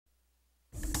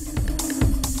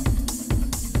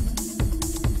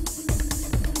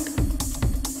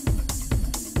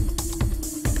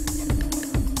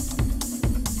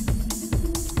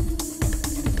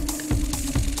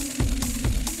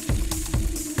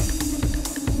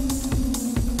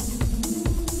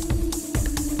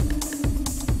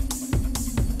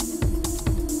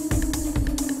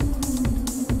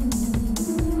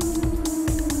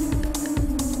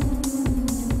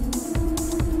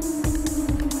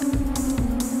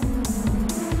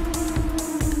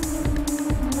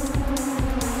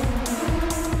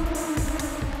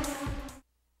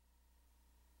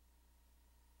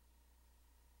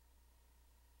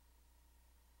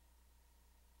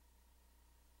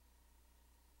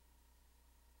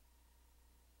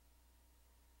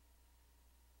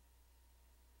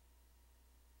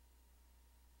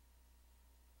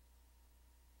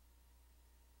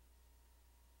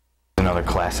Another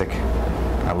classic.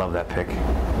 I love that pick.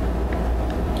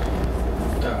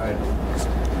 Alright.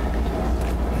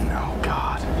 No,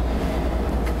 God.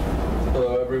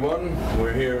 Hello everyone,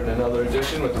 we're here in another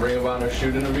edition with the Ring of Honor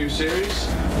Shootin Review Series.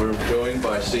 We're joined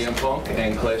by CM Punk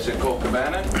and classic Colt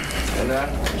Cabana. And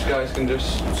these guys can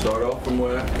just start off from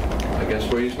where you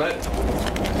met.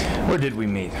 Where did we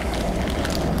meet? It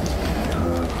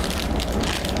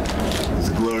was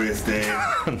a glorious day.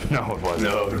 No, it wasn't.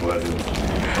 No, it wasn't.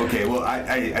 Okay, well,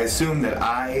 I assume that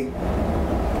I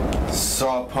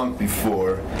saw Punk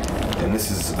before, and this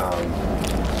is,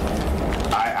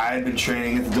 I had been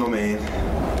training at the Domain.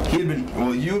 He had been,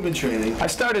 well, you had been training. I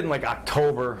started in like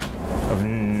October of...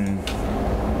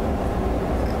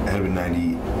 It had been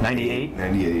 98?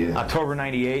 98, yeah. October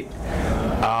 98.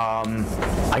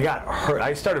 I got hurt.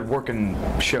 I started working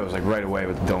shows like right away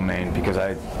with the Domain because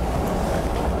I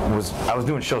was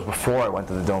doing shows before I went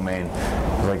to the Domain.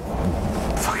 It was like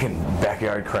fucking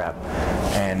backyard crap.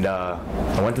 And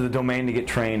I went to the Domain to get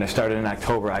trained. I started in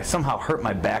October. I somehow hurt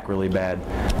my back really bad.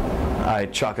 I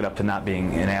chalk it up to not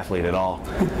being an athlete at all.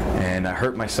 And I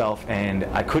hurt myself, and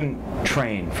I couldn't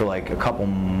train for like a couple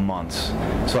months.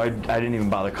 So I didn't even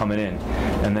bother coming in.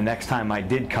 And the next time I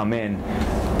did come in,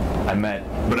 I met...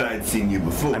 But I had seen you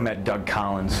before. I met Doug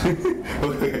Collins.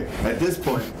 Okay. At this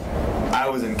point, I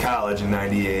was in college in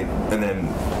 98, and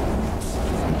then...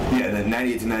 Yeah, then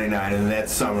 98 to 99, and that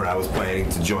summer I was planning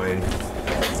to join...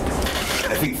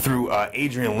 I think through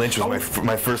Adrian Lynch was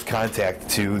my first contact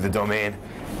to the Domain.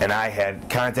 And I had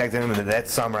contacted him, and that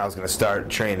summer I was going to start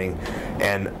training.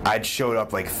 And I'd showed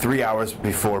up like 3 hours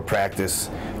before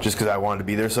practice just because I wanted to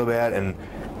be there so bad. And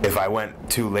if I went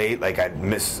too late, like I'd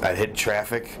hit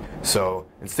traffic. So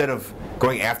instead of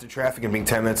going after traffic and being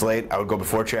 10 minutes late, I would go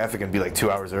before traffic and be like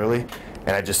 2 hours early.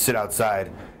 And I'd just sit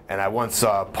outside. And I once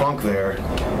saw Punk there,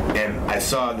 and I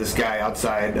saw this guy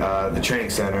outside the training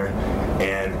center,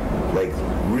 and like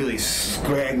really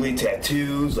scraggly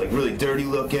tattoos, like really dirty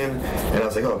looking, and I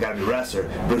was like, oh, gotta be a wrestler.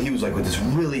 But he was like with this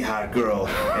really hot girl,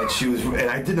 and and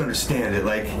I didn't understand it,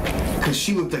 like, cause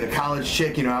she looked like a college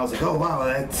chick, you know. I was like, oh wow,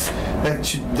 that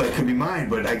could be mine,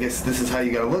 but I guess this is how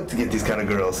you gotta look to get these kind of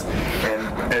girls,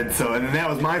 and that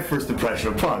was my first impression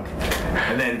of Punk,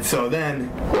 and then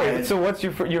Wait, so what's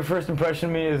your first impression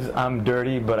of me is I'm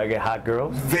dirty, but I get hot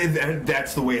girls?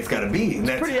 That's the way it's gotta be.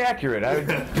 It's pretty accurate.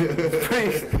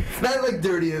 Not like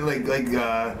dirty, like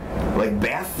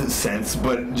bath sense,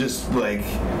 but just like.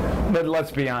 But let's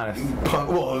be honest.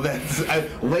 Well,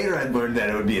 later I learned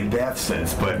that it would be in bath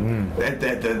sense, but at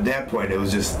that point it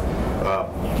was just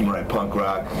punk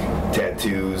rock,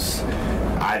 tattoos.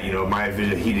 My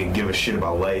vision. He didn't give a shit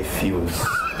about life. He was.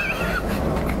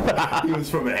 He was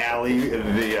from an alley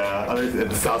in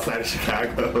the south side of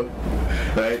Chicago,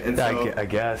 right? And so, I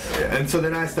guess. And so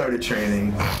then I started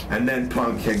training, and then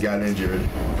Punk had got injured.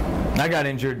 I got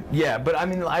injured, yeah. But I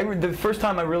mean, the first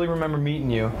time I really remember meeting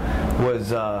you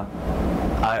was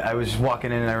I was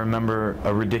walking in, and I remember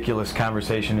a ridiculous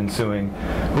conversation ensuing.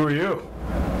 Who are you?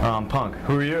 Punk.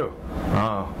 Who are you?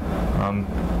 Oh,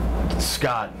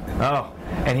 Scott. Oh.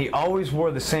 And he always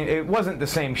wore the same, it wasn't the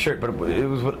same shirt, but it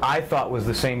was what I thought was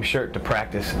the same shirt to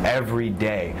practice every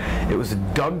day. It was a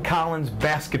Doug Collins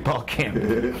basketball camp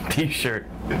t-shirt.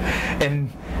 And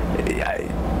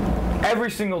every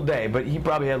single day, but he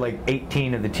probably had like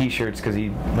 18 of the t-shirts because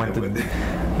he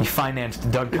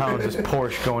financed Doug Collins'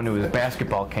 Porsche going to his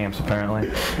basketball camps, apparently.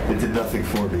 It did nothing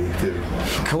for me, too.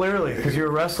 Clearly, because you're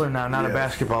a wrestler now, not a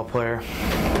basketball player.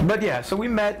 But yeah, so we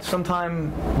met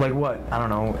sometime, like what, I don't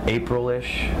know, April-ish?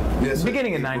 Yes,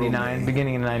 beginning of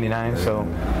 99, so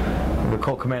the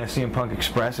Colt Cabana CM Punk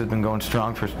Express has been going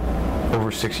strong for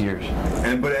over 6 years.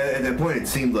 But at that point, it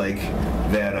seemed like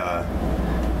that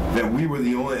we were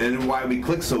the only, and why we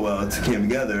clicked so well to came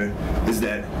together is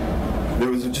that there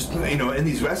was just, in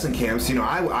these wrestling camps,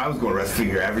 I was going to wrestle,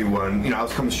 figure everyone, I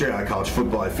was coming straight out of college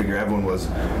football, I figure everyone was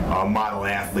model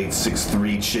athletes,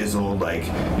 6'3", chiseled, like,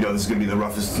 this is going to be the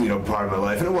roughest, part of my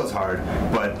life, and it was hard,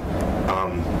 but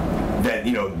that,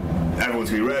 everyone's going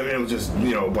to be ready, it was just,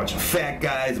 a bunch of fat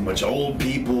guys, a bunch of old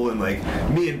people, and like,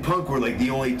 me and Punk were like the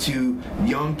only two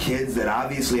young kids that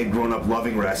obviously had grown up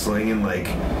loving wrestling, and like,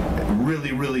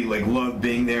 really, really, like, loved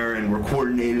being there, and were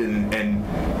coordinated, and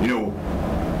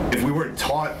if we weren't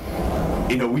taught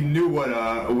we knew what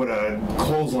a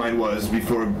clothesline was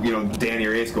before, Danny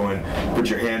or Ace going, put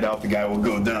your hand out, the guy will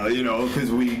go down,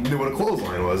 because we knew what a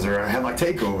clothesline was, or a headlock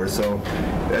takeover. So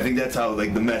I think that's how,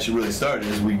 like, the mesh really started,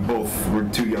 is we both were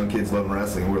two young kids loving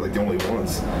wrestling. We were, like, the only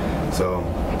ones. So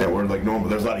that were, like, normal.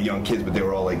 There's a lot of young kids, but they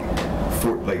were all, like,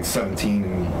 17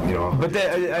 and, But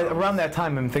around that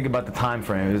time, and think about the time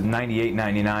frame, it was 98,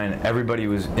 99, everybody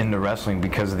was into wrestling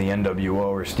because of the NWO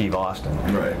or Steve Austin.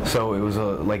 Right. So it was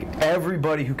like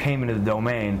everybody who came into the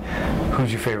domain,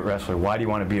 who's your favorite wrestler? Why do you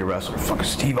want to be a wrestler? Fucking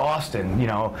Steve Austin,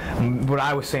 What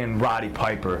I was saying, Roddy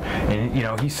Piper,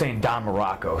 and, he's saying Don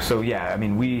Morocco. So yeah, I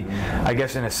mean, I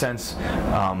guess in a sense,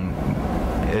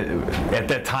 at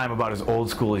that time about as old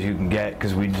school as you can get,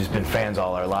 because we'd just been fans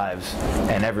all our lives,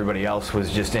 and everybody else was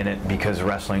just in it because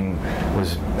wrestling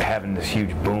was having this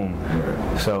huge boom.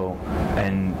 So,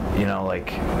 and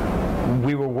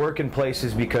we were working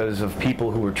places because of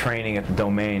people who were training at the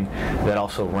domain that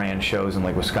also ran shows in,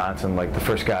 like, Wisconsin. Like, the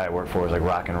first guy I worked for was, like,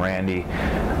 Rockin' Randy.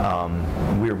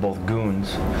 We were both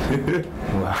goons.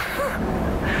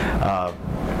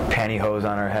 Pantyhose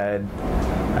on our head,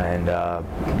 and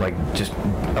like just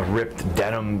a ripped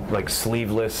denim, like,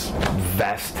 sleeveless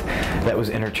vest that was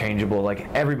interchangeable. Like,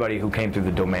 everybody who came through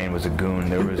the domain was a goon.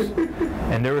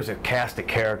 There was a cast of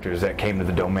characters that came to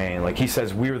the domain. Like, he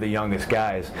says we were the youngest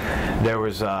guys. There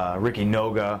was Ricky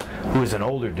Noga, who was an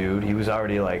older dude. He was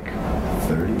already like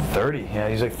 30. Yeah,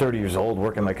 he's like 30 years old,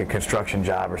 working like a construction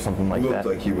job or something like that. Looked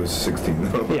like he was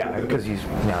 16 though. Yeah, because he's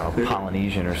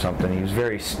Polynesian or something. He was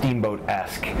very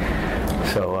Steamboat-esque.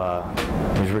 So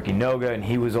there's Ricky Noga, and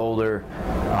he was older.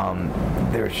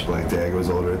 There's Black Dagger was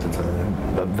older at the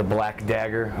time. The Black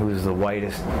Dagger, who is the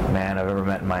whitest man I've ever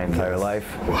met in my entire life.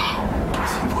 Wow,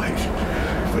 is he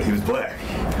white? But he was black.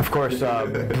 Of course,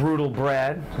 Brutal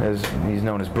Brad, as he's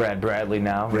known as Brad Bradley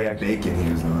now. Brad Bacon,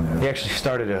 he was known as. He actually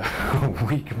started a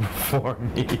week before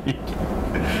me.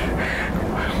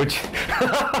 Which,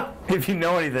 if you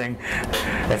know anything,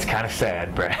 that's kind of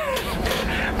sad, Brad.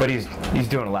 But he's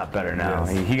doing a lot better now.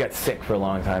 Yes. He got sick for a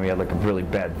long time. He had, like, a really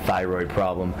bad thyroid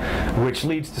problem, which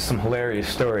leads to some hilarious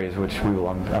stories, which we will,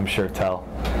 I'm sure, tell.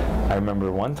 I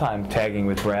remember one time tagging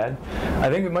with Brad. I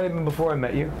think it might have been before I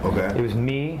met you. Okay. It was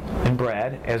me and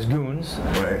Brad as goons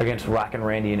against Rockin'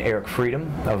 Randy and Eric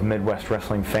Freedom of Midwest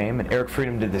Wrestling fame. And Eric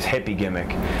Freedom did this hippie gimmick.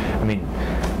 I mean,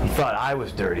 he thought I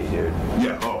was dirty, dude.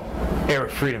 Yeah. Oh.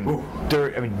 Eric Freedom,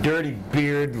 dirty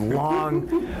beard,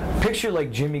 long. Picture like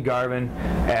Jimmy Garvin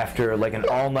after, like, an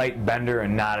all-night bender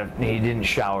and he didn't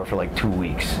shower for like 2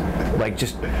 weeks. Like,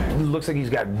 just looks like he's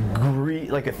got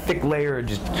like a thick layer of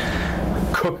just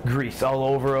cooked grease all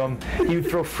over him. He would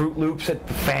throw Fruit Loops at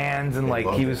the fans, and like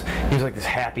he was like this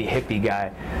happy hippie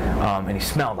guy, and he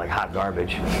smelled like hot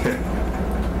garbage.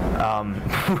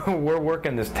 We're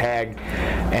working this tag,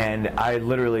 and I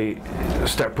literally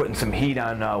start putting some heat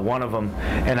on one of them,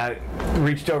 and I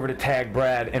reached over to tag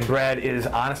Brad, and Brad is,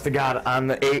 honest to God, on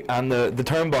the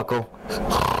turnbuckle,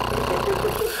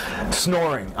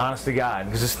 snoring, honest to God,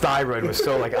 because his thyroid was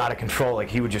so, like, out of control. Like,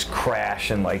 he would just crash,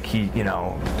 and, like,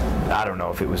 I don't know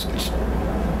if it was just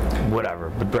whatever,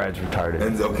 but Brad's retarded.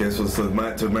 And okay, so and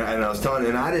I was telling,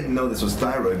 and I didn't know this was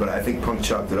thyroid, but I think Punk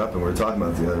chalked it up, and we were talking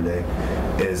about it the other day.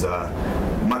 Is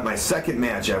my second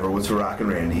match ever was for Rockin'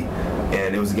 Randy,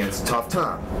 and it was against Tough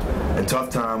Tom. And Tough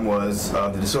Tom was the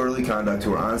Disorderly Conduct,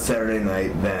 who were on Saturday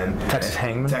night then. Texas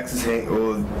Hangman.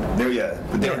 Well, they were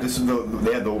just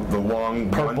they had the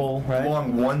long purple,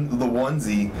 the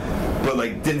onesie, but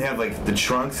like didn't have like the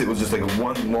trunks. It was just like a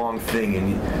one long thing,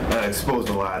 and exposed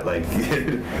a lot. Like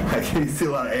I can see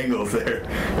a lot of angles there,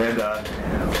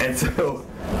 and so.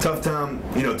 Tough Tom,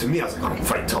 to me, I was like, I'm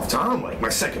fighting Tough Tom. Like, my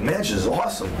second match is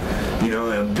awesome. And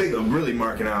I'm really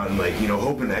marking out and, like,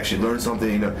 hoping to actually learn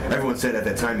something. Everyone said at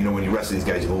that time, when you wrestle these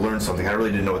guys, you'll learn something. I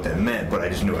really didn't know what that meant, but I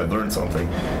just knew I'd learn something.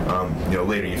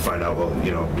 Later you find out, well,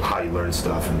 how you learn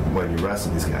stuff and when you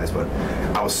wrestle these guys. But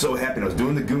I was so happy. I was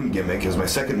doing the goon gimmick. It was my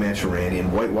second match for Randy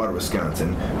in Whitewater,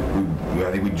 Wisconsin.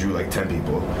 I think we drew like 10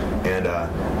 people.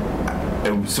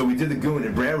 And so we did the goon,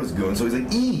 and Brad was goon. So he's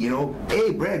like,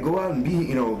 hey, Brad, go out and be,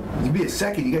 you be a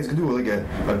second. You guys can do like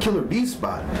a Killer Bee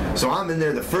spot. So I'm in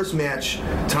there. The first match,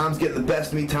 Tom's getting the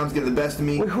best of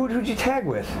me. Wait, who'd you tag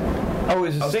with? Oh, it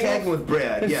was I was tagging with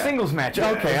Brad. It's a singles match.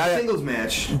 Yeah, okay, singles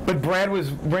match. But Brad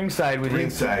was ringside with you.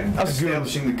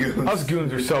 Establishing the goons. Us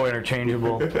goons are so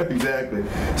interchangeable. Exactly.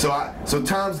 So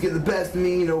Tom's getting the best of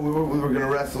me. We were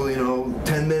gonna wrestle.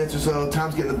 10 minutes or so.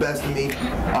 Tom's getting the best of me.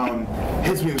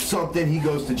 Hits me with something. He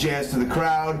goes to jazz to the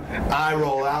crowd. I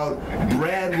roll out.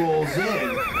 Brad rolls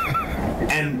in.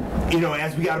 And,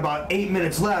 as we got about 8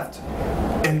 minutes left,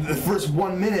 and the first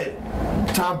 1 minute,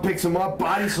 Tom picks him up,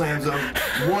 body slams him.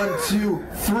 1, 2,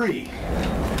 3.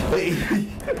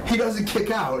 He doesn't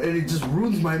kick out, and it just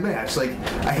ruins my match. Like,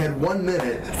 I had 1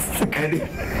 minute,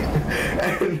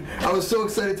 and I was so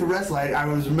excited to wrestle. I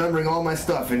was remembering all my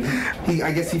stuff, and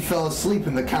I guess he fell asleep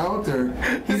in the count, or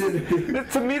he didn't.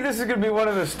 To me, this is going to be one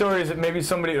of the stories that maybe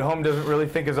somebody at home doesn't really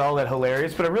think is all that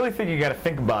hilarious, but I really think you got to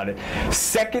think about it.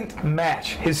 Second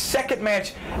match, his second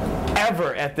match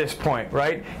ever at this point,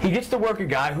 right? He gets to work a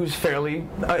guy who's fairly,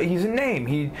 he's a name.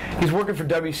 He's working for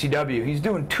WCW. He's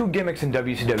doing 2 gimmicks in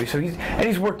WCW, so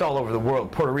he's worked all over the world,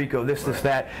 Puerto Rico, this,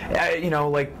 that.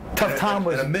 Like Tough Tom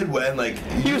was. In the Midwest, like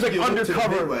he was like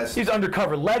undercover. He's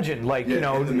undercover legend, like in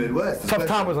the Midwest. Tough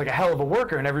Tom was like a hell of a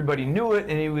worker, and everybody knew it.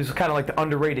 And he was kind of like the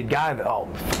underrated guy. That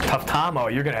Tough Tom,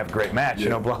 you're gonna have a great match,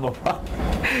 blah blah blah.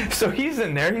 So he's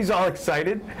in there. He's all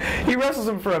excited. He wrestles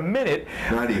him for a minute.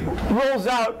 Not even. Rolls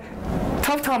out.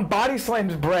 Tough Tom body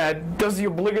slams Brad, does the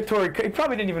obligatory, he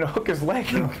probably didn't even hook his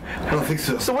leg. No, I don't think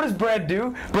so. So what does Brad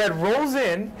do? Brad rolls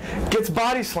in, gets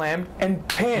body slammed, and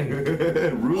pinned.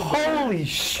 Holy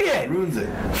shit! Ruins it.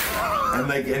 I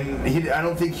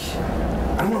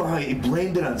don't know how he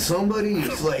blamed it on somebody.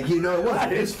 It's like, it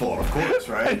wasn't his fault, of course,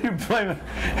 right? You blame it.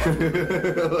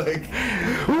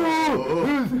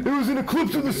 It was an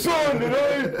eclipse of the sun,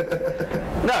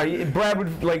 No, Brad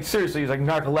would, seriously, he was like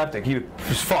narcoleptic. He would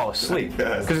just fall asleep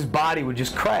because his body would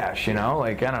just crash, I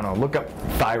don't know, look up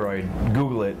thyroid,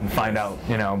 Google it, and find out,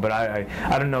 but I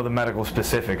don't know the medical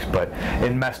specifics, but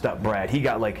it messed up Brad. He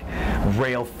got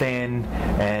rail thin,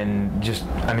 and just,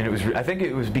 I think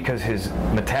it was because his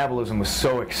metabolism was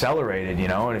so accelerated,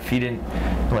 and if he didn't,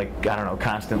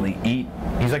 constantly eat,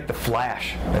 he's like the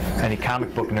Flash, if any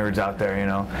comic book nerds out there,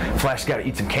 Flash's got to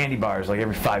eat some candy bars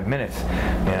every 5 minutes,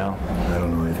 I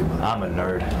don't know anything about that. I'm a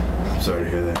nerd. Sorry to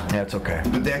hear that. Yeah, it's okay.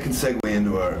 But that can segue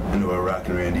into our Rock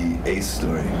and Randy Ace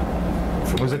story.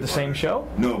 Was it the same show?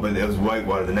 No, but it was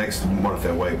Whitewater, the next month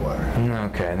at Whitewater.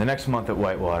 Okay, the next month at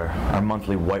Whitewater, our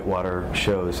monthly Whitewater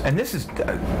shows. And this is,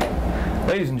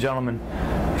 ladies and gentlemen,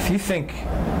 if you think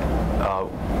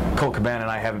Colt Cabana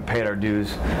and I haven't paid our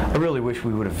dues, I really wish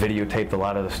we would have videotaped a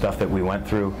lot of the stuff that we went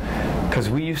through, because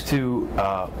we used to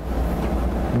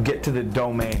get to the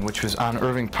Domain, which was on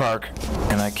Irving Park,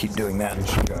 and I keep doing that.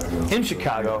 In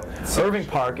Chicago, Irving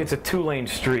Park, it's a 2-lane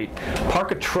street.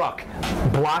 Park a truck,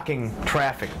 blocking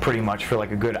traffic pretty much for a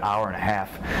good hour and a half.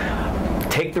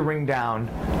 Take the ring down,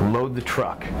 load the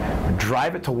truck,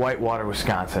 drive it to Whitewater,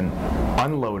 Wisconsin,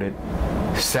 unload it,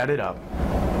 set it up,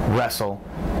 wrestle,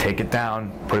 take it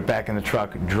down, put it back in the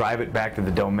truck, drive it back to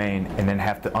the Domain, and then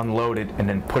have to unload it and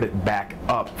then put it back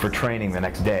up for training the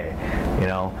next day,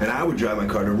 And I would drive my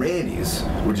car to Randy's,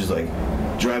 which is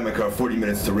drive my car 40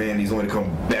 minutes to Randy's, only to come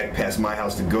back past my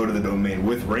house to go to the Domain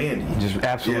with Randy. Just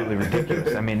absolutely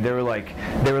ridiculous.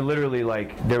 They were literally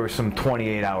there were some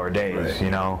 28-hour days,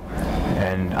 right.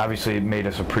 And obviously it made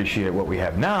us appreciate what we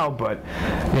have now, but,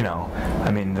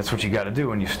 that's what you got to do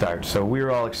when you start. So we were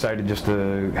all excited just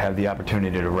to have the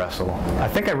opportunity to wrestle. I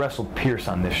think I wrestled Pierce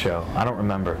on this show. I don't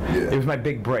remember. Yeah. It was my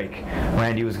big break.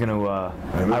 Randy was going to,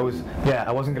 I wasn't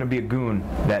going to be a goon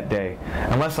that day,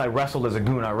 unless I wrestled as a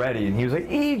goon already, and he was like,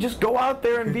 just go out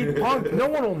there and beat Punk. No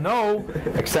one will know.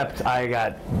 Except I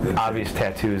got obvious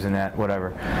tattoos and that,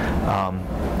 whatever.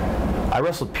 I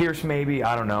wrestled Pierce maybe,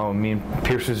 I don't know.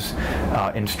 Pierce was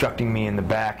instructing me in the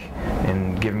back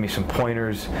and giving me some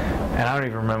pointers, and I don't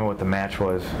even remember what the match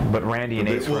was, but Randy and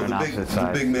Ace were on opposite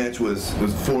sides. The big match was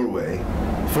 4-way,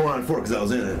 4-on-4, because I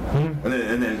was in it. Mm-hmm.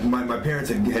 And then my parents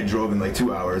had driven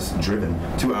 2 hours,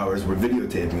 were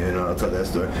videotaping it, and I'll tell that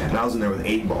story. And I was in there with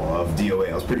 8-Ball of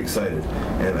DOA. I was pretty excited.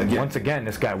 And once again,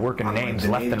 this guy working names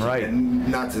left and right.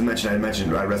 And not to mention,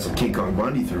 I wrestled King Kong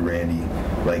Bundy through Randy.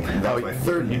 That was my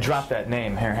third match. You dropped that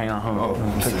name. Here, hang on.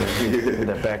 Put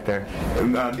that back there.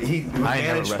 He was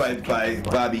managed by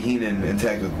Bobby Heenan and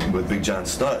tagged with Big John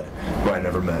Studd, who I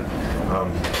never met.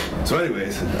 So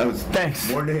anyways, that was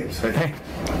more names. Thanks.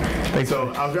 So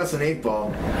I was wrestling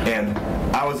 8-Ball, and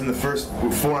I was in the first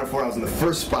 4-on-4. I was in the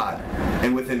first spot,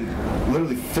 and within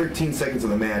literally 13 seconds of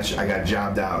the match, I got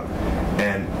jobbed out.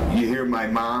 And you hear my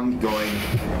mom going,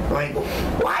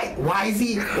 why is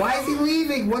he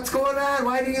leaving? What's going on?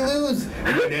 Why did he lose?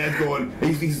 And my dad's going,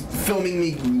 he's filming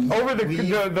me over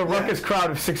the ruckus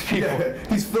crowd of 6 people. Yeah,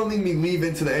 he's filming me leave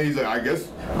into the end. He's like, I guess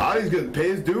he's gonna pay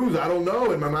his dues. I don't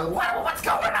know. And my mom's like, what's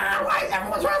going on? Why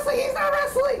everyone's wrestling? He's not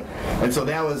wrestling. And so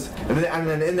that was, and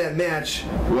then in that match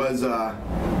was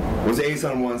Ace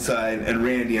on one side and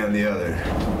Randy on the other.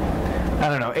 I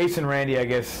don't know. Ace and Randy, I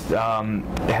guess,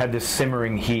 had this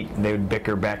simmering heat. They would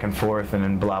bicker back and forth, and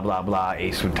then blah blah blah.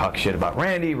 Ace would talk shit about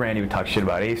Randy. Randy would talk shit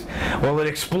about Ace. Well, it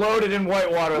exploded in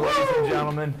Whitewater, ladies and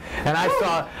gentlemen, and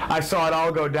I saw it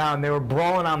all go down. They were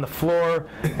brawling on the floor,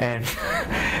 and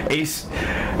Ace,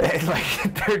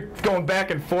 like they're going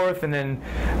back and forth, and then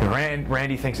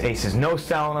Randy thinks Ace is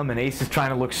no-selling him, and Ace is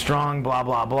trying to look strong, blah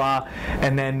blah blah,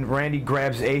 and then Randy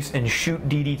grabs Ace and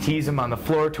DDTs him on the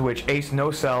floor, to which Ace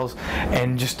no-sells.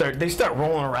 And they start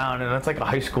rolling around, and it's like a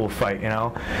high school fight, you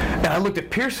know. And I looked at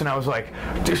Pierce, and I was like,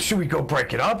 should we go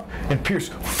break it up? And Pierce,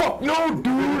 fuck no,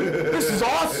 dude, this is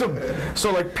awesome.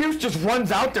 So like Pierce just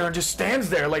runs out there and just stands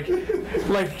there, like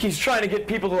he's trying to get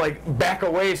people to like back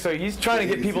away. So he's trying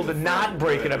to get people to not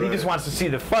break it up. He just wants to see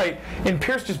the fight. And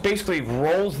Pierce just basically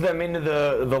rolls them into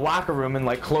the locker room and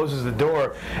like closes the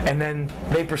door, and then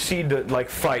they proceed to like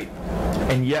fight.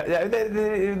 And yeah, it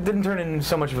didn't turn into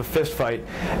so much of a fist fight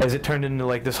as it turned into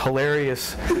like this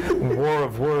hilarious war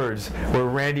of words where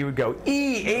Randy would go,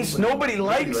 Ace, nobody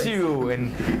likes you,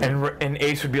 and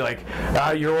Ace would be like,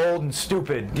 you're old and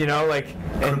stupid, you know, like,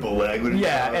 and,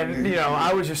 yeah, and you know,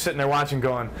 I was just sitting there watching,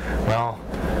 going, well,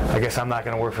 I guess I'm not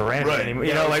going to work for Randy anymore.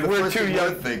 You know, like we're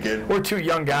two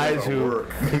young guys who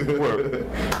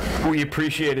we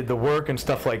appreciated the work and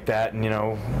stuff like that, and you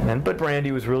know, but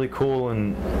Randy was really cool,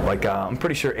 and like I'm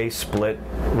pretty sure Ace split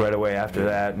right away after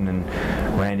that, and then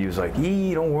Randy was like,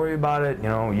 don't worry about it, you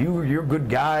know, you're good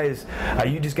guys,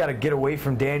 you just got to get away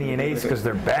from Danny and Ace because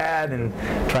they're bad, and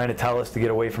trying to tell us to get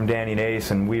away from Danny and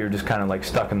Ace, and we were just kind of like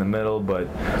stuck in the middle. But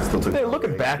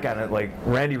looking back on it, like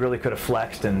Randy really could have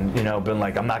flexed and, you know, been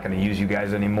like, I'm not going to use you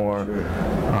guys anymore. Sure.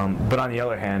 But on the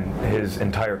other hand, his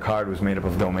entire card was made up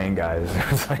of Domain guys.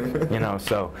 It's like, you know,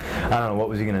 so I don't know, what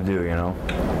was he going to do, you know?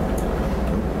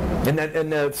 In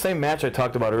the same match I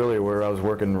talked about earlier, where I was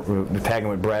tagging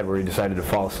with Brad, where he decided to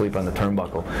fall asleep on the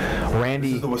turnbuckle, Randy.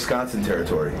 This is the Wisconsin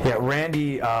territory. Yeah,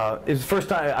 Randy. It was the first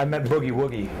time I met Boogie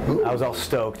Woogie. Ooh. I was all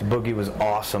stoked. Boogie was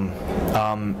awesome.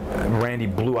 Randy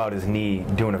blew out his knee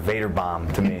doing a Vader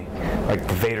bomb to me, like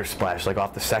the Vader splash, like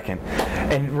off the second.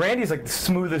 And Randy's like the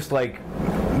smoothest, like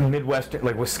Midwestern,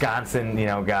 like Wisconsin, you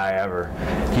know, guy ever.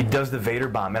 He does the Vader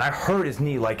bomb, and I heard his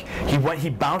knee, like he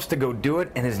bounced to go do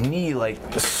it, and his knee like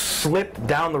slipped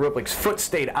down the rope, like his foot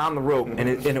stayed on the rope, and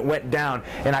it went down,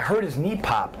 and I heard his knee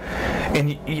pop,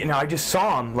 and you know, I just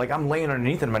saw him, like I'm laying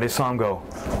underneath him, I just saw him go,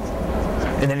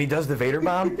 and then he does the Vader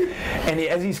bomb, and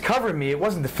as he's covering me, it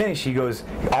wasn't the finish, he goes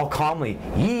all calmly,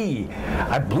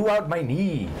 I blew out my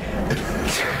knee.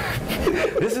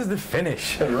 This is the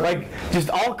finish. Like,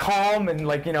 just all calm and,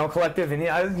 like, you know, collective,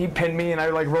 and he pinned me, and I,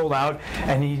 like, rolled out,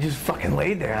 and he just fucking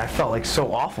laid there, and I felt, like,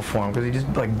 so awful for him, because he just,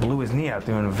 like, blew his knee out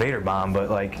doing a Vader bomb, but,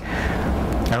 like,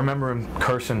 I remember him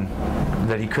cursing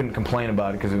that he couldn't complain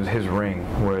about it because it was his ring,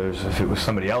 whereas if it was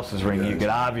somebody else's ring, you could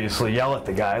obviously yell at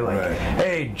the guy, like,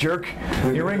 hey, jerk,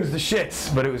 your ring's the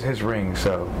shits, but it was his ring,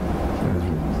 so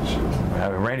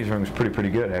Randy's ring was pretty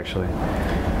good, actually.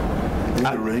 Is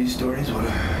there Randy stories?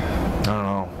 I don't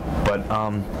know, but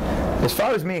as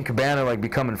far as me and Cabana like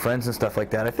becoming friends and stuff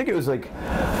like that, I think it was like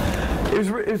it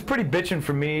was pretty bitching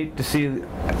for me to see.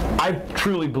 I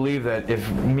truly believe that if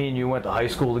me and you went to high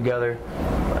school together,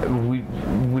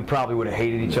 we probably would have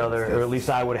hated each other, or at least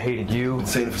I would have hated you. I've been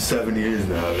saying it for 7 years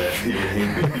now that you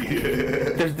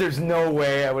hate me. There's no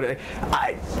way I would.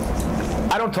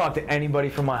 I don't talk to anybody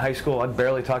from my high school. I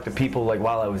barely talk to people like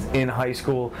while I was in high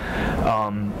school.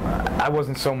 I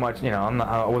wasn't so much, you know,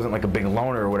 I wasn't like a big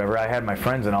loner or whatever. I had my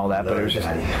friends and all that, but it was just,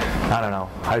 I don't know.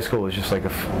 High school was just like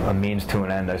a means to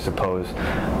an end, I suppose.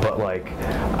 But like,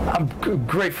 I'm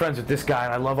great friends with this guy,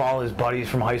 and I love all his buddies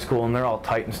from high school, and they're all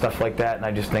tight and stuff like that. And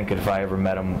I just think that if I ever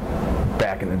met him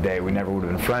back in the day, we never would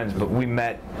have been friends. But we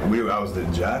met. I was the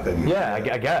jock.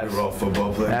 I guess. We were all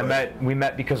football players. We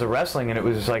met because of wrestling, and it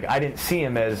was just like I didn't see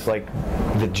him as like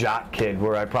the jock kid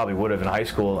where I probably would have in high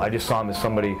school. I just saw him as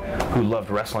somebody who loved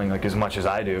wrestling like as much as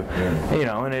I do. Yeah. You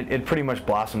know, and it pretty much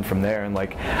blossomed from there. And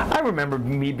like I remember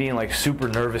me being like super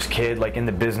nervous kid, like in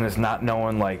the business, not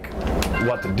knowing like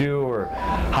what to do or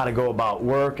how to go about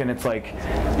work, and it's like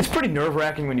it's pretty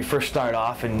nerve-wracking when you first start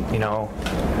off, and you know,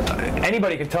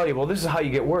 anybody can tell you, well, this is how you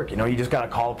get work. You know, you just got to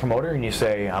call a promoter and you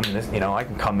say, I'm this, you know, I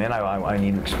can come in, I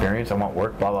need experience, I want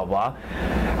work, blah blah blah,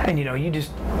 and you know, you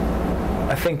just.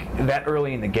 I think that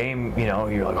early in the game, you know,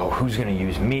 you're like, oh, who's going to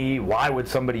use me? Why would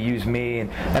somebody use me?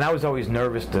 And I was always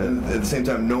nervous to. And at the same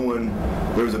time,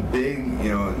 there was a big, you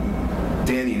know,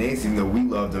 Danny and Ace, even though we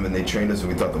loved them and they trained us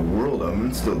and we thought the world of them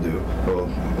and still do.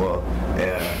 Well,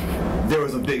 yeah. There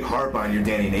was a big big harp on your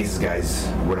Danny and Aces guys.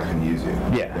 We're not going to use you.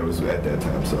 Yeah. That was at that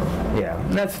time. So. Yeah,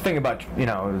 and that's the thing about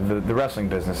the wrestling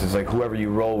business is like whoever you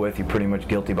roll with, you're pretty much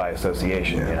guilty by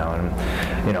association. Yeah.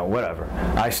 And whatever.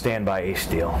 I stand by Ace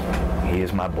Steel. He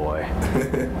is my boy.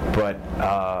 But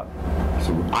I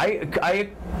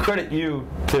credit you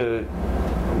to.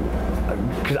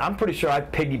 Because I'm pretty sure I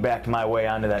piggybacked my way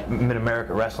onto that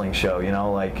Mid-America Wrestling show,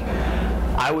 like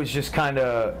I was just kind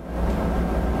of,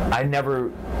 I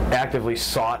never actively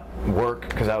sought work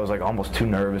because I was like almost too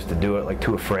nervous to do it, like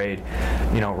too afraid.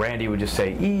 Randy would just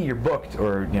say, you're booked,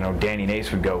 or Danny and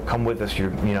Ace would go, come with us, you're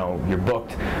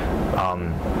booked.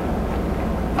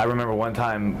 I remember one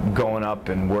time going up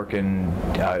and working,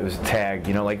 it was tag,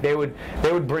 like they would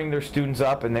bring their students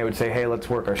up and they would say, hey, let's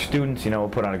work our students, we'll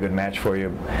put on a good match for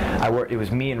you. It was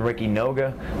me and Ricky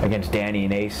Noga against Danny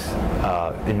and Ace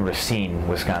in Racine,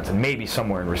 Wisconsin, maybe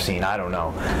somewhere in Racine, I don't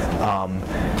know.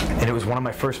 And it was one of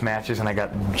my first matches, and I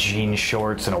got jean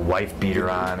shorts and a wife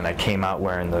beater on, and I came out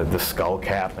wearing the skull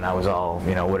cap, and I was all,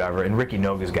 whatever. And Ricky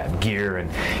Noga's got gear, and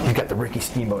he's got the Ricky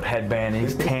Steamboat headband, and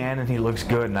he's tan, and he looks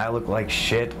good, and I look like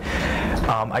shit.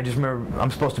 I just remember I'm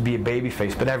supposed to be a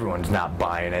babyface, but everyone's not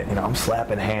buying it. I'm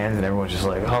slapping hands, and everyone's just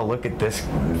like, "Oh, look at this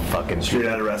fucking." Straight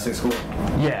out of wrestling school.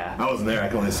 Yeah. I wasn't there. I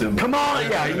can only assume. Come on,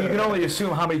 yeah. You can only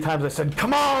assume how many times I said,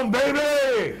 "Come on,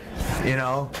 baby,"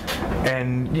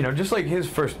 and just like his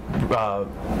first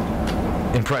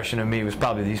impression of me was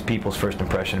probably these people's first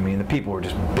impression of me, and the people were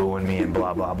just booing me and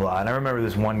blah blah blah. And I remember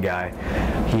this one guy,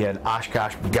 he had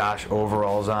Oshkosh Bagosh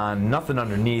overalls on, nothing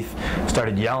underneath,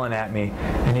 started yelling at me,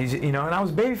 and he's and I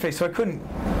was babyface, so I couldn't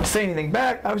say anything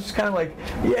back. I was just kind of like,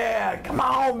 yeah, come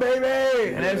on,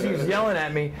 baby. And as he was yelling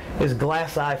at me, his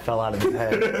glass eye fell out of his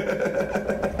head.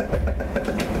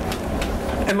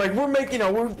 And like we're making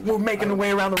the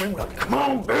way around the ring. We're like, come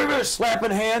on, baby,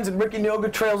 slapping hands, and Ricky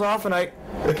Noga trails off, and I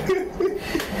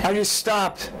just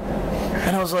stopped,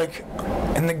 and I was like,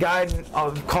 and the guy,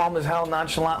 calm as hell,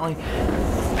 nonchalantly,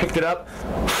 picked it up,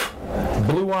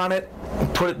 blew on it,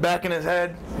 and put it back in his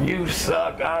head. You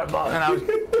suck, and I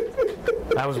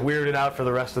was weirded out for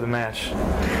the rest of the match.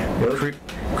 It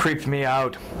creeped me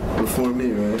out. Before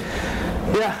me, right?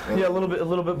 Yeah, a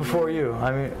little bit before you.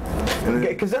 I mean,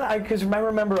 because I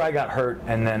remember I got hurt,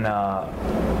 and then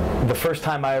the first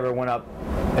time I ever went up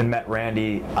and met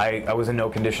Randy, I was in no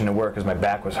condition to work because my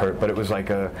back was hurt, but it was like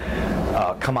a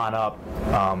come on up,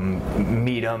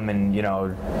 meet him, and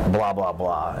blah blah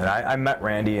blah. And I met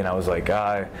Randy, and I was like,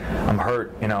 I'm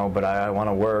hurt, but I want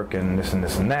to work, and this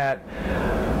and that.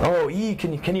 Oh,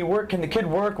 can you work? Can the kid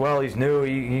work? Well, he's new.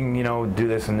 He can do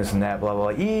this and that, blah blah.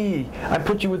 I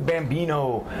put you with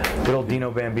Bambino, good old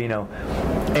Dino Bambino.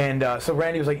 And so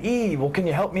Randy was like, well, can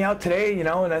you help me out today?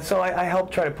 And so I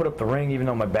helped try to put up the ring, even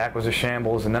though my back was a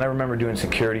shambles. And then I remember doing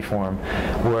security for him,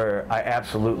 where I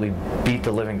absolutely beat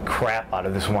the living crap out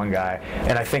of this one guy.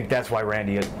 And I think that's why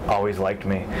Randy had always liked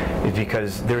me, is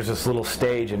because there's this little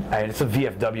stage, and it's a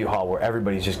VFW hall where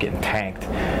everybody's just getting tanked.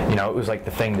 It was like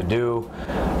the thing to do.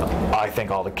 I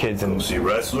think all the kids and see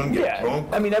wrestling, get drunk.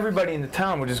 I mean, everybody in the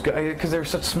town would just go, because there were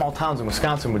such small towns in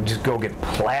Wisconsin, would just go get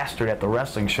plastered at the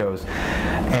wrestling shows.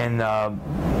 And I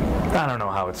don't know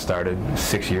how it started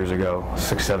 6, 7 years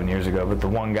ago, but the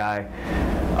one guy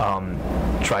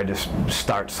tried to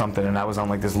start something, and I was on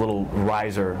like this little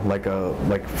riser, like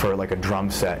for a drum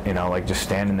set, like just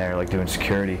standing there, like doing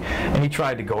security, and he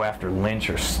tried to go after Lynch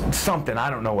or something. I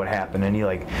don't know what happened, and he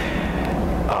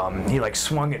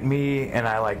swung at me, and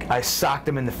I socked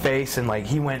him in the face, and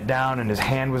he went down, and his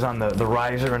hand was on the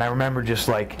riser, and I remember just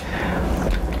the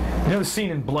scene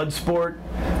in Bloodsport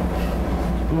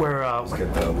where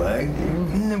get the leg,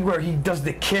 where he does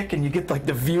the kick, and you get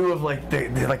the view of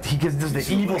he does the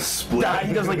evil split.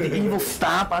 He does the evil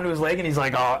stomp onto his leg, and he's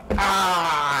like, oh,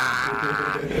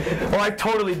 ah. Well, I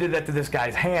totally did that to this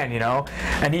guy's hand,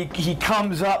 and he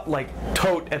comes up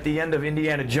tote at the end of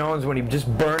Indiana Jones when he just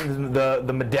burned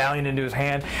the medallion into his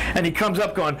hand, and he comes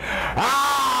up going,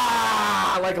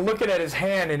 ah, looking at his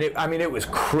hand, and it was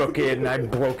crooked, and I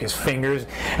broke his fingers,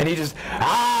 and he just,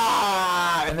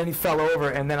 ah, and then he fell over,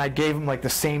 and then I gave him the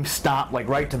same stomp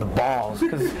right to the balls,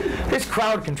 because it's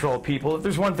crowd control, people. If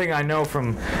there's one thing I know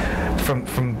from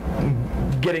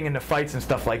getting into fights and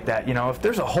stuff like that, if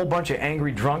there's a whole bunch of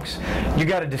angry drunks, you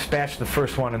got to dispatch the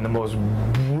first one in the most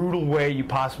brutal way you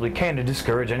possibly can to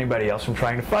discourage anybody else from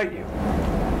trying to fight you.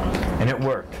 And it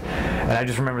worked. And I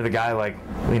just remember the guy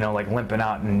limping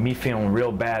out, and me feeling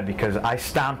real bad because I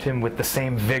stomped him with the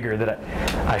same vigor that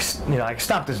I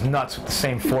stomped his nuts with the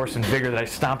same force and vigor that I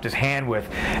stomped his hand with,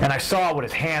 and I saw what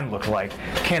his hand looked like.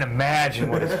 Can't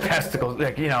imagine what his testicles,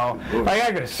 I could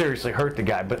have seriously hurt the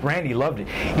guy, but Randy loved it.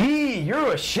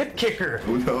 you're a shit kicker.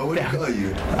 What do you call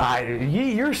you?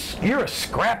 You're a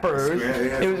scrapper.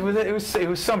 It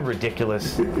was some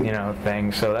ridiculous,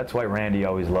 thing. So that's why Randy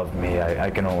always loved me. I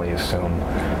can only assume,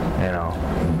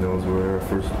 Those were our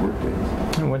first work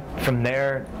days. I went from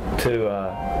there to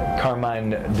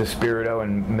Carmine DeSpirito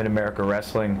and Mid-America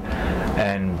Wrestling,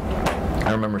 and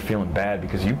I remember feeling bad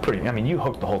because you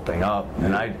hooked the whole thing up,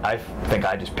 and I think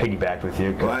I just piggybacked with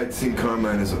you. Well, I'd seen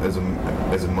Carmine as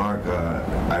a mark.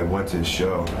 I went to his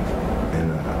show,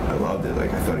 and I loved it.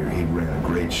 Like, I thought he ran a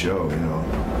great show.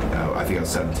 I think I was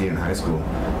 17 in high school,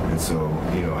 and so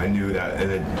I knew that.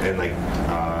 And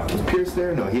was Pierce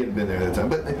there? No, he hadn't been there at that time.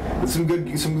 But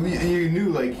you knew,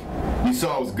 like, you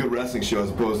saw it was a good wrestling show as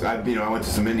opposed to, I went to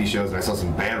some indie shows and I saw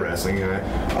some bad wrestling,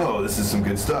 and this is some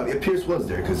good stuff. Yeah, Pierce was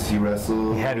there because he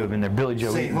wrestled. He had to have been there. Billy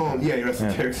Joe St. Holmes. Yeah, he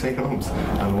wrestled Derek St. Holmes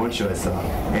on one show I saw.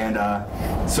 And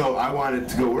so I wanted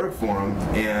to go work for him,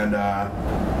 and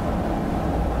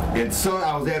so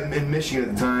I was in Michigan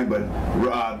at the time, but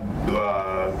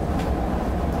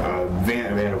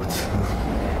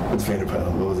what's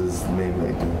Vanderpelt? What was his name?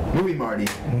 Movie Marty.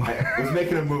 I was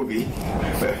making a movie,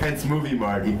 hence Movie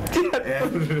Marty. What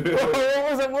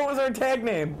was our tag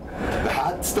name? The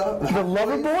hot stuff? The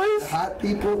Lover Boys? The hot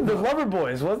people? The Lover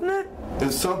Boys, wasn't it? It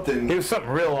was something. It was something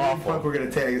real awful. We're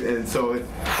gonna tag, and so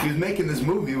he was making this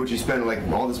movie, which he spent like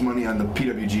all this money on the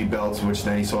PWG belts, which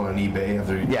then he sold on eBay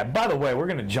after. Yeah. By the way, we're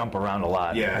gonna jump around a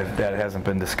lot. Yeah. If that hasn't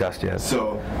been discussed yet.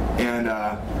 So, and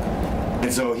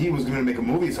so he was going to make a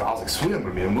movie, so I was like, sweet, I'm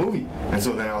going to be in a movie. And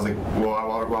so then I was like, well,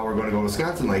 while we're going to go to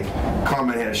Wisconsin, like,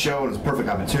 Carmine had a show, and it was a perfect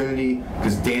opportunity,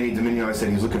 because Danny Dominion said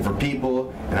he was looking for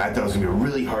people, and I thought it was going to be a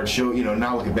really hard show.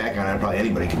 Now looking back on it, probably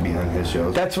anybody could be on his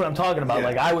shows. That's what I'm talking about. Yeah.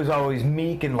 Like, I was always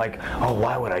meek and like, oh,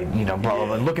 why would I, blah, blah,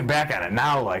 blah. Looking back on it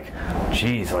now, like,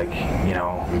 geez, like,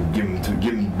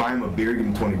 buy him a beer, give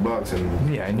him $20,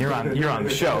 and yeah, and you're on the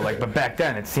show. Like, but back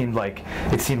then it seemed like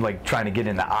trying to get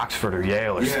into Oxford or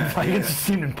Yale or something. Like, it just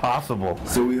seemed impossible.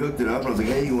 So we hooked it up, and I was like,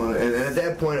 hey, you want to? And at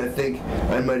that point, I think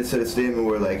I might have said a statement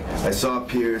where, like, I saw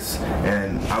Pierce,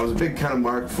 and I was a big kind of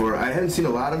mark for. I hadn't seen a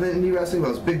lot of it in indie wrestling, but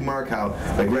I was a big mark how,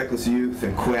 like, Reckless Youth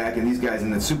and Quack and these guys,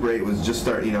 and the Super 8 was just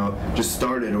started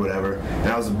or whatever. And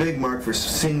I was a big mark for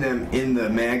seeing them in the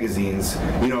magazines.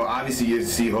 Obviously you'd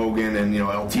see Hogan and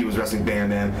LT was wrestling Bam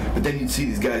Bam, but then you'd see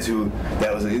these guys who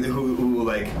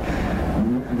like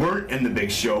weren't in the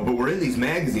big show, but were in these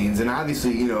magazines, and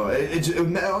obviously,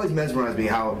 it always mesmerized me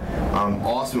how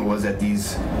awesome it was that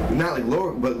these, not like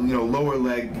lower, but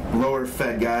lower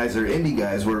fed guys or indie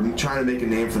guys were trying to make a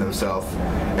name for themselves,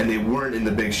 and they weren't in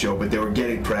the big show, but they were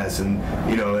getting press, and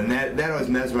and that always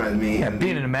mesmerized me. Yeah, and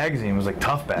being in a magazine was like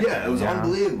tough back then. Yeah, it was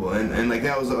unbelievable, and like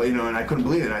that was and I couldn't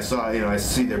believe it. And I saw I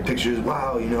see their pictures.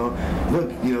 Wow,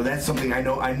 look, that's something I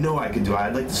know I could do.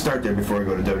 I'd like to start there before I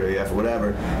go to WWF or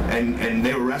whatever. And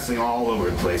they were wrestling all over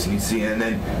the place, and you'd see. And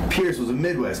then Pierce was a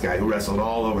Midwest guy who wrestled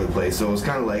all over the place. So it was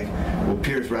kind of like, well,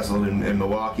 Pierce wrestled in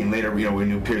Milwaukee, and later we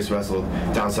knew Pierce wrestled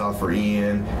down south for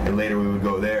Ian, and later we would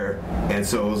go there. And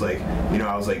so it was like,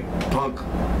 I was like, Punk,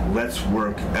 let's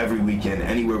work every weekend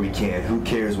anywhere we can. Who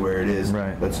cares where it is?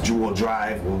 Right. We'll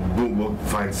drive. We'll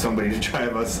find somebody to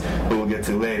drive us, who we'll get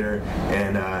to later.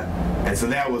 And so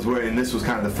that was where, and this was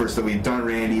kind of the first that we'd done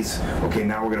Randy's. Okay,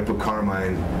 now we're gonna put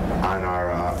Carmine on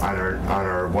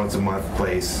our once a month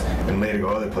place, and later go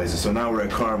other places. So now we're at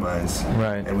Carmine's,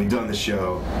 right? And we've done the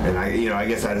show, and I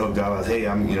guess I'd hooked up. I was, hey,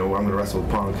 I'm gonna wrestle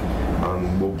with Punk.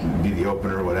 We'll be the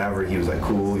opener or whatever. He was like,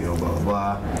 cool, blah blah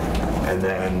blah, and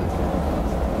then.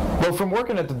 Well, from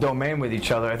working at the Domain with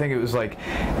each other, I think it was like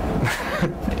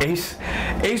Ace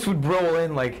would roll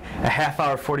in like a half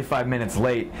hour, 45 minutes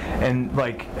late, and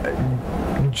like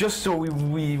just so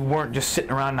we weren't just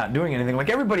sitting around not doing anything. Like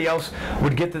everybody else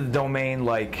would get to the Domain,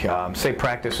 like say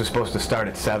practice was supposed to start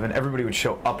at 7, everybody would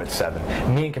show up at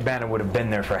 7. Me and Cabana would have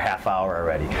been there for a half hour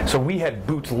already. So we had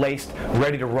boots laced,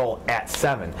 ready to roll at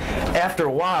 7. After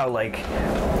a while, like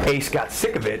Ace got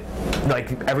sick of it,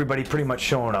 like everybody pretty much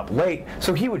showing up late,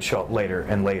 so he would show up later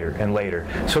and later and later.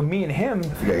 So me and him, I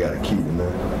think I got a key in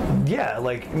there. You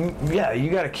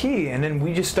got a key, and then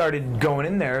we just started going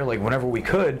in there like whenever we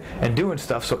could and doing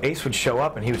stuff. So Ace would show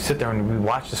up and he would sit there and we'd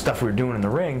watch the stuff we were doing in the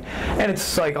ring, and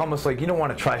it's like almost like you don't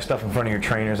want to try stuff in front of your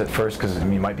trainers at first because it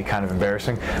might be kind of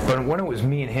embarrassing, but when it was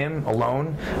me and him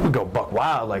alone, we'd go buck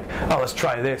wild, like, oh, let's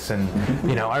try this. And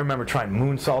I remember trying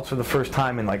moonsaults for the first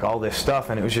time and like all this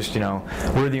stuff, and it was just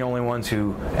we're the only ones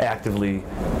who actively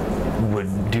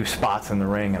would do do spots in the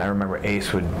ring, and I remember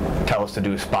Ace would tell us to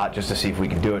do a spot just to see if we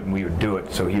could do it, and we would do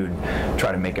it. So he would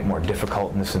try to make it more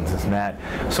difficult and this and this and that.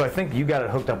 So I think you got it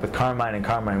hooked up with Carmine, and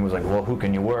Carmine was like, well, who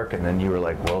can you work? And then you were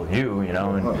like, well, you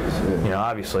know, and you know,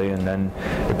 obviously, and then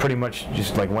it pretty much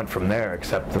just like went from there,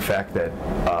 except the fact that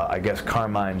I guess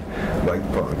Carmine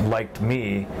liked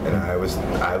me, and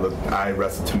I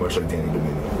wrestled too much like Danny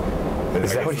Dominion.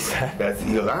 Is that what he said?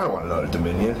 He goes, I don't want another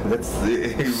Dominion.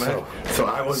 So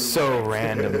I was so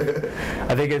random.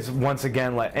 I think it's once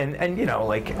again like, and you know,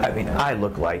 like, I mean, I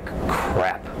look like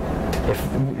crap. If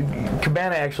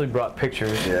Cabana actually brought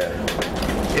pictures. Yeah.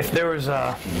 If there was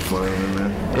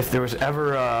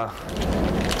ever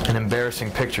an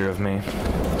embarrassing picture of me,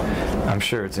 I'm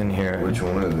sure it's in here. Which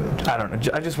one is it? I don't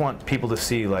know. I just want people to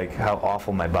see like how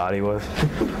awful my body was.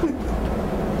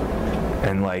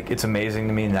 And like, it's amazing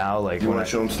to me now. Like, you want to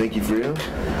show them Stinky Freedom?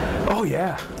 Oh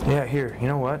yeah, yeah. Here, you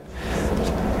know what?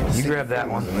 You grab that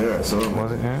one. There, I saw it.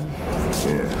 Was it?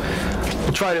 Yeah.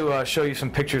 We'll try to show you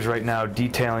some pictures right now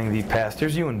detailing the past.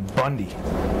 There's you and Bundy.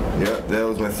 Yeah, that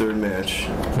was my third match.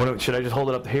 Should I just hold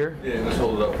it up here? Yeah, just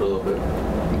hold it up for a little bit.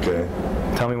 Okay.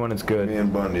 Tell me when it's good. Me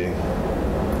and Bundy.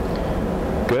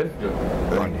 Good?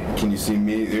 Bundy. Can you see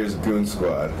me? Here's Goon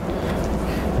Squad.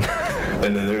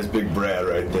 And then there's Big Brad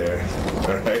right there.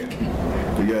 Alright?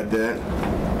 We got that.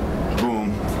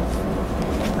 Boom.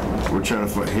 We're trying to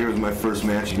fight. Here's my first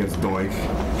match against Doink.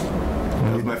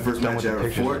 That was my first match ever.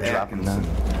 Fort Atkinson,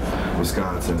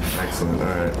 Wisconsin. Excellent.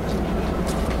 Alright.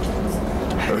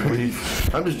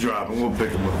 I'm just dropping. We'll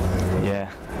pick them up.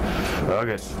 Yeah.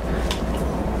 Okay.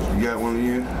 You got one of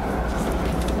you?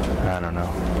 I don't know.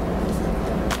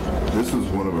 This was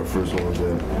one of our first ones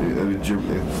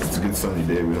it's a good sunny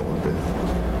day, we don't want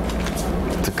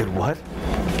that. It's a good what?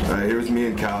 Alright, here's me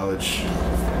in college.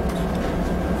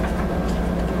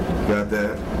 Got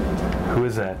that? Who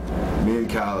is that? Me in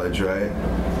college, right?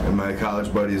 And my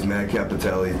college buddy is Matt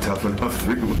Capitelli, Tough Enough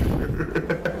 3-winner.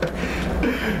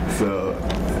 So,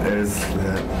 there's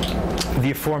that.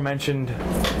 The aforementioned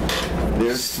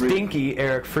stinky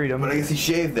Eric Freedom. But I guess he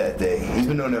shaved that day. He's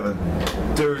been known to have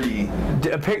a dirty...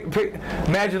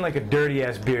 Imagine like a dirty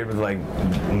ass beard with like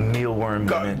mealworm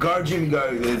in it. Jimmy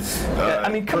Garvin is... I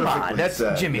mean, come on, that's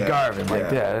set. Jimmy Garvin, like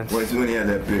that. When he had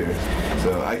that beard.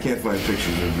 So I can't find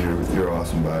pictures of your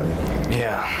awesome body.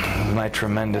 Yeah, my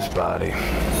tremendous body.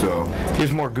 So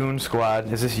here's more Goon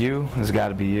Squad. Is this you? This has got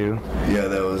to be you. Yeah,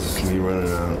 that was me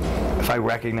running out. If I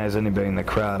recognize anybody in the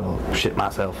crowd, I'll shit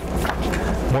myself.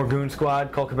 More Goon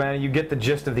Squad, Colt Cabana. You get the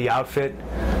gist of the outfit,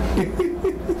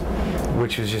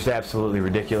 which was just absolutely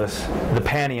ridiculous. The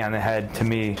panty on the head, to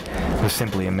me, was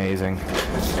simply amazing.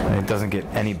 And it doesn't get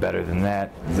any better than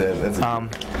that. That's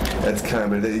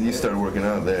kind of... You started working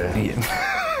out there. Yeah.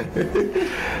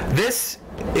 This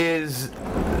is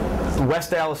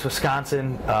West Allis,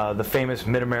 Wisconsin. The famous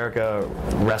Mid-America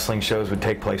wrestling shows would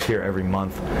take place here every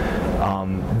month.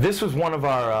 This was one of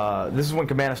our, this is when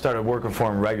Cabana started working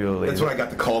for him regularly. That's when I got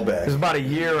the call back. It was about a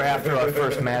year after our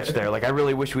first match there. Like, I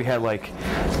really wish we had like,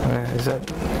 is that,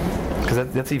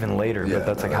 because that's even later, Yeah, but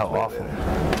that's like how awful.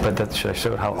 But that, should I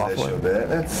show how awful?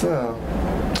 That's,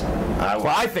 well,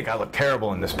 I think I look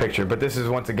terrible in this picture, but this is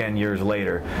once again years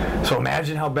later. So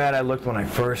imagine how bad I looked when I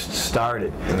first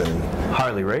started.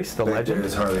 Harley Race, the legend.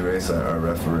 There's Harley Race, our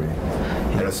referee.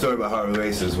 And a story about Harley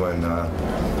Race is when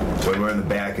we're in the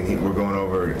back and we're going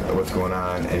over what's going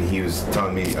on, and he was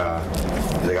telling me, he's like,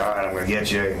 all right, I'm going to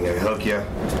get you, I'm going to hook you,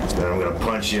 then I'm going to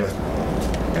punch you,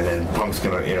 and then Punk's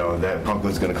going to, that Punk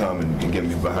was going to come and get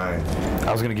me behind.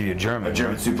 I was going to give you a German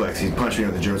suplex. He punched me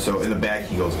on the German, so in the back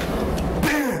he goes,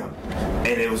 BAM!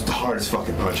 And it was the hardest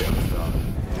fucking punch I ever felt.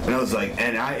 And I was like,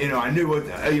 and I knew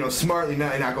what, smartly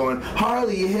not going,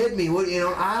 Harley, you hit me, what,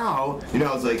 ow. I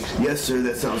was like, yes, sir,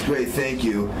 that sounds great, thank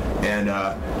you. And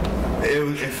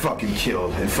it fucking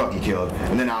killed. It fucking killed.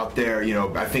 And then out there,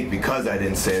 I think because I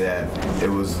didn't say that, it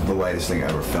was the lightest thing I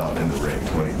ever felt in the ring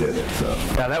when he did it. So.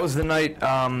 Now that was the night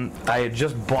I had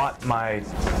just bought my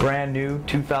brand new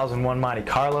 2001 Monte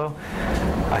Carlo.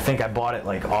 I think I bought it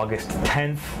like August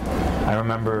 10th. I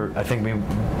remember,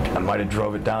 I might have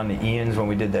drove it down to Ian's when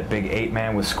we did that big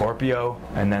 8-man with Scorpio,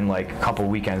 and then like a couple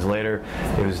weekends later,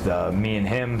 it was me and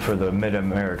him for the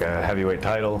Mid-America heavyweight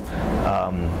title,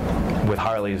 with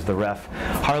Harley as the ref.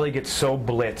 Harley gets so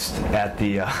blitzed at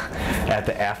the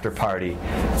after party.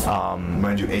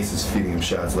 Mind you, Ace is feeding him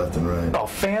shots left and right. Oh,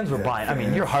 fans were buying. I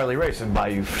mean, you're Harley Race, and buy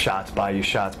you shots, blah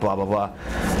blah blah.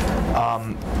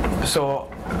 So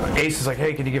Ace is like,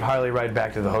 hey, can you give Harley a ride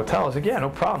back to the hotel? I was like, yeah, no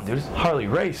problem, dude. It's Harley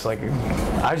Race. Like,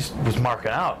 I just was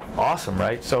marking out. Awesome,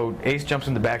 right? So Ace jumps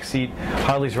in the back seat.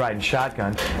 Harley's riding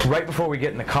shotgun. Right before we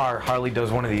get in the car, Harley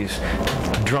does one of these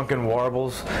drunken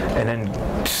warbles, and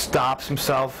then stops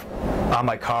himself on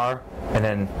my car, and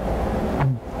then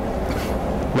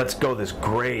lets go this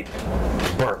great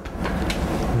burp.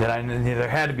 There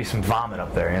had to be some vomit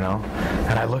up there, you know.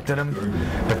 And I looked at him,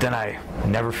 but then I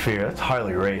never fear. That's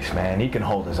Harley Race, man. He can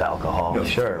hold his alcohol,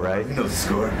 sure, right? He knows the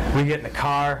score. We get in the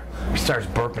car. He starts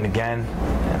burping again.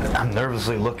 And I'm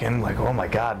nervously looking, like, oh my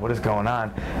God, what is going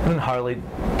on? And then Harley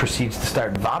proceeds to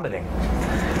start vomiting.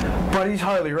 But he's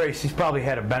Harley Race. He's probably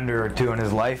had a bender or two in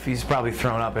his life. He's probably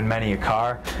thrown up in many a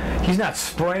car. He's not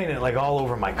spraying it like all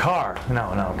over my car.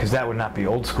 No, because that would not be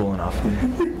old school enough.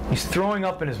 He's throwing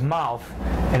up in his mouth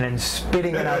and then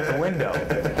spitting it out the window,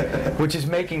 which is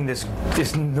making this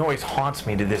noise haunts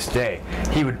me to this day.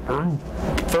 He would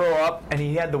throw up, and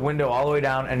he had the window all the way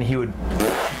down, and he would.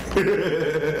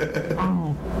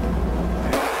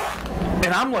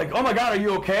 And I'm like, oh my God, are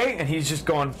you okay? And he's just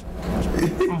going.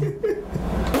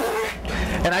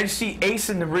 And I just see Ace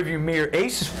in the rearview mirror.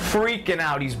 Ace is freaking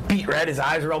out. He's beat red. His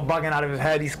eyes are all bugging out of his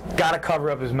head. He's got to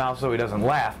cover up his mouth so he doesn't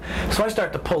laugh. So I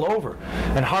start to pull over,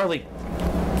 and Harley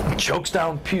chokes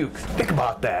down puke. Think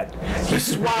about that. He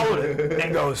swallowed it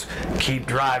and goes, keep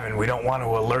driving. We don't want to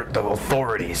alert the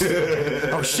authorities.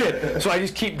 Oh, shit. So I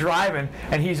just keep driving,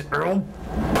 and he's... I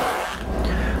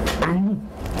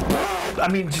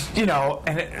mean, just, you know,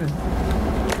 and...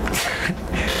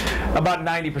 About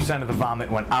 90% of the vomit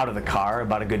went out of the car.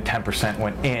 About a good 10%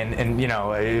 went in, and you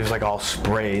know, it was like all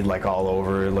sprayed, like all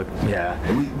over. Like, yeah.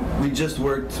 We just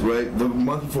worked right the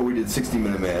month before we did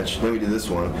 60-minute match. Then we did this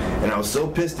one, and I was so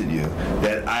pissed at you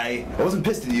that I wasn't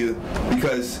pissed at you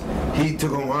because he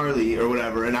took home Harley or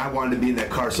whatever, and I wanted to be in that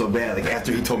car so bad. Like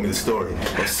after he told me the story,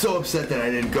 I was so upset that I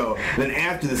didn't go. Then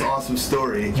after this awesome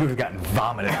story, you would have gotten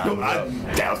vomited out.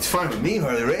 That was fine with me.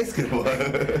 Harley Race could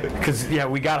have. Because yeah,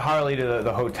 we got Harley to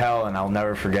the hotel. And I'll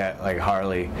never forget, like,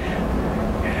 Harley,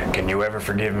 can you ever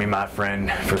forgive me, my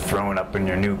friend, for throwing up in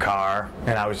your new car?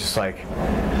 And I was just like,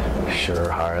 sure,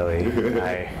 Harley.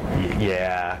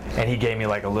 Yeah. And he gave me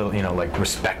like a little, you know, like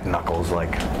respect knuckles,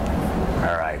 like,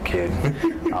 all right, kid,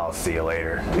 I'll see you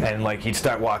later. And like he'd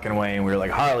start walking away, and we were like,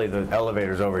 Harley, the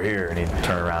elevator's over here, and he'd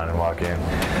turn around and walk in.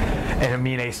 And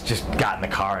me and Ace just got in the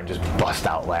car and just bust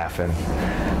out laughing.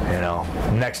 You know,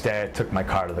 next day I took my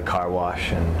car to the car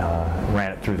wash and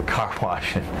ran it through the car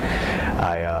wash, and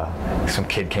some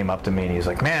kid came up to me and he was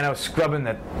like, man, I was scrubbing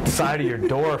the side of your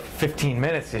door for 15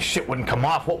 minutes. This shit wouldn't come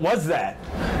off. What was that?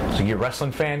 So you a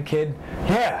wrestling fan, kid?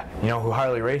 Yeah. You know who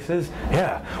Harley Race is?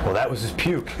 Yeah. Well, that was his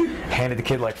puke. Handed the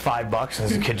kid like $5, and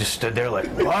the kid just stood there like,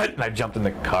 what? And I jumped in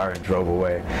the car and drove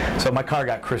away. So my car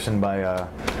got christened by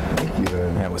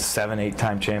it was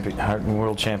 7-8-time champion,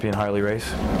 world champion Harley Race.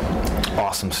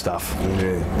 Awesome stuff.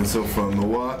 Okay. And so from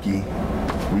Milwaukee,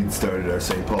 we started our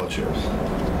St. Paul trips.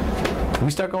 Did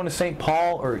we start going to St.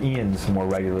 Paul or Ian's more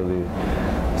regularly?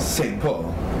 St.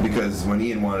 Paul, because when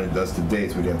Ian wanted us to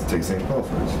date, we'd have to take St. Paul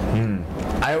first.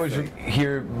 I always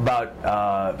hear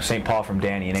about St. Paul from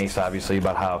Danny and Ace, obviously,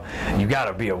 about how you got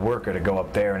to be a worker to go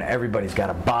up there, and everybody's got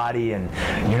a body, and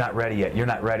you're not ready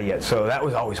yet. So that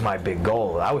was always my big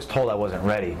goal. I was told I wasn't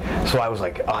ready, so I was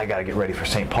like, oh, I got to get ready for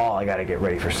St. Paul.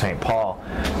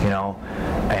 You know,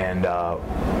 and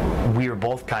we were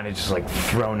both kind of just like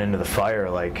thrown into the fire.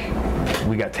 Like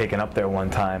we got taken up there one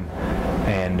time,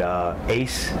 and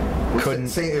Ace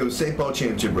couldn't. It was St. Paul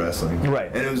Championship Wrestling, right?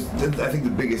 And it was, I think, the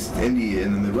biggest indie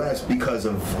in the Midwest because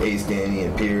of Ace, Danny,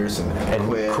 and Pierce,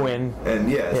 and Quinn. And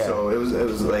yeah, so it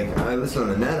was like I listened on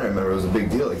the net. I remember it was a big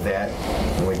deal like that,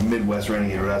 like Midwest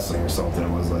Renegade Wrestling or something. It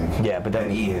was like but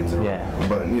that Ian's,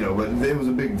 but you know, but it was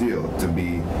a big deal to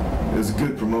be. It was a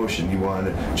good promotion. You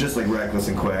wanted, just like Reckless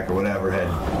and Quack or whatever had,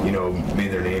 you know,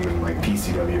 made their name in like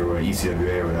PCW or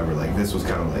ECWA or whatever. Like this was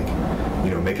kind of like,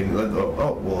 you know, making.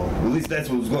 Well, at least that's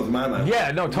what was going through my mind.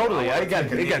 Yeah, no, totally. It got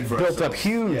built up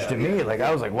huge to me. Like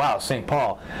I was like, wow, St.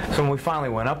 Paul. So when we finally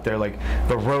went up there, like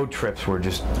the road trips were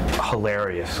just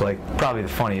hilarious. Like probably the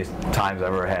funniest times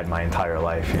I've ever had in my entire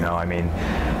life. You know, I mean,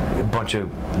 a bunch of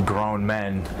grown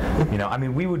men. You know, I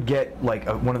mean, we would get like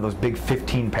one of those big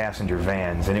 15-passenger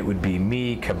vans, and it would be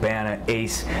me, Cabana,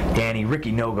 Ace, Danny,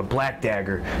 Ricky Noga, Black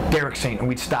Dagger, Derek St. And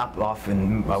we'd stop off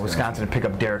in Wisconsin to pick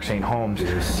up Derek St. Holmes.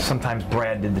 Sometimes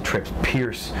Brad did the trips.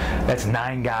 Pierce. That's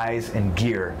 9 guys and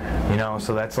gear. You know,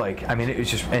 so that's like, I mean, it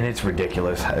was just, and it's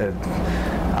ridiculous.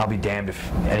 I'll be damned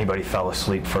if anybody fell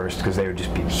asleep first because they would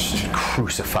just be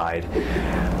crucified.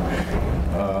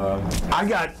 I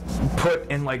got put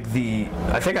in like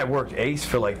I think I worked ace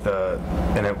for like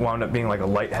and it wound up being like a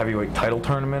light heavyweight title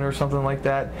tournament or something like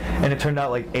that. And it turned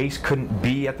out like ace couldn't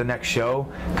be at the next show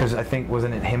because I think,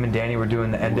 wasn't it him and Danny were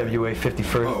doing the NWA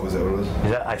 51st? Oh, was that what it was?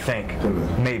 Is that, I think.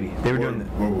 Maybe. They were doing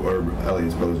or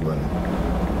Elliot's brother's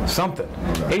wedding. Something.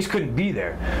 Okay. Ace couldn't be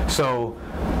there. So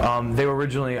they were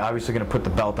originally obviously going to put the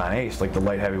belt on Ace, like the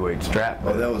light heavyweight strap.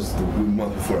 Oh, that was the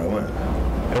month before I went.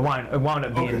 It wound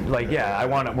up being like, yeah, I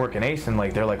wound up working ace, and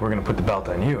like they're like, we're gonna put the belt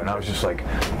on you, and I was just like,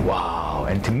 wow.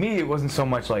 And to me, it wasn't so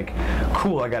much like,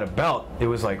 cool, I got a belt. It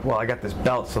was like, well, I got this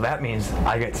belt, so that means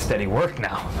I get steady work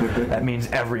now. That means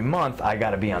every month I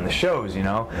got to be on the shows, you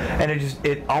know. And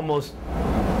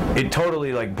it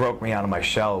totally like broke me out of my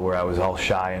shell where I was all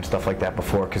shy and stuff like that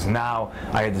before, because now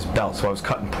I had this belt, so I was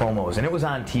cutting promos and it was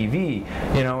on TV,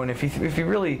 you know. And if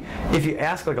you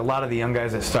ask like a lot of the young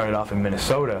guys that started off in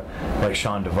Minnesota, like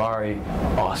Sean Davari,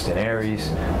 Austin Aries,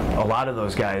 a lot of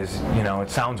those guys, you know, it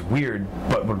sounds weird,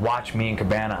 but would watch me and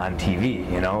Cabana on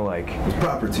TV, you know, like it was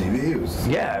proper TV. It was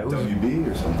WB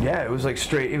or something. Yeah, it was like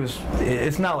straight.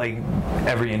 It's not like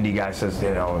every indie guy says,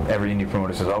 you know, every indie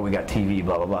promoter says, oh, we got TV,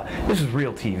 blah blah blah. This is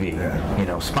real TV. Yeah. You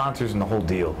know, sponsors and the whole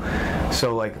deal.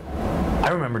 So like, I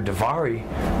remember Davari,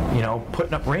 you know,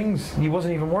 putting up rings. He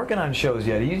wasn't even working on shows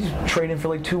yet. He was training for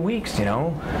like 2 weeks, you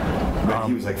know.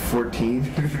 He was like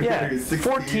 14. Yeah, he was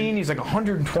 16. 14. He's like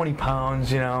 120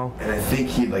 pounds, you know. And I think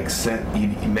he like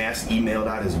he mass emailed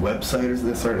out his website or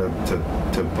this, or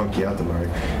to punk you out, Davari.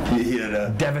 He had a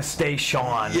Devastation.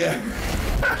 Yeah.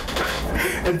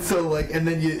 And so like, and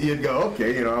then you'd go,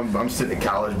 okay, you know, I'm sitting at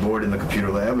college bored in the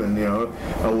computer lab, and you know,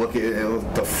 I'll look at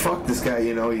what the fuck, this guy,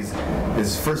 you know, he's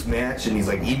his first match, and he's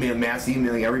like mass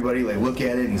emailing everybody, like, look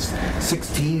at it, and he's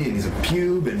 16, and he's a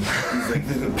pube, and he's like,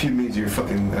 the pube means you're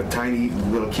fucking a tiny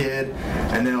little kid.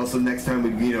 And then also next time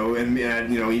we, you know, and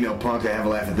you know, email Punk, I have a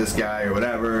laugh at this guy or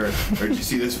whatever, or did you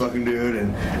see this fucking dude?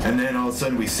 And then all of a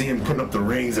sudden we see him putting up the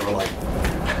rings, and we're like.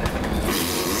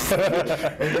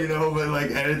 And you know, but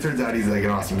like, and it turns out he's like an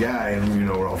awesome guy, and you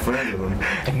know, we're all friends with him.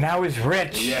 And now he's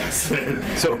rich. Yes.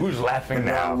 So who's laughing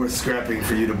now? We're scrapping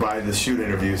for you to buy the shoot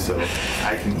interview so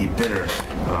I can eat dinner.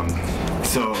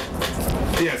 So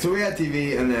we had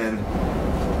TV, and then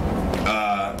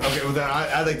okay, well then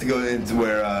I'd like to go into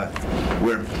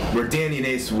where Danny and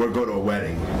Ace go to a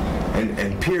wedding.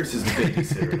 And Pierce is the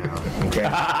babysitter now, okay?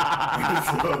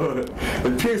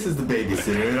 So Pierce is the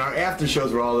babysitter, and our after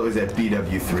shows were always at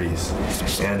BW3s.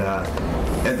 And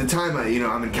at the time,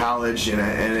 I'm in college, and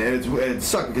it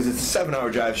sucked because it's a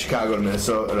 7-hour drive, Chicago to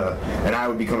Minnesota, and I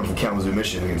would be coming from Kalamazoo,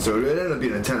 Michigan, so it ended up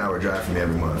being a 10-hour drive for me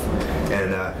every month.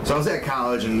 And so I was at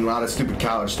college, and a lot of stupid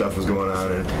college stuff was going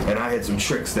on, and I had some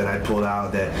tricks that I pulled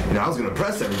out that, you know, I was going to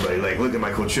impress everybody, like, look at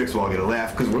my cool tricks while I get a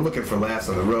laugh, because we're looking for laughs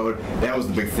on the road. That was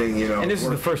the big thing, you know. And this is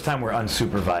the first time we're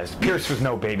unsupervised. Pierce was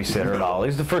no babysitter at all. It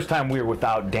was the first time we were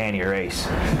without Danny or Ace,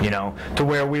 you know, to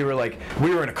where we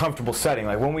were in a comfortable setting.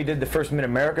 Like when we did the first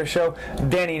Mid-America show,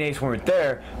 Danny and Ace weren't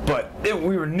there, but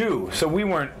we were new, so we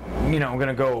weren't, you know, going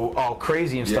to go all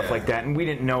crazy and stuff like that, and we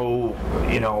didn't know,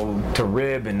 you know, to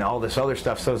rib and all this other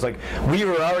stuff. So it's like we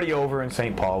were already over in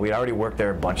St. Paul. We already worked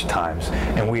there a bunch of times,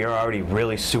 and we are already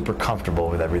really super comfortable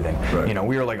with everything. Right. You know,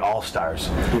 we were like all-stars.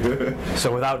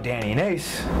 So without Danny and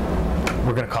Ace,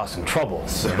 we're gonna cause some trouble,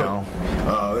 you know.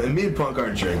 And me and Punk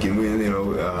aren't drinking. We, you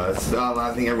know,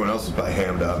 I think everyone else was probably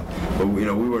hammed up, but you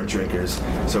know, we weren't drinkers.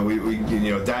 So we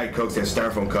you know, Diet Cokes had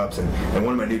styrofoam cups, and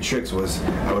one of my new tricks was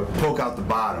I would poke out the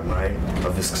bottom, right,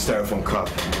 of this styrofoam cup,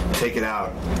 take it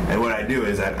out, and what I'd do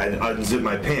is I'd unzip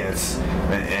my pants,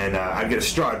 and I'd get a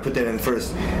straw, I'd put that in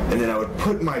first, and then I would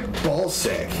put my ball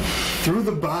sack through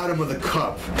the bottom of the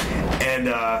cup,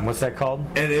 and what's that called?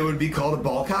 And it would be called a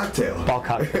ball cocktail. Ball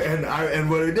cocktail. And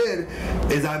what I did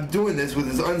is I'm doing this with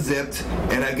this unzipped,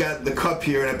 and I got the cup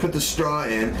here, and I put the straw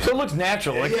in. So it looks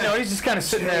natural. Like, you know, he's just kind of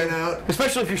sitting there, out.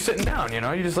 Especially if you're sitting down, you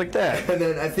know, you're just like that. And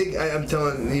then I think I'm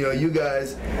telling, you know, you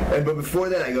guys, but before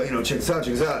that I go, you know, check this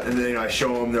out. And then, you know, I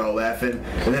show them, they're all laughing.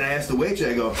 And then I ask the waitress,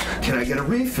 I go, can I get a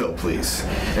refill, please?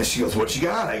 And she goes, what you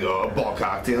got? I go, a ball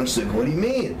cocktail. And she's like, what do you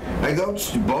mean? I go,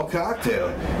 just a ball cocktail.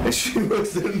 And she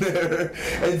looks in there,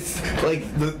 and it's like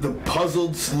the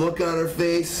puzzled look on her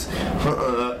face.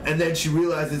 And then she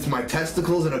realizes it's my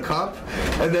testicles in a cup,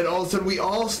 and then all of a sudden we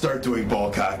all start doing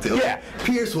ball cocktails. Yeah.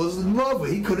 Pierce was in love with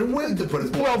it. He couldn't wait to put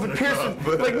his balls in a Pierce,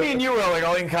 cup. like me and you were like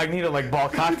all incognito, like ball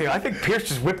cocktail. I think Pierce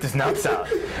just whipped his nuts out.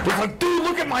 He was like, dude,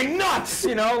 look at my nuts,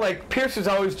 you know? Like Pierce is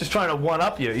always just trying to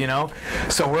one-up you, you know?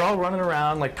 So we're all running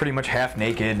around like pretty much half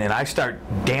naked, and I start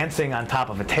dancing on top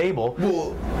of a table.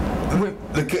 Well,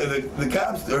 the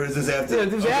cops, or is this after? Yeah,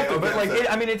 this is after, but like, sorry.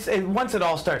 I mean, it's once it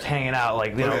all starts hanging out,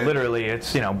 like, you know, literally,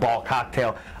 it's, you know, ball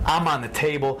cocktail. I'm on the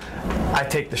table. I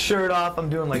take the shirt off. I'm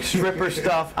doing like stripper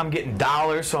stuff. I'm getting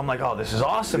dollars, so I'm like, oh, this is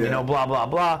awesome, you know, blah blah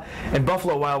blah. And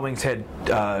Buffalo Wild Wings had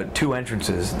 2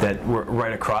 entrances that were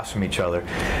right across from each other,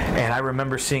 and I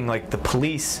remember seeing like the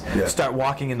police start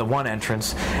walking in the one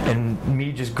entrance, and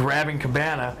me just grabbing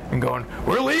Cabana and going,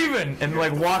 "We're leaving," and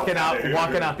like walking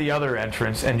out the other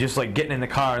entrance, and just like getting in the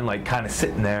car and like kind of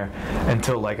sitting there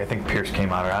until like I think Pierce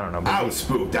came out, or I don't know. But I was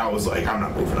spooked. I was like, I'm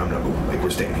not moving. Like, we're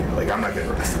staying here. Like, I'm not getting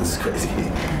arrested. This is crazy.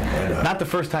 And, not the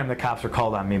first time the cops were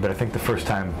called on me, but I think the first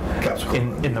time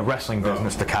in the wrestling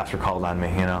business the cops were called on me,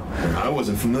 you know. I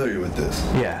wasn't familiar with this.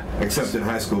 Yeah. Except in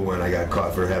high school when I got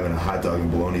caught for having a hot dog and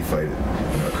bologna fight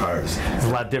in our cars. It's a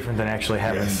lot different than actually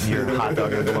having your hot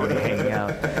dog and bologna hanging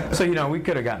out. So, you know, we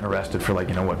could have gotten arrested for, like,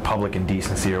 you know, what, public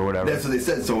indecency or whatever. That's what they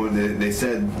said. So when they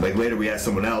said, like, later we asked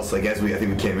someone else, like, I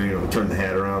think we came in, you know, turned the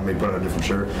hat around, maybe put on a different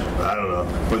shirt. I don't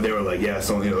know. But they were like, yeah,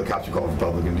 so, you know, the cops were called for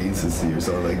public indecency or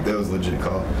something. Like, that was a legit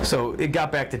call. So it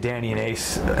got back to Danny and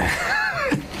Ace.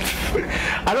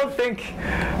 I don't think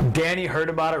Danny heard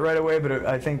about it right away, but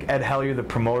I think Ed Hellier, the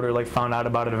promoter, like found out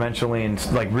about it eventually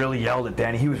and like really yelled at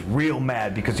Danny. He was real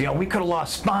mad because, you know, we could have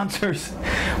lost sponsors.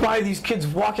 Why are these kids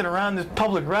walking around this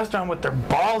public restaurant with their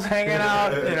balls hanging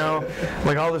out? You know,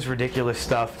 like all this ridiculous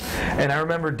stuff. And I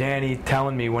remember Danny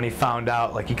telling me when he found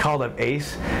out, like he called up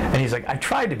Ace and he's like, I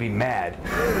tried to be mad,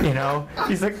 you know?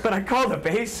 He's like, but I called up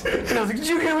Ace and I was like, did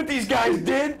you hear what these guys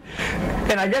did?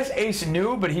 And I guess Ace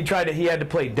knew, but he had to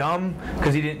play dumb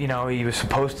because he didn't, you know, he was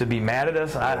supposed to be mad at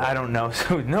us. I don't know.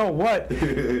 So, no, what?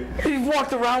 He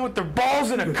walked around with their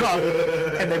balls in a cup,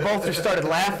 and they both just started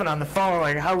laughing on the phone,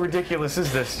 like, how ridiculous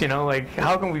is this? You know, like,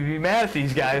 how can we be mad at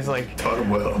these guys? Like, taught them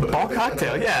well. Ball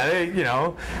cocktail, yeah, you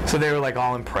know. So they were like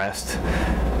all impressed.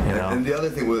 You know? And the other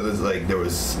thing was like there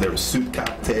was soup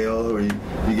cocktail where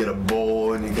you get a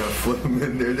bowl and you gotta flip them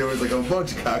in there. There was like a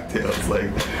bunch of cocktails. Like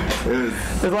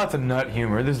there's lots of nut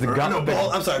humor. There's the gum.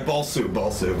 No, I'm sorry, ball soup.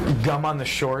 Gum on the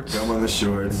shorts. Gum on the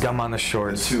shorts. Gum on the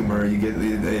shorts. Humor. You get,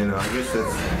 you know. I guess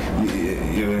that's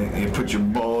you put your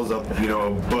balls up, you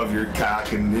know, above your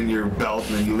cock and in your belt,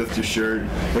 and then you lift your shirt.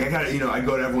 Like I gotta, you know, I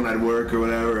go to everyone at work or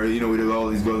whatever. Or, you know, we do go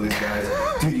to these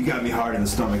guys. Dude, you got me hard in the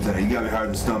stomach tonight. You got me hard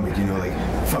in the stomach. You know, like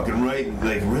fucking right.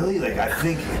 Like really, like I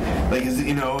think, like is it,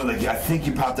 you know, like I think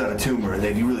you popped out a tumor, and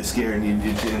then you really scared, and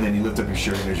then you lift up your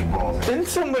shirt and there's your balls. Didn't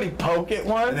somebody poke it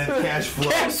once? And then cash flow.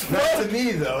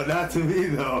 Not to me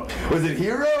though. Was it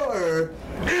Hero or?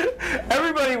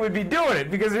 Everybody would be doing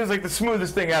it because it was like the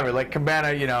smoothest thing ever. Like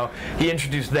Cabana, you know, he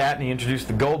introduced that and he introduced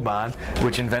the Gold Bond,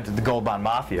 which invented the Gold Bond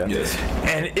Mafia. Yes.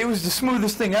 And it was the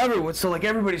smoothest thing ever. So like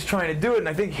everybody's trying to do it, and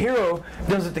I think Hero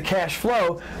does it to Cash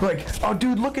Flow. Like, oh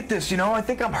dude, look at this. You know, I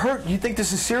think I'm hurt. You think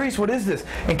this is serious? What is this?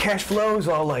 And Cash Flow is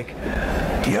all like,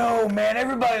 yo man,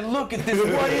 everybody look at this.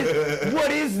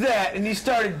 What is that? And he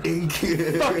started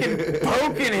fucking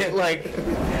poking it like.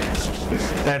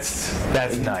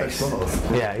 That's nice.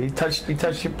 Yeah, he touched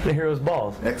the Hero's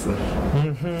balls. Excellent.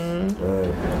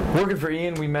 Working for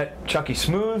Ian, we met Chucky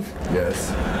Smooth.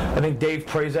 Yes. I think Dave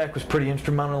Prazak was pretty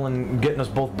instrumental in getting us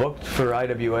both booked for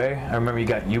IWA. I remember he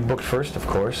got you booked first, of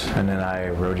course, and then I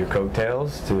rode your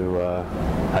coattails to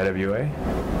IWA.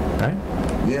 Right?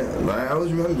 Yeah, I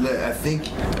always remember that. I think,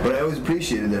 but I always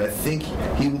appreciated that. I think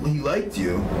he liked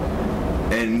you,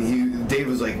 and Dave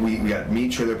was like, we got me,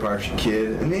 Trailer Park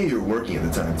Kid, and maybe you were working at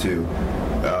the time too.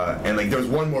 And like there was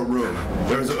one more room.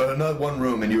 There was another one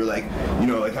room, and you were like, you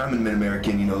know, like I'm an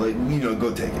Mid-American, you know, like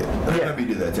go take it. I remember you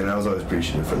did that too, and I was always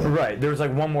appreciative for that. Right. There was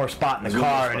like one more spot in the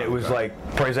car, and it was like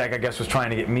Prazak, I guess, was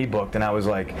trying to get me booked, and I was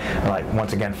like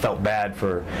once again felt bad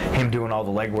for him doing all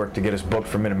the legwork to get us booked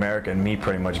for Mid-America, and me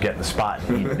pretty much getting the spot,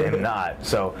 and him not.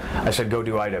 So I said, go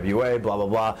do IWA, blah blah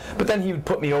blah. But then he would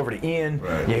put me over to Ian.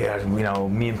 Right. Yeah, you know,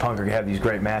 me and Punk are gonna have these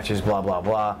great matches, blah blah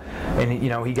blah. And you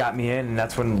know, he got me in, and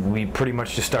that's when we pretty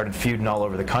much just started feuding all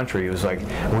over the country. It was like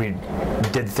we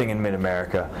did the thing in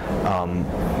Mid-America.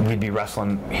 We'd be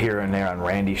wrestling here and there on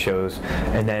Randy shows,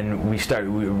 and then we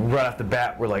right off the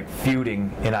bat we're like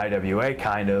feuding in IWA,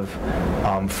 kind of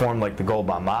formed like the Gold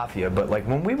Bond Mafia. But like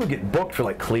when we would get booked for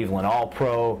like Cleveland All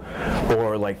Pro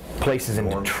or like places in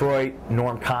Detroit,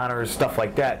 Norm Connors, stuff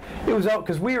like that, it was out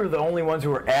because we were the only ones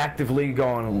who were actively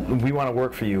going, we want to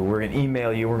work for you, we're gonna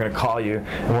email you, we're gonna call you,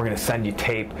 and we're gonna send you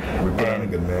tape. We put on a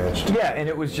good match. Yeah, and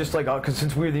it was just like, because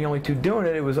since we were the only two doing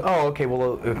it, it was, oh, okay,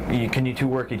 well, can you two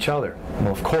work each other?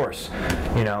 Well, of course,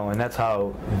 you know, and that's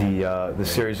how the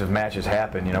series of matches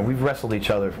happen. You know, we've wrestled each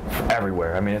other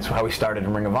everywhere. I mean, it's how we started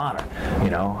in Ring of Honor. You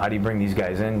know, how do you bring these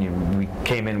guys in? We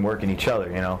came in working each other.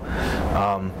 You know.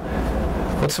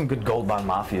 What's some good Gold Bond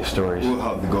Mafia stories?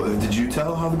 Well, did you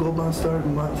tell how the Gold Bond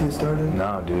Mafia started?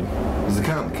 No, dude. It was a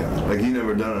Comic-Con. Like, you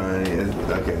never done it on any...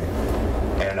 Okay.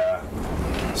 And,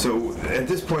 so, at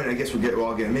this point, I guess we're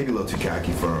all getting maybe a little too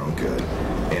cocky for our own good.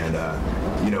 And,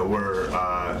 we're...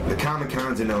 the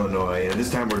Comic-Con's in Illinois, and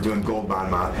this time we're doing Gold Bond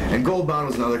Mafia. And Gold Bond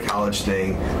was another college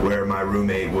thing where my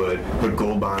roommate would put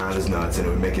Gold Bond on his nuts, and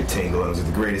it would make it tingle, and it was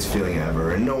like the greatest feeling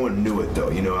ever. And no one knew it, though.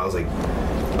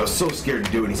 I was so scared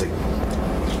to do it, and he's like...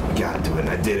 gotta do it, and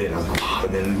I did it, and I was like, wow.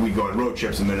 And then we'd go on road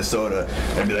trips in Minnesota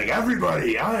and be like,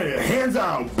 everybody, hands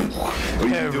out. We'd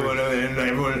be doing it, and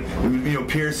everyone,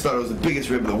 Pierce thought it was the biggest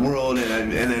rib in the world,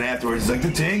 and then afterwards, it's like,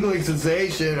 the tingling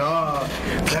sensation,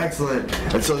 excellent.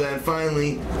 And so then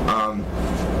finally,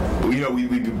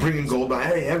 we'd be bringing Gold Bond,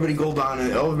 hey, everybody Gold Bond,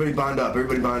 and everybody bond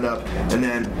up, and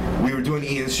then we were doing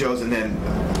Ian's shows, and then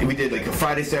we did like a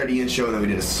Friday, Saturday Ian show, and then we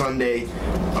did a Sunday.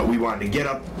 We wanted to get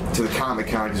up to the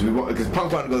Comic-Con because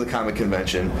Punk wanted to go to the comic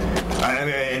convention,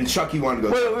 and Chucky wanted to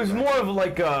go. Well, it was more of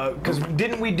like because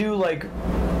didn't we do like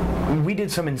we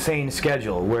did some insane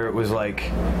schedule where it was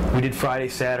like we did Friday,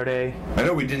 Saturday. I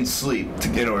know we didn't sleep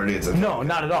in order to get to. No,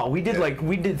 not at all. We did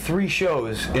we did 3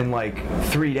 shows in like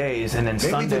 3 days, and then Maybe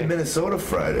Sunday. we did Minnesota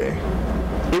Friday.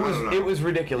 It was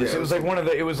ridiculous. Yeah, it was like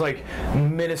it was like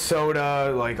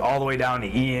Minnesota, like all the way down to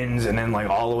Ian's, and then like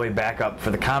all the way back up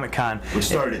for the Comic-Con. Which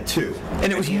started at 2.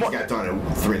 And it was more, got done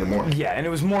at 3 in the morning. Yeah, and it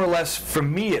was more or less, for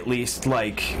me at least,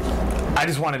 like I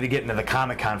just wanted to get into the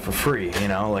Comic-Con for free,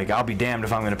 like I'll be damned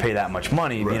if I'm going to pay that much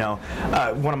money, right.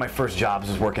 One of my first jobs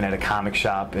was working at a comic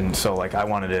shop, and so like I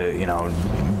wanted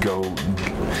to, go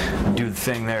do the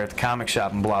thing there at the comic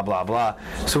shop and blah, blah, blah.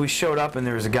 So we showed up, and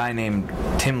there was a guy named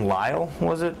Tim Lyle,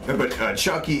 was it? But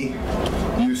Chucky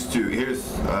used to,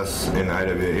 here's us in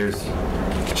IWA, here's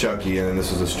Chucky, and then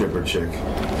this was a stripper chick.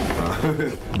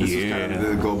 This was kind of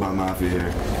the Gold Bond Mafia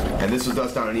here. And this was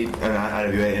us down in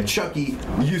IWA, and Chucky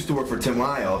used to work for Tim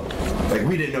Lyle. Like,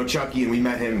 we didn't know Chucky, and we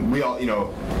met him, we all,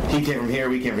 he came from here,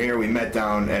 we came from here, we met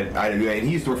down at IWA, and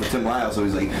he used to work for Tim Lyle, so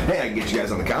he's like, hey, I can get you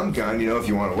guys on the Comic-Con, if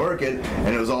you want to work it.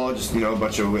 And it was all just, a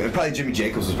bunch of, and probably Jimmy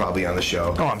Jacobs was probably on the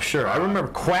show. Oh, I'm sure. I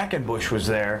remember Quackenbush was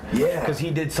there. Yeah. Because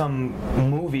he did some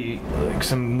movie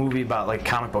about like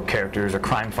comic book characters or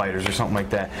crime fighters or something like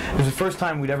that. It was the first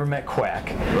time we'd ever met Quack.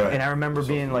 Right. And I remember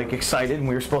being like excited, and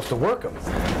we were supposed to work him.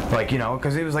 Like,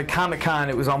 because it was like Comic-Con,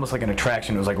 it was almost like an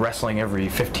attraction. It was like wrestling every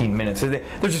 15 minutes. There's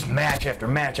just match after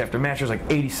match after match. There's like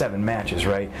 87 matches,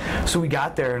 right? So we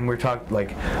got there, and we were talking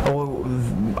like, I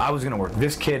was going to work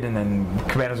this kid, and then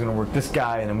Cabana was going to work this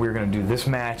guy, and then we were going to do this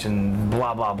match, and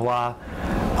blah, blah, blah.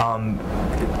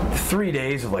 3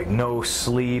 days of like no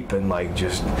sleep and like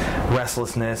just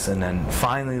restlessness, and then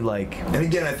finally like. And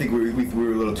again, I think we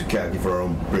were a little too cocky for our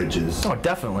own bridges. Oh,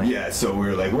 definitely. Yeah, so we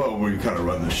were like, well, we kind of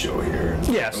run the show here.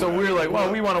 Yeah, so we were like,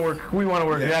 well, we want to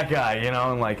work that guy,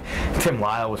 and like Tim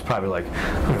Lyle was probably like,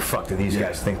 who the fuck do these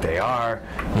guys think they are,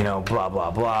 blah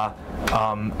blah blah.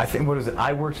 I think, what is it?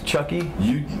 I worked Chucky.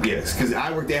 Yes, because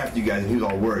I worked after you guys, and he was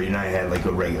all worried, and I had like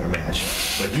a regular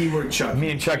match. But he worked Chucky.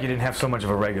 Me and Chucky didn't have so much of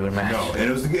a regular match. No, and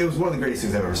it was one of the greatest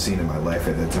things I've ever seen in my life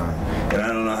at that time. And I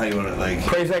don't know how you want to like.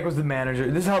 Prazak was the manager.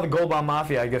 This is how the Gold Bond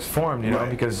Mafia, I guess, formed. Right.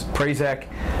 Because Prazak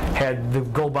had the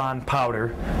Gold Bond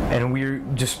powder, and we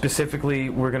just specifically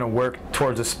were going to work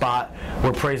towards a spot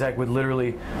where Prazak would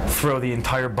literally throw the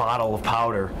entire bottle of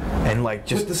powder and like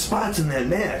just. But the spots in that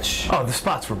match. Oh, the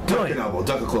spots were brilliant. Duck and elbow,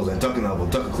 duck a close line, duck and elbow,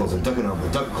 duck a close line, duck and elbow,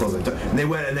 duck a close line. And they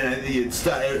went, and then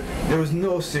there was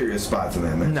no serious spots in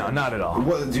that match. No, not at all.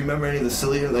 Do you remember any of the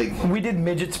silly like? We did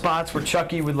midget spots where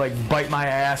Chucky would like bite my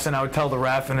ass, and I would tell the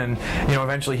ref, and then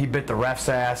eventually he bit the ref's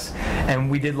ass, and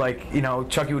we did like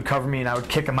Chucky would cover me, and I would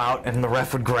kick him out, and the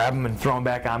ref would grab him and throw him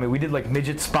back on me. We did like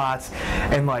midget spots,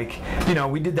 and like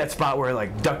we did that spot where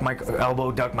like duck my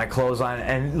elbow, duck my clothesline,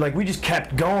 and like we just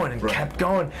kept going and kept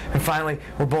going, and finally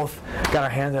we're both got our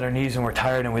hands on our knees, and we're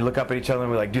tired, and we look up at each other,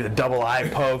 and we like do the double eye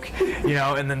poke,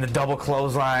 and then the double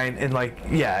clothesline, and like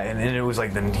and it was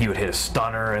like then he would hit a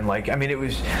stunner, and like it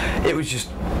was just.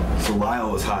 So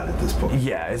Lyle was hot at this point.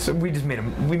 Yeah, we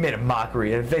made a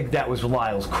mockery. I think that was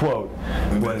Lyle's quote,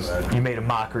 was you made a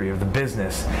mockery of the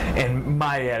business. And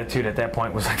my attitude at that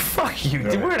point was like, fuck you,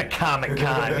 dude, we're at a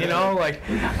Comic-Con, like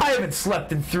I haven't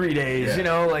slept in 3 days,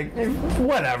 like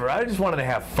whatever. I just wanted to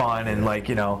have fun, and like,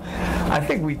 I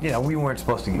think we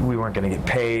weren't gonna get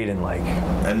paid, and like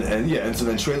and so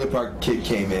then Trailer Park Kid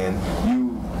came in,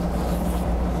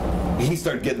 he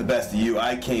started getting the best of you.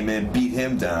 I came in, beat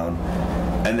him down,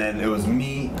 and then it was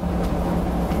me,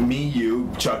 you,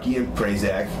 Chucky and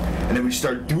Prazak, and then we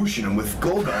start douching him with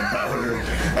Gold Bond powder,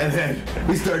 and then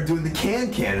we start doing the can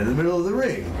in the middle of the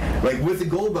ring, like with the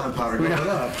Gold Bond powder going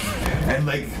up,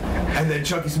 and then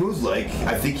Chucky Smooth's like,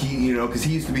 I think he, because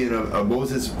he used to be in a what was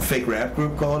his fake rap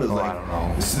group called? It was I don't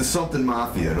know. This is something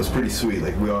Mafia. It was pretty sweet.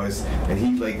 Like we always, and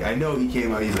he I know he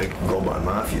came out. He's like Gold Bond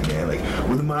Mafia, man. Like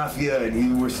we're the Mafia, and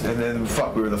we were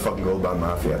the fucking Gold Bond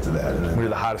Mafia after that. And then, we were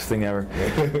the hottest thing ever.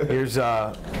 Here's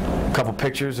a couple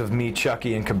pictures of me,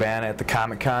 Chucky, and Cabana at the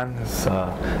Comic-Con. It's,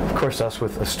 of course, us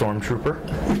with a stormtrooper.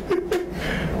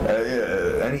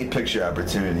 Yeah, any picture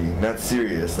opportunity, not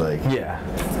serious, like. Yeah.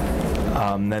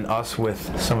 Then us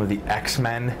with some of the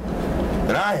X-Men.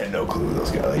 And I had no clue who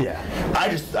those guys. Like, yeah.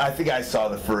 I think I saw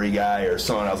the furry guy or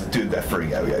someone else. Like, dude, that furry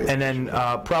guy. And then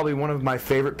probably one of my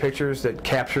favorite pictures that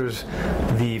captures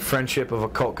the friendship of a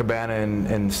Colt Cabana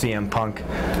and CM Punk,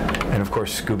 and of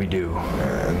course Scooby-Doo.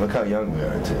 And look how young we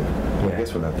are too. Well, I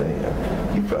guess we're not that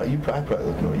young. You probably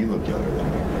look no. You look younger than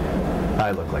me.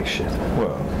 I look like shit.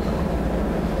 Well.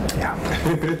 Yeah.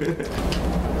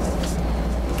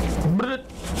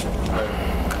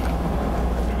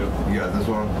 You got this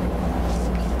one?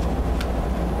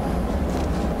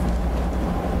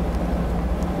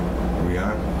 Are we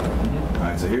on? Mm-hmm.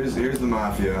 Alright, so here's the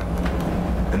Mafia.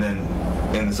 And then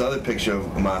in this other picture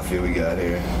of Mafia we got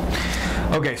here.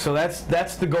 Okay, so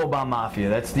that's the Gold Bond Mafia.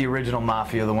 That's the original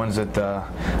Mafia, the ones that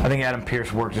I think Adam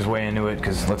Pearce worked his way into it,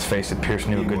 because let's face it, Pearce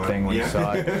knew a good thing when he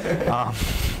saw it.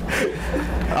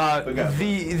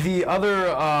 The other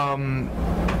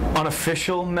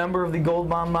unofficial member of the Gold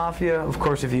Bond Mafia, of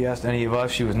course, if you asked any of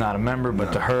us, she was not a member,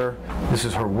 but to her, this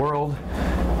is her world.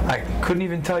 I couldn't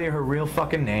even tell you her real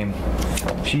fucking name.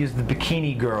 She is the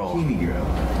Bikini Girl. Bikini Girl.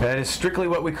 That is strictly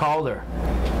what we called her.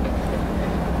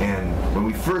 And when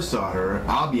we first saw her,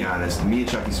 I'll be honest, me and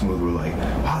Chucky Smooth were like,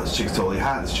 wow, this chick's totally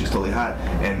hot, this chick's totally hot.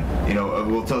 And,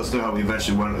 we'll tell the story how we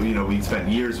eventually went, we spent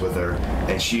years with her,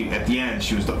 and she, at the end,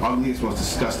 she was the ugliest, most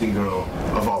disgusting girl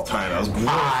of all time. I was grossed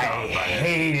out by it.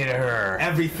 Hated her.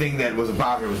 Everything that was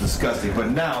about her was disgusting. But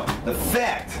now, the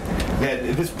fact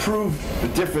that this proved the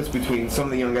difference between some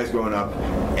of the young guys growing up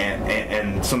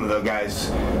and some of the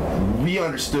guys, we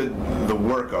understood the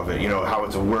work of it, how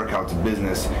it's a work, how it's a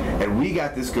business. And we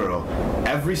got this girl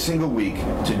every single week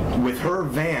with her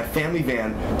family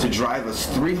van, to drive us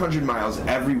 300 miles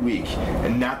every week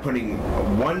and not putting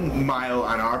 1 mile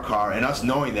on our car, and us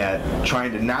knowing that,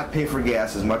 trying to not pay for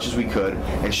gas as much as we could.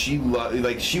 And she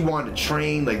she wanted to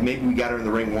train. Like maybe we got her in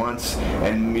the ring once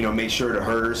and made sure to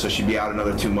hurt her so she'd be out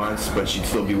another 2 months, but she'd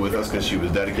still be with us because she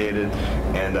was dedicated.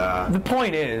 And the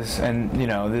point is, and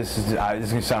this is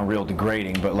gonna sound real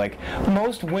degrading, but like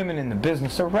most women in the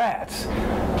business are rats.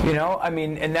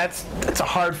 And that's a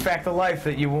hard fact of life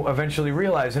that you eventually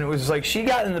realize. And it was like she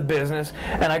got in the business,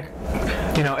 and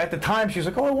at the time she was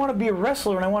like, oh, I want to be a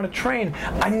wrestler and I want to train.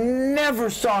 I never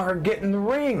saw her get in the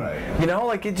ring.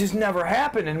 Right. It just never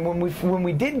happened. And when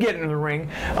we did get in the ring,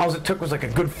 all it took was like a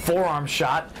good forearm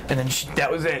shot, and then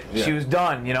that was it. Yeah. She was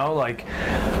done.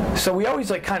 So we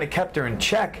always kind of kept her in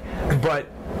check, but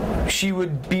she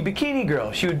would be Bikini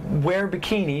Girl. She would wear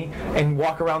bikini and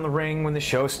walk around the ring when the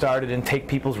show started and take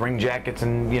people's ring jackets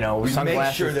and, sunglasses. We'd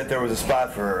make sure that there was a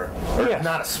spot for her. Or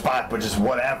not a spot, but just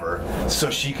whatever. So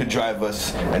she could drive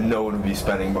us and no one would be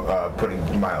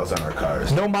putting miles on our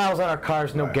cars. No miles on our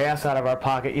cars, no gas out of our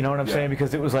pocket, you know what I'm saying?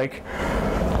 Because it was like,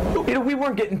 we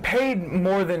weren't getting paid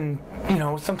more than,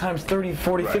 sometimes 30,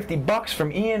 40, right. $50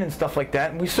 from Ian and stuff like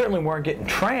that. And we certainly weren't getting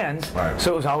trans. Right.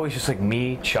 So it was always just like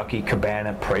me, Chucky,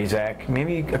 Cabana, Prazak,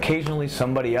 maybe occasionally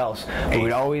somebody else. But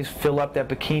we'd always fill up that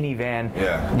bikini van,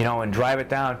 and drive it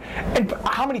down. And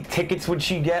how many tickets would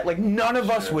she get? Like none of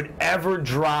us would ever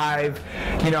drive,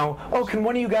 oh, can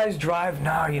one of you guys drive?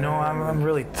 No, I'm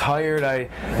really tired. I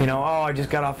just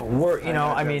got off of work.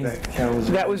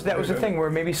 That was the thing where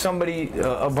maybe somebody,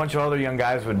 a bunch of other young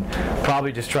guys would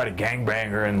probably just try to gangbang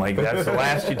her, and that's the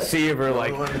last you'd see of her.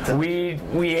 Like we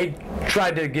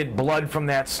tried to get blood from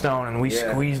that stone, and we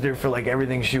squeezed her for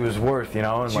everything she was worth,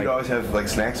 And she'd always have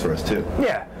snacks for us too.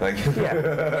 Yeah,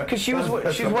 because she's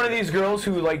one of these girls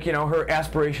who her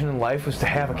aspiration in life was to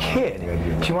have a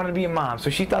kid. She wanted to be a mom, so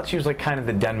she thought she was kind of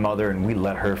the den mother, and we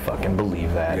let her fucking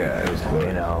believe that. Yeah, it was cool.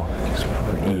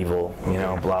 Evil,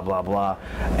 blah blah blah,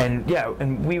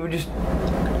 and we would just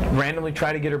randomly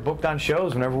try to get her booked on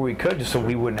shows whenever we could, just so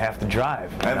we wouldn't have to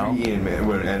drive. You know? Ian,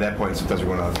 man, at that point, sometimes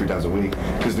we're going out 3 times a week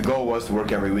because the goal was to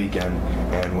work every weekend,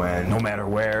 and when No matter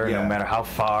where, no matter how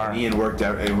far. Ian worked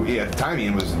out. At the time,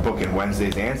 Ian was booking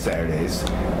Wednesdays and Saturdays,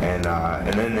 and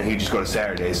then he'd just go to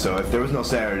Saturdays. So if there was no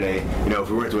Saturday, you know, if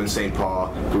we weren't doing St.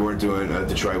 Paul, if we weren't doing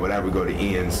Detroit, whatever, we go to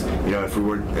Ian's. You know, if we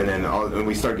weren't, and then and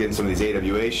we start getting some of these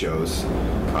AWA shows.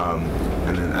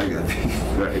 And then I got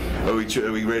right. Are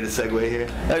we ready to segue here?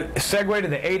 Segue to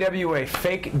the AWA.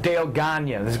 Fake Dale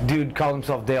Gagne. This dude called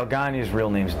himself Dale Gagne. His real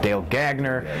name's Dale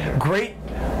Gagner. Great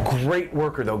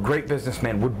worker though. Great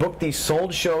businessman. Would book these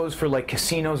sold shows for like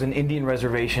casinos and Indian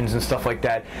reservations and stuff like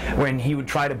that. When he would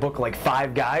try to book like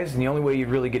 5 guys, and the only way you'd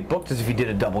really get booked is if he did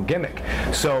a double gimmick.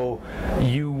 So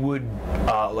you would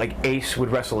like Ace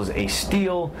would wrestle as Ace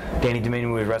Steel, Danny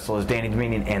Dominion would wrestle as Danny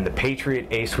Dominion and the Patriot.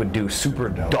 Ace would do Super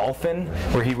Dolphin,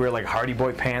 where he'd wear like Hardy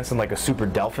Boy pants and like a Super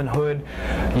Dolphin hood.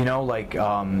 You know, like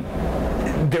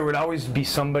there would always be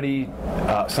somebody.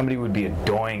 Somebody would be a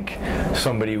Doink,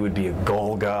 somebody would be a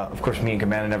Golga. Of course, me and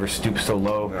Cabana never stooped so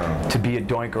low to be a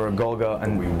Doink or a Golga.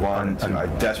 And we wanted to. I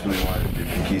desperately wanted to do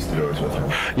Conquistadors with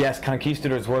him. Yes,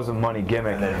 Conquistadors was a money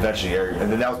gimmick. And then eventually,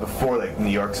 and then that was before like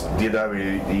New York's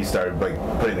WWE started like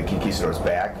putting the Conquistadors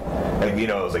back. Like, you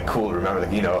know, it was like cool to remember,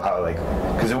 like, you know, how like,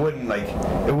 because it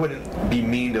wouldn't be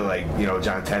mean to like, you know,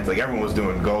 John Tent. Like everyone was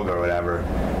doing Golga or whatever.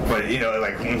 But, you know,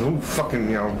 like, who fucking,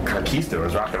 you know,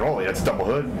 Conquistadors, rock and roll, that's double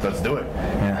hood, let's do it.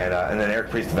 Yeah. And then Eric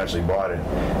Priest eventually bought it.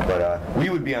 But we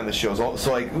would be on the shows,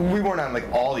 so like, we weren't on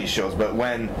like all these shows, but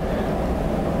when...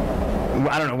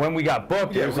 I don't know, when we got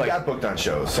booked, it was we like... got booked on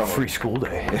shows. Free school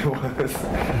day. It was.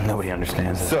 Nobody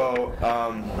understands it. So,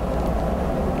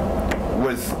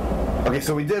 okay,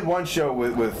 so we did one show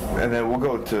with and then we'll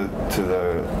go to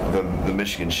the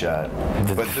Michigan shot,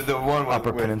 but the one with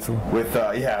Upper Peninsula with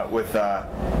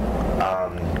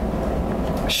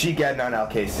Sheik Adnan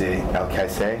Casey,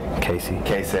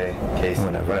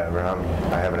 whatever.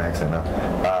 I have an accent now.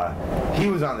 He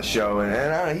was on the show,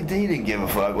 and he didn't give a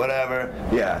fuck, whatever.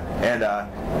 Yeah, and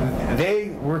they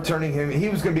were turning him. He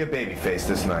was going to be a babyface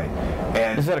this night.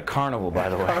 And is that a carnival, by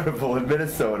the way? Carnival in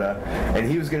Minnesota, and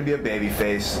he was going to be a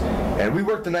babyface. And we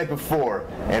worked the night before,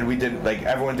 and we did like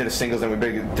everyone did a singles, and we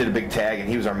did a big tag, and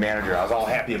he was our manager. I was all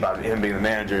happy about him being the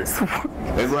manager.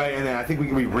 Right, and then I think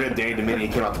we ribbed Danny Dominion. He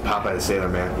came out to Popeye the Sailor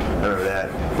Man. I remember that.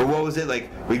 But what was it like?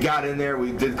 We got in there,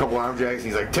 we did a couple arm drags.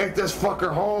 And he's like, "Take this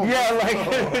fucker home." Yeah,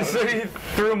 like so he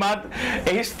threw him out.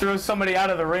 Ace throws somebody out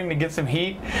of the ring to get some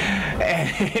heat,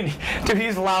 and dude,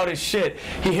 he's loud as shit.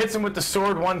 He hits him with the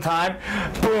sword one time.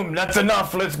 Boom, that's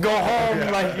enough. Let's go home.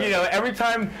 Yeah. Like, you know, every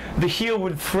time the heel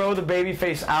would throw the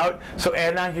babyface out, so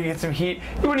Adnan could get some heat,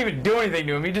 he wouldn't even do anything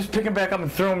to him. He'd just pick him back up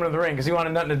and throw him into the ring because he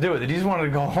wanted nothing to do with it. He just wanted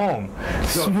to go home.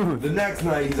 So smooth. The next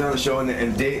night he's on the show,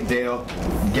 and Dale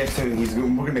gets him.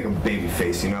 We're gonna make him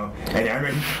babyface, you know. And I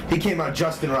remember he came out.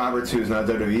 Justin Roberts, who's not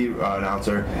a WWE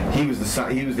announcer, he was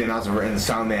the announcer and the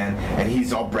sound man, and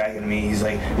he's all bragging to me. He's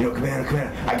like, you know,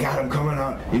 Cabana, I got him coming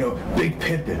out. You know, Big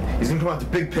Pimpin'. He's gonna come out to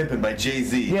Big Pimpin' by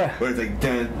Jay-Z. Yeah. Where it's like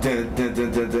dun dun dun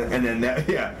dun dun dun, and then that,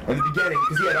 yeah, in the beginning,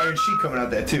 because he had Iron Sheik coming out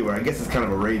there too. Or I guess it's kind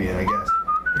of Arabian, I guess.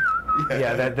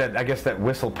 Yeah, that I guess that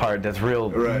whistle part, that's real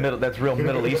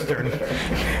Middle Eastern.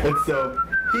 And so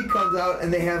he comes out,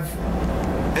 and they have.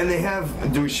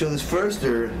 Do we show this first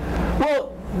or?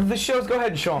 Well, the shows. Go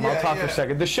ahead and show them. I'll talk for a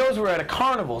second. The shows were at a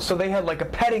carnival, so they had like a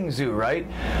petting zoo, right?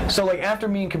 So like after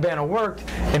me and Cabana worked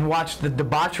and watched the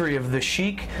debauchery of the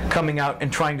Sheik coming out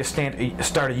and trying to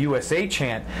start a USA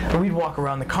chant, and we'd walk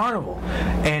around the carnival,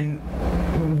 and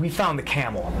we found the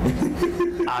camel.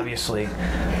 Obviously.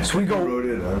 So we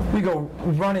go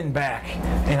running back,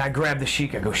 and I grab the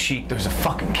Sheik. I go, Sheik, there's a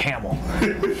fucking camel.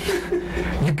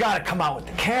 You gotta come out with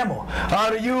the camel.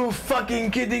 Are you fucking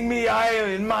kidding me?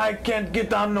 I can't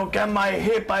get on no camel. My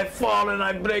hip, I fall and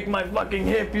I break my fucking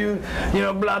hip. You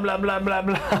know, blah blah blah blah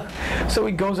blah. So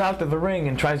he goes out to the ring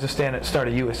and tries to start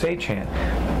a USA chant.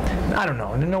 I don't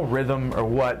know, no rhythm or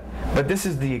what, but this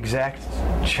is the exact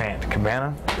chant.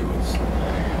 Cabana.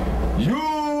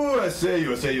 USA,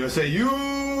 USA, USA, USA,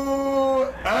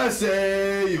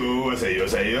 USA,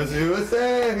 USA, USA,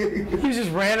 USA. He was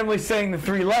just randomly saying the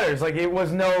 3 letters, like it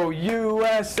was no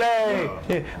USA.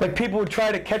 Yeah, like people would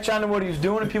try to catch on to what he was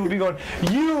doing, and people would be going,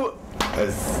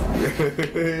 USA,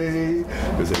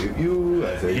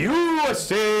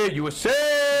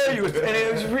 and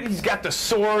it was really, he's got the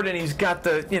sword and he's got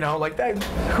the, you know, like that.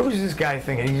 Who's this guy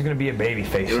thinking he's gonna be a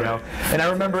babyface, you know? And I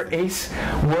remember Ace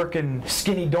working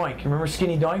Skinny Doink. You remember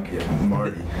Skinny Doink? Yeah,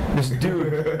 Marty. This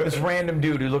dude, this random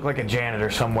dude who looked like a janitor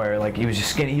somewhere. Like he was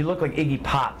just skinny. He looked like Iggy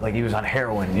Pop, like he was on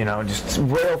heroin, you know, just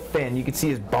real thin. You could see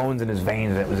his bones and his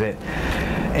veins. That was it.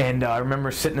 And I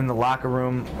remember sitting in the locker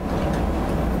room.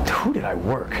 Who did I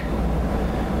work?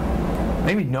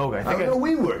 Maybe Noga. I think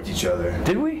we worked each other.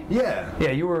 Did we? Yeah.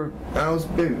 Yeah, you were. I was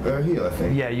big heel, I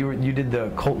think. Yeah, you did the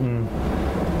Colton.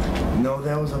 No,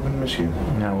 that was up in Michigan.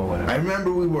 No, well, whatever. I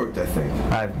remember we worked, I think.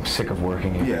 I'm sick of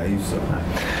working here. Yeah, he's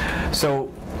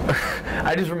So,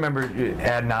 I just remember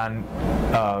adding on,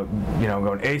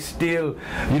 going, hey, Steele,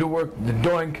 you don't work the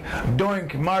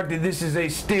doink, Marty, this is a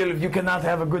Steele. If you cannot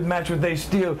have a good match with a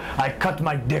Steele, I cut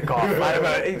my dick off.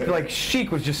 Like,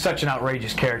 Sheik was just such an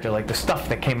outrageous character. Like, the stuff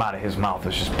that came out of his mouth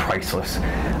was just priceless.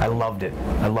 I loved it.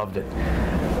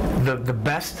 The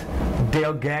best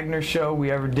Dale Gagner show we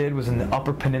ever did was in the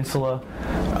Upper Peninsula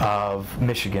of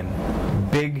Michigan.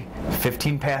 Big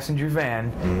 15-passenger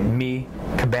van, me,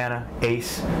 Cabana,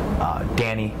 Ace,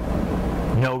 Danny,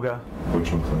 Noga,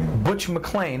 Butch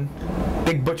McLean,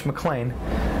 Big Butch McLean. It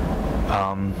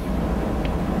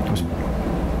was,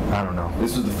 I don't know.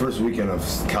 This was the first weekend of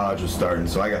college was starting,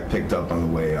 so I got picked up on the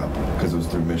way up because it was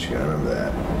through Michigan. I remember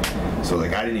that. So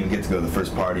like I didn't even get to go to the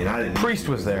first party, and I didn't. Priest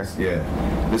was there. Yeah,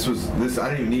 this. I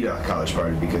didn't even need a college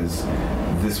party because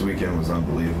this weekend was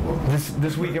unbelievable.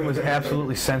 This weekend was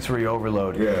absolutely sensory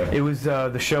overload. Yeah. It was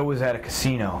the show was at a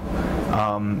casino,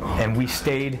 and we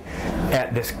stayed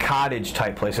at this cottage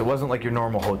type place. It wasn't like your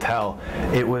normal hotel.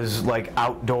 It was like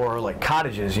outdoor like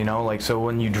cottages, like so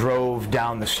when you drove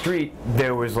down the street,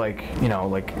 there was like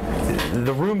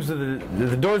the rooms of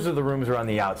the doors of the rooms are on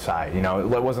the outside.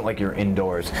 It wasn't like you're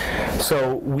indoors.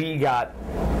 So we got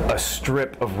a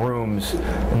strip of rooms,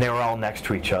 and they were all next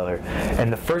to each other.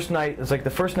 And the first night, it's like the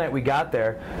first night we got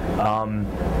there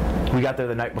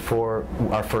the night before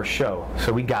our first show.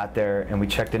 So we got there and we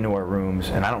checked into our rooms,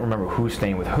 and I don't remember who was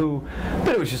staying with who,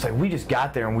 but it was just like we just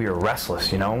got there and we were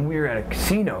restless, and we were at a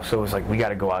casino, so it was like we got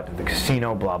to go out to the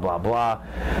casino, blah blah blah.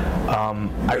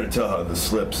 I could tell how the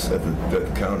slips at the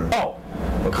counter. Oh,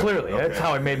 okay. Clearly, okay. That's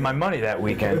how I made my money that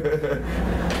weekend.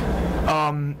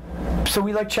 So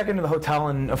we like check into the hotel,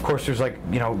 and of course there's like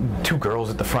two girls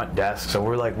at the front desk, so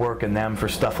we're like working them for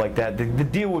stuff like that. The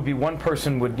deal would be one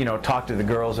person would talk to the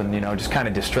girls and just kind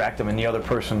of distract them, and the other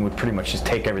person would pretty much just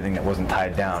take everything that wasn't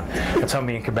tied down. That's how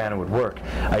me and Cabana would work.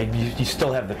 You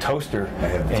still have the toaster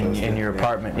in your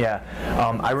apartment, yeah.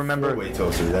 I remember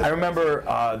toaster. I remember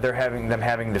them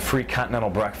having the free continental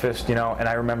breakfast, and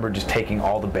I remember just taking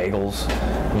all the bagels,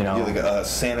 Yeah, like a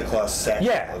Santa Claus sack.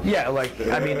 Yeah, like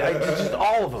just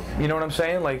all of them. You know what I'm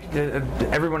saying? Like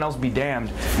everyone else be damned.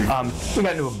 We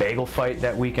got into a bagel fight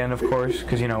that weekend, of course,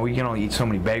 because we can only eat so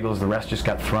many bagels. The rest just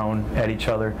got thrown at each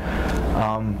other.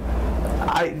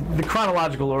 The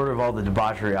chronological order of all the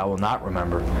debauchery I will not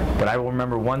remember, but I will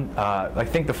remember one. I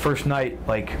think the first night,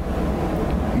 like.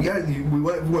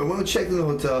 When we checked in the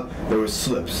hotel, there were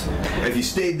slips. If you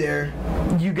stayed there,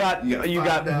 you got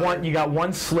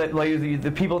one slip. Like the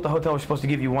people at the hotel were supposed to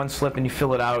give you one slip, and you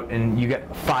fill it out, and you get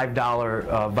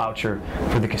 $5 voucher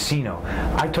for the casino.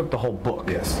 I took the whole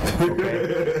book. Yes.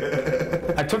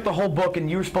 Okay. I took the whole book, and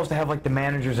you were supposed to have like the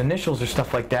manager's initials or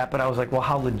stuff like that. But I was like, well,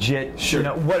 how legit? Sure.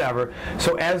 Whatever.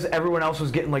 So as everyone else was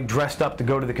getting like dressed up to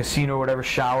go to the casino or whatever,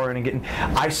 showering and getting,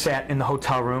 I sat in the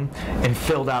hotel room and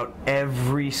filled out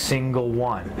every single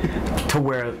one to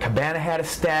where Cabana had a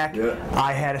stack,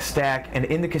 I had a stack, and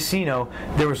in the casino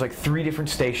there was like 3 different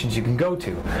stations you can go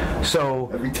to. So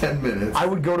every 10 minutes I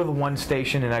would go to the one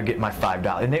station and I'd get my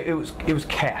 $5, and it was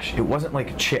cash. It wasn't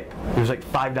like a chip. It was like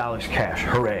 $5 cash.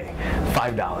 Hooray,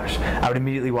 $5. I would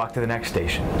immediately walk to the next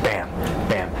station. Bam,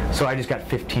 bam. So I just got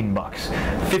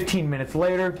 $15. 15 minutes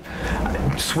later,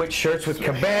 switch shirts with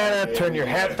Cabana, turn your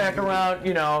hat back around.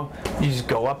 You just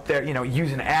go up there.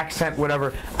 Use an accent,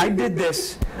 whatever. I did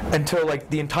this until like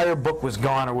the entire book was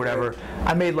gone or whatever.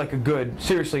 I made like a good,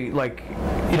 seriously, like,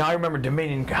 I remember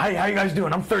Dominion, how you guys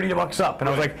doing? I'm $30 up. And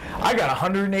I was like, I got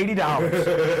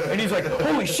 $180. And he's like,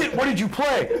 holy shit, what did you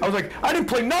play? I was like, I didn't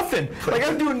play nothing. Like,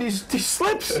 I'm doing these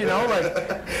slips, It's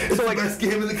so like the best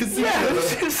game in the casino. Yeah,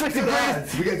 it's like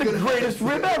the greatest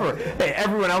rib ever. Hey,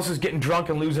 everyone else is getting drunk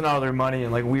and losing all their money,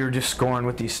 and like we were just scoring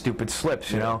with these stupid slips,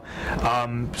 So,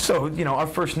 our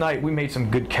first night, we made some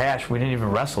good cash. We didn't even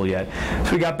wrestle yet.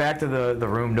 So we got back to the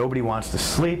room. Nobody wants to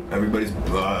sleep. Everybody's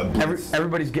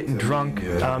everybody's getting drunk.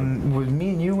 Was me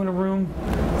and you in a room?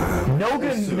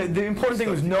 Noga, the important thing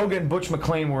was Noga and Butch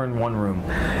McClain were in one room,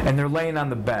 and they're laying on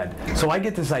the bed. So I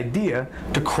get this idea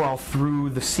to crawl through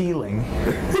the ceiling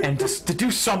and to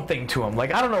do something to them.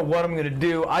 Like, I don't know what I'm going to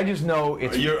do. I just know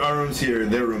it's... Our room's here,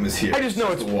 their room is here. I just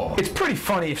know it's the wall. It's pretty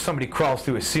funny if somebody crawls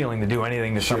through a ceiling to do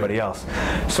anything to somebody else.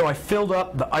 So I filled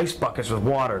up the ice buckets with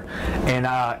water, and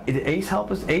did Ace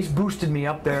help us? Ace boosted me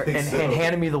up there and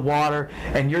handed me the water,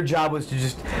 and your job was to you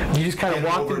just kind of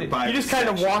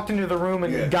walked into the room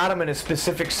and got him in a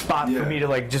specific spot for me to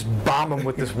like just bomb him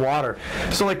with this water.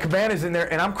 So like Cabana's in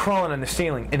there, and I'm crawling on the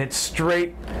ceiling, and it's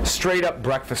straight up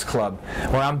Breakfast Club,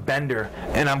 where I'm Bender,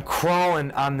 and I'm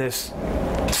crawling on this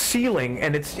ceiling,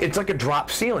 and it's like a drop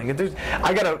ceiling.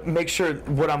 I gotta make sure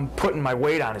what I'm putting my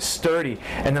weight on is sturdy,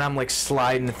 and then I'm like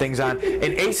sliding the things on. And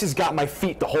Ace has got my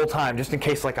feet the whole time, just in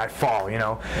case like I fall, you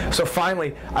know. So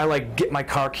finally, I like get my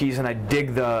car keys and I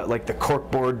dig the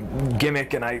corkboard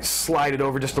gimmick and I slide it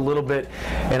over just a little bit,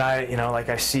 and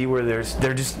I see where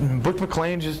they're just Butch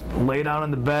McClain just laid out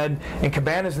on the bed, and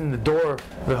Cabana's in the door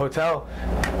of the hotel.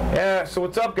 Yeah, so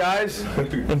what's up, guys?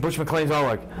 And Butch McClain's all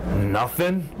like,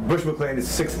 nothing. Butch McClain is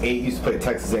 6'8", used to play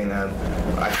Texas A&M.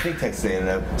 I think Texas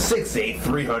A&M. 6'8",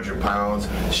 300 pounds,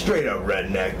 straight up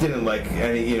redneck. Didn't like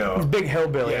any, you know. Big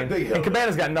hillbilly. Yeah, big hillbilly. And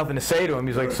Cabana's got nothing to say to him.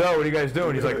 He's like, so what are you guys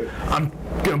doing? He's like, I'm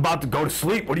about to go to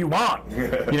sleep. What do you want?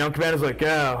 You know, Cabana's like,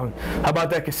 yeah, how about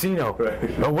that casino?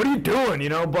 Right. Oh, what are you doing? You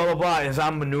know, blah, blah, blah, as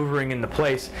I'm maneuvering in the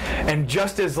place. And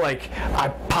just as, like, I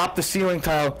pop the ceiling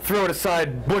tile, throw it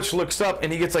aside, Butch looks up,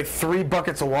 and he gets, like, 3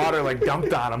 buckets of water, like,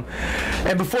 dumped on him.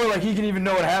 And before, like, he can even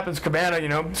know what happens, Cabana, you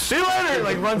know, see you later,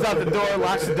 like, runs out the door,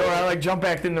 locks the door. I, like, jump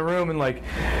back in the room, and, like,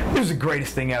 it was the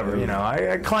greatest thing ever, you know.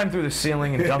 I climbed through the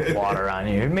ceiling and dumped water on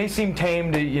you. It may seem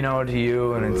tame to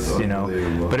you, and it's, you know,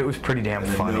 but it was pretty damn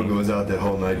funny. Noga was out that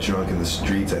whole night drunk in the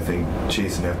streets, I think,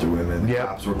 chasing after women. Yep.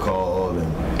 Cops were called.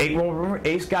 Remember,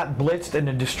 Ace got blitzed and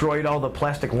then destroyed all the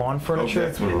plastic lawn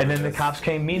furniture, and then the cops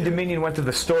came. Me and Dominion went to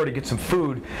the store to get some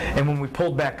food, and when we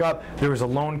pulled back up, there was a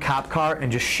lone cop car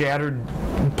and just shattered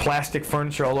plastic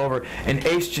furniture all over, and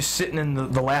Ace just sitting in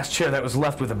the last chair that was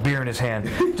left with a beer in his hand,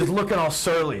 just looking all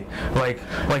surly, like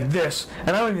this.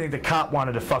 And I don't even think the cop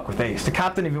wanted to fuck with Ace. The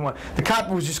cop didn't even want. The cop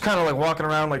was just kind of like walking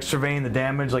around, like surveying the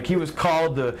damage. Like he was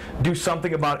called to do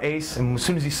something about Ace, and as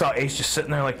soon as he saw Ace just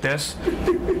sitting there like this,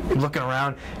 looking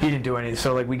around, he didn't do anything.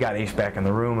 So like we got Ace back in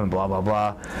the room and blah blah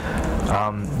blah.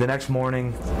 The next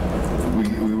morning,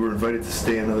 we were invited to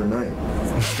stay another night.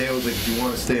 Dale was like, if you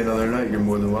want to stay another night, you're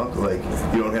more than welcome. Like,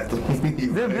 you don't have to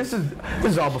leave. Right? This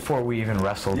is all before we even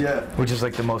wrestled, which is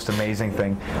like the most amazing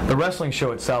thing. The wrestling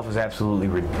show itself is absolutely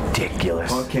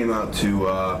ridiculous. Punk came out to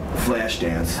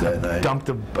Flashdance that night. Dumped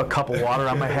a cup of water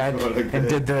on my head and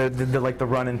did the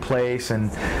run in place,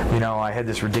 and you know I had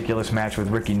this ridiculous match with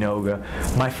Ricky Noga.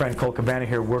 My friend Colt Cabana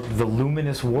here worked the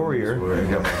Luminous Warrior. I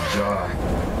got my jaw.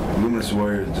 Luminous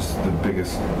Warrior is just the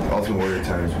biggest. Ultimate Warrior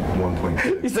times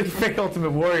 1.6. He's like fake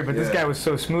Ultimate Warrior, but this guy was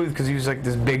so smooth because he was like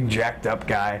this big jacked up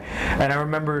guy. And I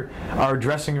remember our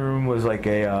dressing room was like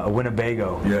a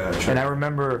Winnebago. Yeah, sure. And I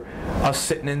remember us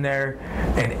sitting in there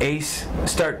and Ace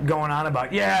start going on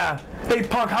about, yeah, hey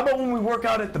Punk, how about when we work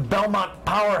out at the Belmont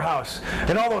Powerhouse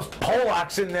and all those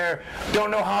Polacks in there don't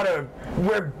know how to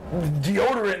wear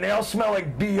deodorant and they all smell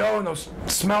like B.O. and those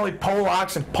smelly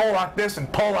Polacks and Polack this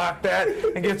and Polack that,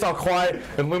 and gets all quiet,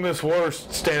 and Luminous Warrior's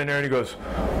standing there and he goes,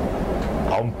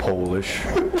 I'm Polish.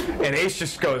 And Ace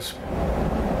just goes,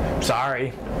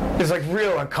 sorry. It's like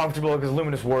real uncomfortable because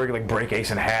Luminous Warrior can like break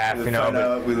Ace in half, you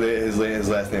know. His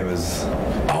last name is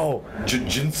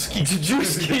Jujinski.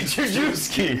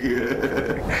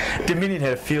 Dominion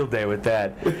had a field day with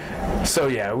that. So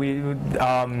yeah,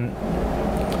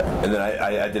 and then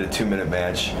I did a 2-minute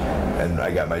match, and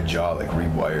I got my jaw like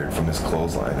rewired from his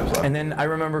clothesline. It was like, and then I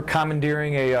remember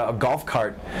commandeering a golf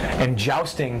cart and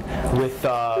jousting with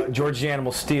George the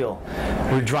Animal Steel.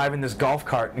 We were driving this golf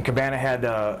cart, and Cabana had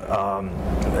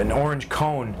an orange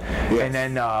cone, and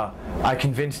then I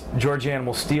convinced George the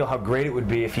Animal Steel how great it would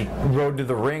be if he rode to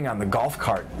the ring on the golf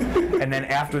cart. And then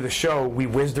after the show, we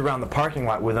whizzed around the parking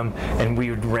lot with him, and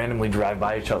we would randomly drive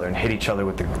by each other and hit each other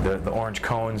with the orange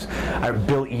cones.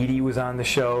 Bill Eadie was on the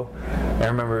show. I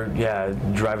remember,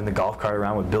 driving the golf cart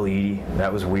around with Bill Eadie.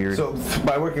 That was weird. So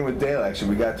by working with Dale,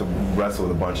 actually, we got to wrestle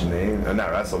with a bunch of names.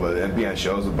 Not wrestle, but be on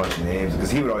shows with a bunch of names, because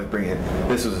he would always bring in,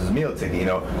 this was his meal ticket, you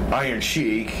know, Iron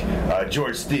Sheik,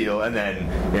 George Steele, and then,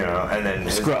 you know, and then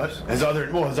Scrubs. his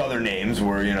other names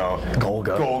were, you know,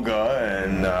 Golga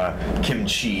and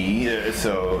Kimchi.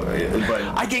 But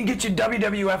I can get you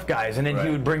WWF guys, and then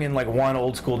he would bring in like one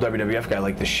old school WWF guy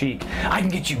like the Sheik. I can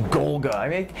get you Golga. I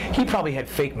mean, he probably had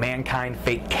fake Mankind,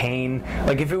 fake Kane.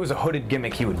 Like if it was a hooded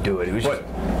gimmick, he would do it. It was just,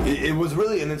 it was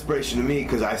really an inspiration to me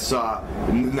because I saw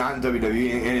not in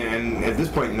WWE, and at this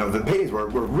point, you know, the pays were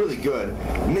really good.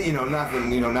 You know,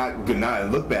 nothing, you know, not good now. I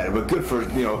look bad, but good for,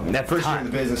 you know, that first year in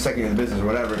the business, second year in the business, or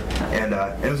whatever. And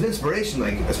it was an inspiration,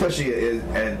 like especially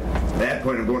at that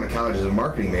point, I'm going to college as a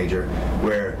marketing major,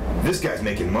 where this guy's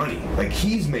making money. Like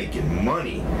he's making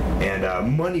money,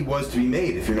 and money was to be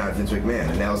made if you're not Vince McMahon.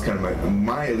 And that was kind of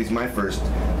my at least my first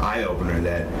eye opener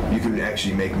that you could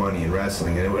actually make money in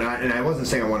wrestling. And I wasn't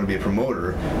saying I wanted to be a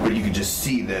promoter, but you could just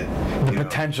see that the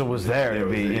potential was there to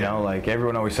be, you know, like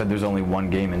everyone always said there's only one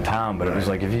game in town, but it was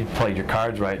like if you played your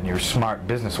cards right and you're smart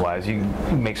business-wise, you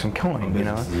can make some coin, you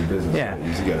know? Yeah.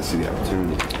 You got to see the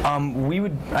opportunity.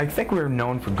 I think we were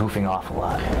known for goofing off a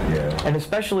lot. Yeah. And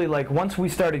especially like once we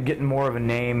started getting more of a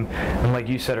name, and like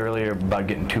you said earlier about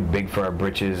getting too big for our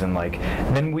britches, and like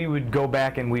then we would go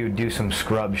back and we would do some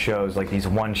scrub shows, like these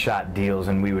one-shot deals,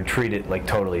 and we would treat it like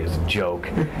totally as a joke,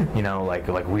 you know, like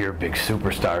we were big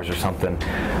superstars or something.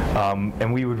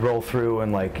 And we would roll through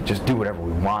and like just do whatever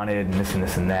we wanted, and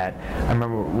this and that. I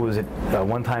remember, was it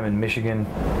one time in Michigan,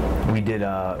 we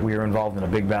were involved in a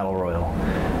big battle royal,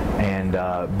 and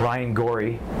Brian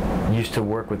Gorey used to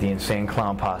work with the Insane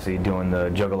Clown Posse doing the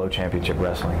Juggalo Championship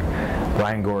Wrestling.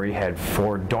 Brian Gorey had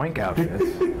 4 Doink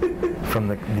outfits from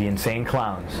the Insane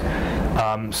Clowns.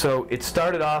 So it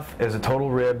started off as a total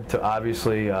rib to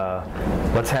obviously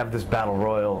let's have this battle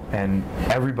royal and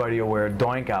everybody will wear a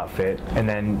Doink outfit and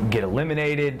then get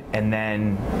eliminated and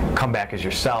then come back as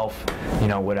yourself, you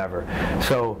know, whatever.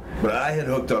 So, but I had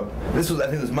hooked up. I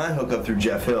think it was my hookup through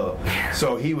Jeff Hill.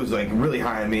 So he was like really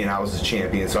high on me, and I was his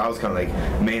champion. So I was kind of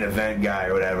like main event guy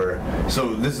or whatever.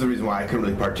 So this is the reason why I couldn't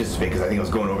really participate, because I think I was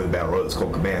going over the battle royal. It's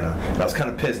called Cabana, and I was kind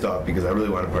of pissed off because I really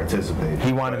wanted to participate.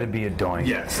 He wanted to be a Doink.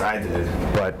 Yes, I did.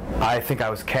 But I think I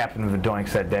was captain of the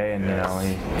Doinks that day, and yes. You know,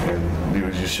 and he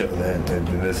was just showing that, and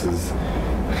this is.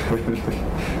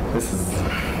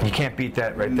 You can't beat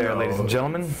that right there, ladies and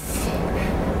gentlemen.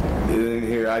 In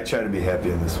here, I try to be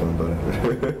happy in this one, but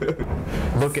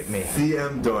look at me.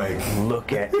 CM Doink.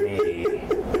 Look at me.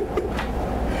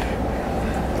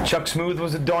 Chuck Smooth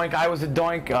was a Doink. I was a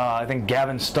Doink. I think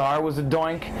Gavin Starr was a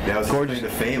Doink. That was his claim to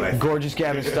fame, I think. Gorgeous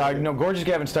Gavin Starr. No, Gorgeous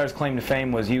Gavin Starr's claim to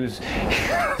fame was he was...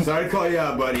 Sorry to call you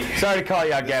out, buddy. Sorry to call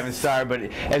you out, Gavin Starr, but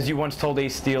as you once told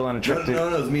Ace Steel on a trip to...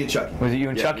 No, it was me and Chucky. Was it you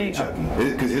and Chucky? Me and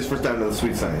Chucky. Because his first time to the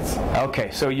Sweet Science. Okay,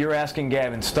 so you're asking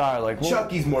Gavin Starr, like... Well,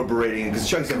 Chucky's more berating, because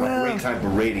Chucky's having a great time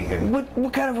berating him.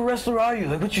 What kind of a wrestler are you?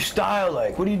 Like, what's your style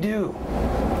like? What do you do?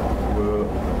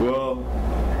 Well,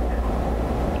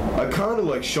 I kind of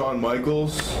like Shawn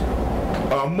Michaels.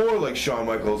 More like Shawn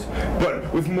Michaels,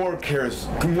 but with more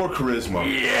charisma.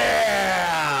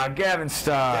 Yeah, Gavin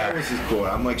Starr. That was his quote.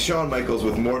 I'm like Shawn Michaels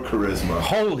with more charisma.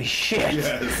 Holy shit.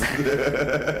 Yes.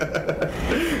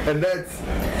 And that's,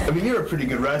 I mean, you're a pretty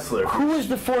good wrestler. Who was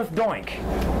the 4th Doink?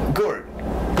 Gord,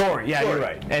 yeah, you're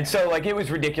right. And so, like, it was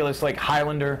ridiculous. Like,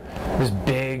 Highlander, this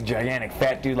big, gigantic,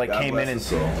 fat dude, like, God came in and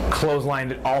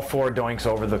clotheslined all 4 Doinks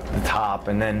over the top.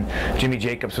 And then Jimmy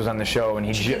Jacobs was on the show, and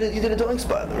you did a Doink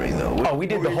spot in the ring, though. We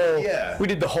did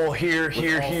the whole here,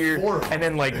 and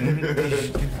then like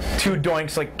 2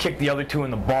 Doinks like kicked the other 2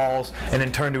 in the balls, and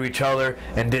then turned to each other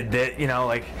and did that. You know,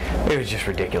 like it was just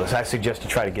ridiculous. I suggest you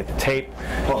try to get the tape.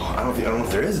 Oh, I don't know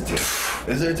if there is a tape.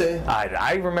 Is there a tape?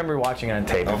 I remember watching it on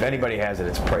tape. Okay. If anybody has it,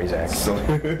 it's Prazak. So.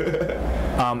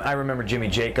 I remember Jimmy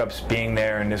Jacobs being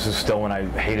there, and this was still when I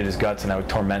hated his guts and I would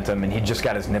torment him, and he just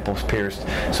got his nipples pierced,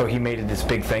 so he made it this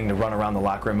big thing to run around the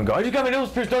locker room and go, "I just got my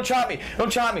nipples pierced, don't chop me."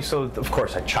 So of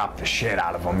course I chopped the shit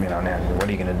out of him, you know, man, what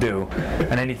are you gonna do?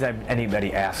 And anytime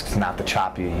anybody asks not to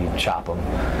chop you, you chop them.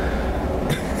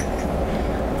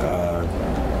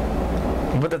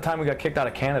 But the time we got kicked out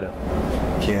of Canada.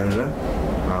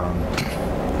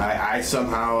 I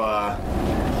somehow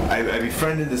I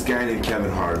befriended this guy named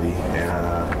Kevin Harvey,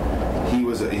 and he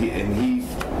was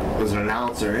an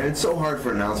announcer, and it's so hard for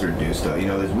an announcer to do stuff. You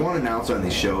know, there's one announcer on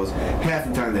these shows. Half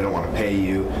the time they don't want to pay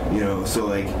you. You know, so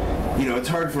like, you know, it's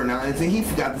hard for an announcer. And he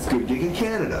got this good gig in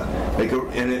Canada. Like,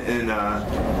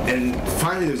 and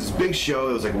finally there's this big show.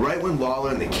 It was like right when Lawler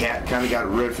and the Cat kind of got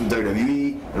rid from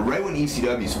WWE, and right when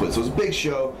ECW split. So it was a big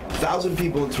show. 1,000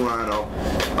 people in Toronto.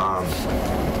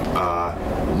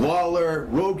 Lawler,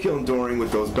 Roadkill, and Doring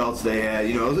with those belts they had.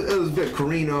 You know, it was a bit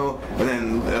Carino, and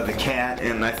then the Cat,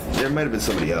 and there might have been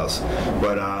somebody else.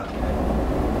 But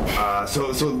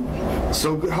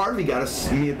So Harvey got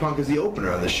us, me and Punk, as the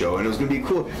opener on the show, and it was gonna be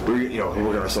cool. We're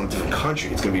gonna wrestle in a different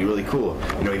country. It's gonna be really cool.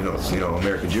 Even though it's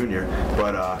America Junior,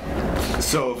 but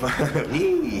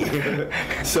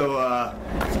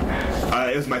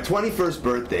it was my 21st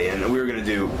birthday, and we were gonna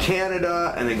do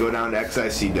Canada and then go down to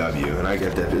XICW. And I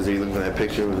got that. Is he looking at that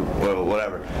picture? Well,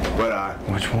 whatever. But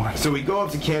which one? So we go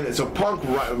up to Canada. So Punk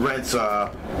rents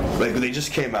like they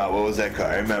just came out. What was that car?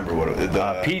 I remember what it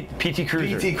was. PT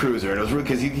Cruiser. PT Cruiser, and it was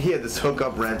because he had this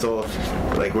hookup rental,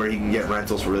 like where he can get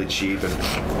rentals for really cheap,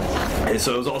 and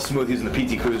so it was all smooth using the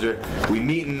PT Cruiser. We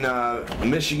meet in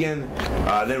Michigan,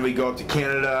 then we go up to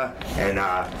Canada, and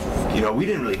we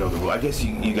didn't really know the rules. I guess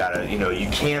you gotta, you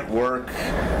can't work,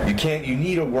 you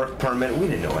need a work permit. We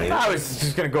didn't know anything. I was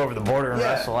just gonna go over the border and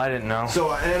wrestle. I didn't know.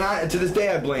 So, and to this day,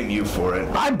 I blame you for it.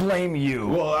 I blame you.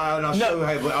 Well,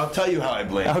 I'll tell you how I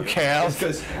blame you. Okay. It's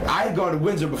because I had gone to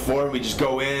Windsor before, and we just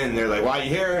go in, and they're like, "Why are you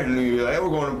here?" And we're like, hey, "We're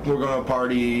going to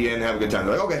party and have a good time."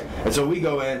 They're like, "Okay." And so we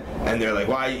go in, and they're like,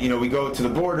 "Why?" We go to the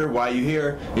border. "Why are you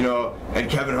here?" And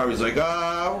Kevin Harvey's like,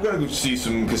 "We're gonna go see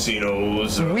some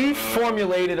casinos." We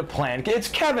formulated a plan. It's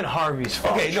Kevin Harvey's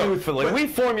fault. Okay, no, truthfully, we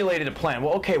formulated a plan.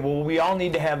 Well, we all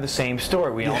need to have the same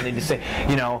story. We all need to say,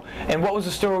 And what was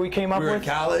the story we came up we were with? in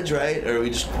college, right? Or we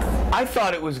just? I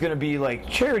thought it was gonna be like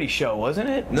charity show, wasn't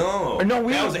it? No. Or no,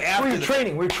 we was after were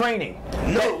training. We were training.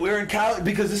 No, we were in college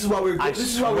because this is why we were.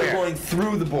 This is why we were going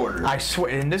through the border. I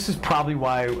swear, and this is probably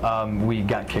why we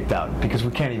got kicked out, because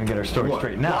we can't even get our story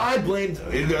straight now. Well, I blamed.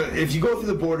 If you go through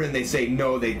the border and they say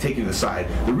no, they take you to the side.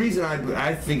 The reason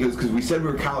I think it was because we said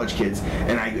we were college kids,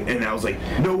 and I was like,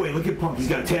 "No way! Look at Punk. He's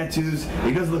got tattoos.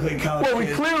 He doesn't look like a college kid." Well,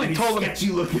 we clearly told him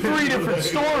 3 different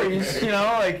stories.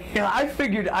 I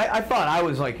figured. I thought I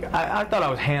was like, I thought I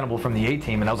was Hannibal from the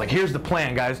A-Team, and I was like, "Here's the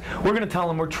plan, guys. We're gonna tell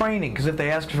them we're training, because if they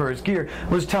ask for his gear,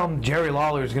 we'll just tell them Jerry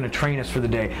Lawler is gonna train us for the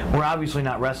day. We're obviously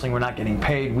not wrestling. We're not getting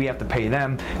paid. We have to pay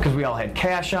them because we all had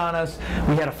cash on us.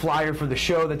 We had a flyer for the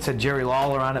show that said Jerry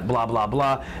Lawler on it. Blah blah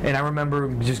blah." And I remember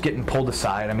just getting pulled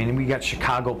aside. I mean, we got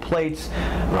Chicago plates.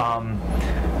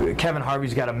 Kevin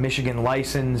Harvey's got a Michigan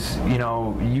license.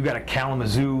 You got a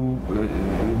Kalamazoo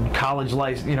college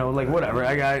license. Whatever.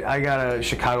 I got a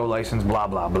Chicago license. Blah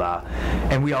blah blah.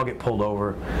 And we all get pulled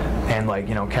over. And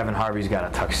Kevin Harvey's got a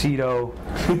tuxedo.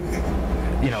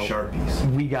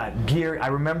 Sharpies. We got gear. I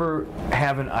remember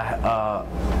having a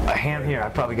hand here. I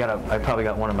probably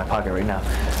got one in my pocket right now.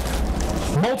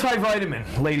 Multivitamin,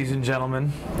 ladies and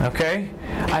gentlemen. Okay,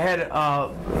 I had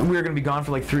we were gonna be gone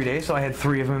for like 3 days, so I had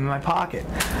 3 of them in my pocket.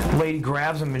 Lady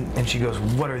grabs them and she goes,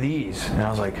 "What are these?" And I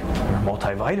was like, "They're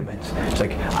multivitamins." She's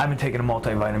like, "I've been taking a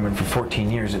multivitamin for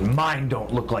 14 years, and mine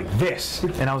don't look like this."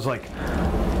 And I was like,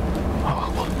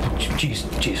 "Oh, well,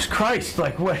 Jesus Christ,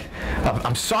 like what?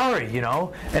 I'm sorry,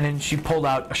 And then she pulled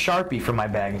out a Sharpie from my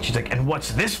bag, and she's like, "And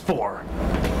what's this for?"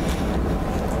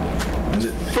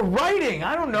 For writing,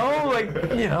 I don't know,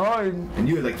 And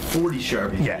you had like 40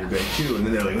 Sharpies in your bag too, and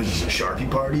then they're like, "Was this a Sharpie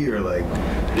party?" Or like,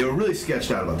 they were really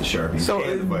sketched out about the Sharpies. So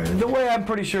the way I'm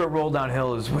pretty sure it rolled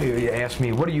downhill is you asked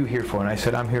me, "What are you here for?" And I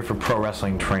said, "I'm here for pro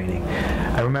wrestling training."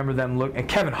 I remember them and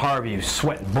Kevin Harvey was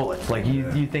sweating bullets, like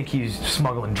you think he's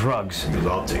smuggling drugs. He goes,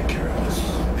 "I'll take care of this."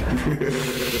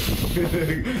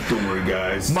 Don't worry,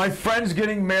 guys. My friend's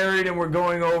getting married, and we're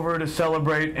going over to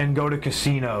celebrate and go to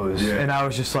casinos. Yeah. And I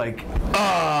was just like,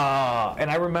 "Ah!"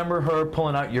 And I remember her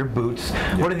pulling out your boots.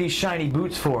 Yeah. "What are these shiny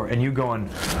boots for?" And you going,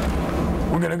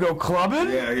 "We're gonna go clubbing?"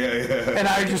 Yeah. And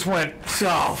I just went,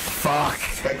 "Oh fuck!"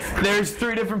 There's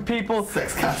 3 different people,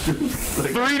 sex costumes,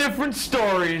 3 different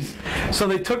stories. So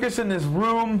they took us in this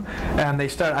room, and they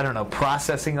started, I don't know,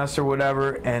 processing us or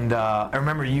whatever. And I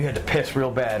remember you had to piss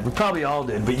real bad. We probably all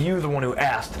did, but you were the one who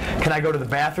asked, "Can I go to the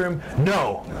bathroom?"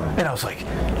 "No." And I was like,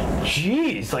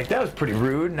 "Geez, like that was pretty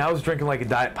rude." And I was drinking like a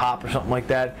Diet Pop or something like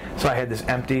that. So I had this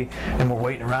empty, and we're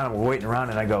waiting around,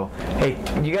 and I go, "Hey,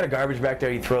 you got a garbage back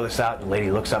there? You throw this out." And the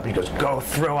lady looks up and he goes, "Go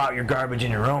throw out your garbage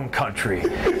in your own country."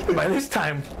 By this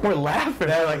time, we're laughing.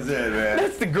 That was it, man.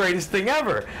 That's the greatest thing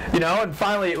ever, And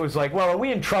finally, it was like, "Well, are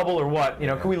we in trouble or what?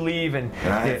 Can we leave?" And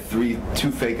I had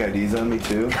 2 fake IDs on me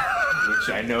too. Which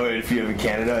I know if you live in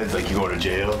Canada, it's like you go to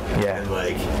jail. Yeah. And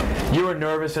like, you were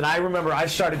nervous, and I remember I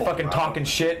started fucking talking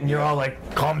shit, and you're all like,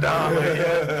 "Calm down."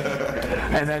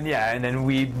 And then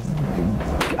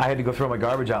I had to go throw my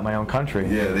garbage out in my own country.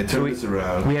 Yeah, they turned us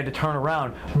around. We had to turn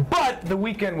around. But the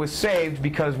weekend was saved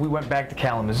because we went back to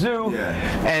Kalamazoo,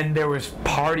 and there was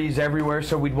parties everywhere,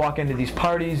 so we'd walk into these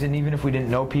parties, and even if we didn't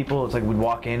know people, it's like we'd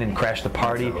walk in and crash the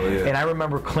party. And I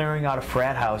remember clearing out a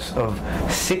frat house of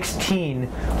 16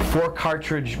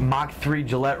 4-cartridge Mach 3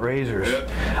 Gillette razors.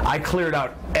 I cleared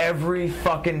out every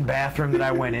fucking bathroom that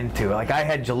I went into. Like, I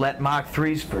had Gillette Mach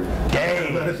 3s for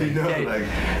days.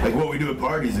 Like what we do at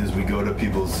parties is we go to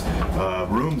people's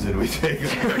rooms and we take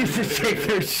them. We just take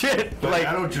their shit. But like,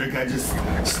 I don't drink, I just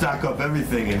stock up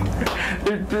everything.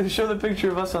 And show the picture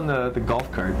of us on the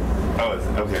golf cart. Oh,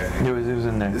 okay. It was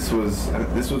in there. This was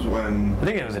when... I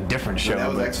think it was a different show. That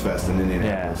was X-Fest in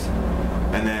Indianapolis.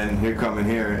 Yeah. And then here coming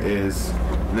here is...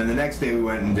 And then the next day we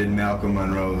went and did Malcolm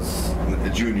Monroe's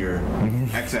Junior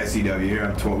XICW.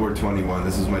 Here we're 21.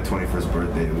 This is my 21st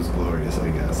birthday. It was glorious,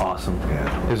 I guess. Awesome.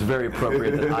 Yeah. It was very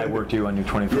appropriate that I worked you on your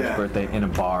 21st birthday in a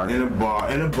bar. In a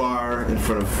bar in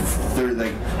front of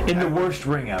 30, in the worst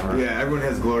ring ever. Yeah, everyone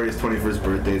has glorious 21st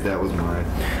birthdays. That was mine.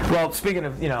 Well, speaking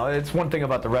of, it's one thing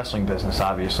about the wrestling business,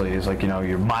 obviously, is like,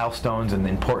 your milestones and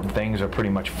important things are pretty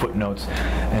much footnotes,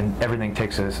 and everything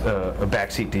takes a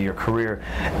backseat to your career.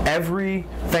 Every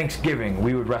Thanksgiving,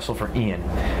 we would wrestle for Ian.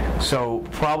 So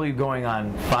probably going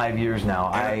on 5 years now,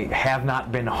 I have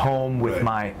not been home with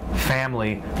my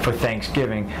family for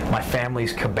Thanksgiving. My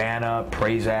family's Cabana,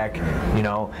 Prazak,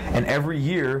 and every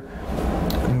year,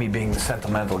 me being the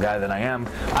sentimental guy that I am,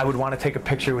 I would want to take a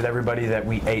picture with everybody that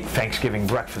we ate Thanksgiving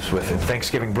breakfast with. And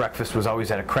Thanksgiving breakfast was always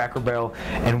at a Cracker Barrel,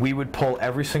 and we would pull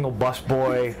every single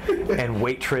busboy and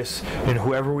waitress and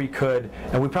whoever we could,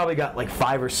 and we probably got like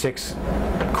 5 or 6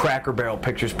 Cracker Barrel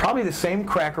pictures. Probably the same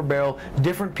Cracker Barrel,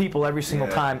 different people every single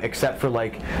time, except for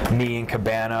like me and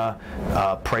Cabana,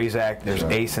 Prazak, there's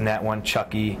Ace in that one,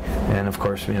 Chucky, and of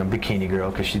course, Bikini Girl,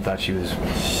 because she thought she was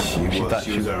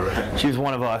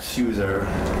one of us. She was our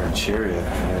chariot.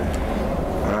 Yeah.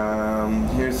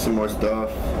 Here's some more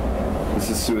stuff. This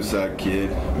is Suicide Kid.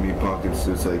 Me, Punk, and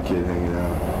Suicide Kid hanging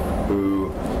out.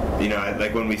 Who,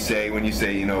 like when you say,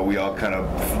 we all kind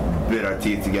of bit our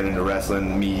teeth to get into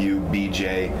wrestling. Me, you,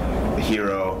 BJ,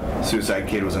 Hero. Suicide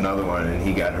Kid was another one, and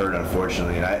he got hurt,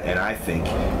 unfortunately. And I think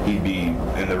he'd be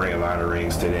in the Ring of Honor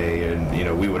rings today, and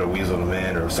we would have weaseled him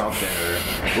in or something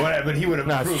or whatever. But he would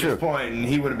have proved his point, and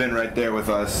he would have been right there with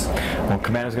us. Well,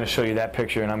 Cabana's going to show you that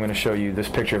picture, and I'm going to show you this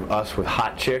picture of us with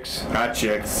hot chicks. Hot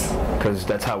chicks. Because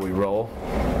that's how we roll.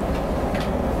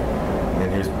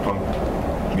 And here's Punk,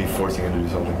 me forcing him to do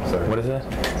something. Sorry. What is that?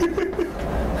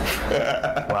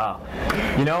 Wow.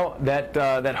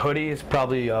 That hoodie is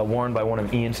probably worn by one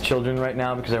of Ian's children right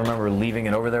now, because I remember leaving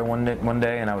it over there one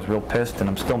day, and I was real pissed, and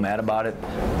I'm still mad about it.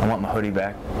 I want my hoodie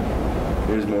back.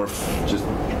 Here's more just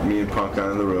me and Punk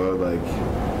on the road,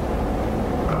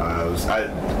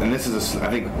 and this is I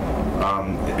think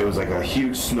it was like a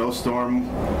huge snowstorm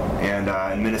in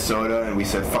Minnesota, and we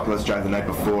said, fuck, let's drive the night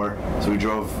before. So we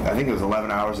drove, I think it was 11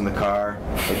 hours in the car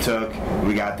it took.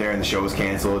 We got there and the show was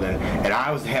canceled, and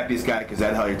I was the happiest guy because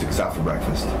Ed Hellier took us out for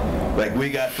breakfast. Like, we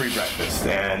got free breakfast,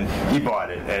 and he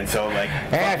bought it, and so like,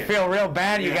 hey, I feel real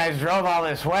bad you guys drove all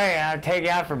this way, and I'll take you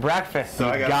out for breakfast. So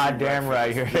I got goddamn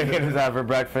right, you're taking us out for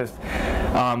breakfast.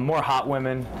 More hot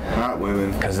women. Hot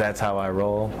women. Because that's how I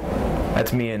roll.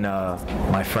 That's me and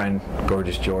my friend,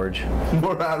 Gorgeous George.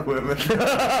 More hot women.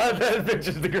 That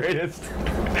picture's the greatest.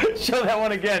 Show that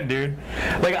one again, dude.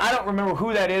 Like, I don't remember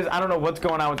who that is. I don't know what's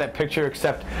going on with that picture,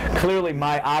 except clearly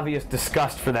my obvious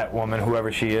disgust for that woman,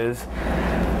 whoever she is.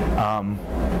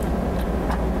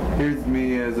 Here's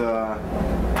me as a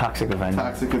Toxic Avenger.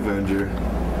 Toxic Avenger.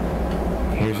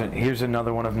 Here's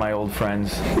another one of my old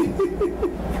friends.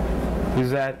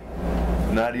 Who's that?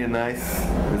 Nadia Nice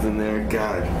is in there.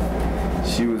 God,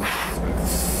 she was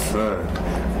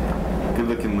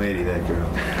good-looking lady, that girl.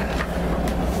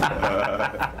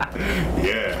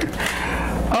 Yeah.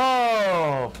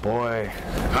 Oh boy.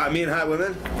 Me and hot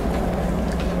women.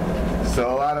 So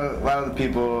a lot of the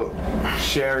people.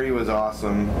 Sherry was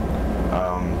awesome.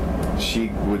 She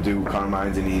would do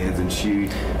Carmine's and Ian's, and she.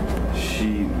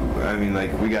 I mean,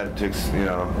 like, we got to,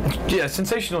 Yeah,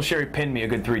 Sensational Sherry pinned me a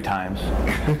good 3 times.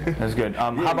 That's good.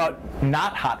 How about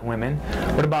not hot women?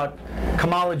 What about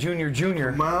Kamala Jr.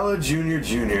 Jr.? Kamala Jr.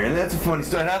 Jr. And that's a funny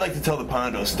story. And I'd like to tell the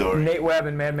Pondo story. Nate Webb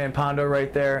and Madman Pondo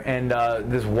right there, and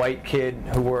this white kid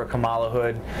who wore a Kamala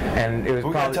hood, and it was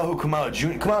we gotta tell who Kamala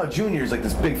Jr. Kamala Jr. is like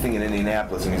this big thing in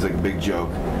Indianapolis, and he's like a big joke.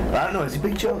 I don't know. Is he a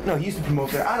big joke? No, he used to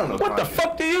promote that. I don't know. What the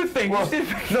fuck do you think? Well,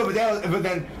 no, but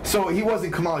then so he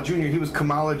wasn't Kamala Jr. Jr., he was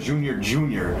Kamala Jr.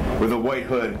 with a white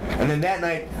hood. And then that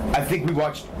night, I think we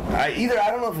watched, I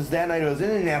don't know if it's that night or it was in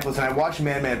Indianapolis, and I watched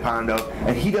Madman Pondo,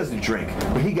 and he doesn't drink,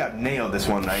 but he got nailed this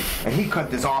one night, and he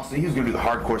cut this awesome, he was going to do the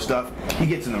hardcore stuff. He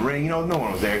gets in the ring, no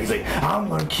one was there. He's like, I'm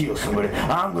going to kill somebody.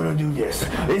 I'm going to do this.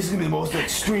 This is going to be the most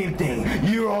extreme thing.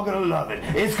 You're all going to love it.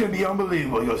 It's going to be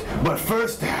unbelievable. He goes, but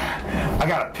first, I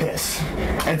got to piss.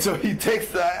 And so he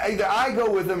takes either I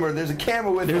go with him or there's a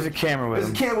camera with him. There's a camera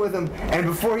with him, and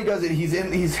before he does it,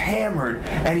 he's hammered,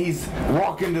 and he's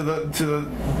walking to the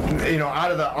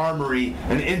out of the armory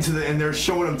and and they're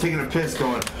showing him taking a piss,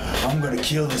 going, I'm gonna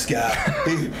kill this guy.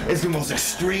 It's the most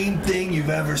extreme thing you've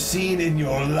ever seen in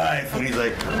your life. And he's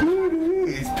like,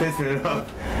 he's pissing it up,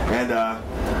 and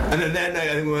then that night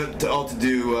I think we went to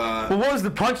do. Well, what was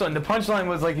the punchline? The punchline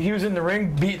was like he was in the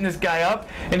ring beating this guy up,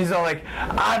 and he's all like,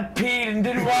 I peed and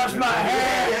didn't wash my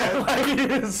hands. Like,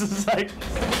 it's just like.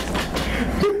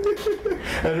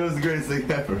 And it was the greatest thing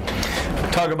ever.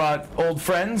 Talk about old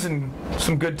friends and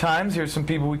some good times. Here's some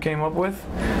people we came up with.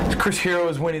 Chris Hero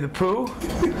as Winnie the Pooh.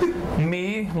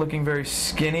 Me, looking very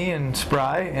skinny and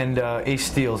spry, and Ace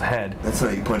Steel's head. That's how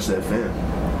you punch that fan.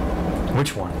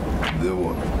 Which one? The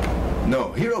one.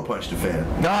 No, Hero punched a fan.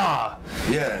 Ah.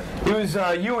 Yeah. It was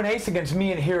you and Ace against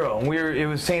me and Hero. And it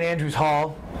was St. Andrews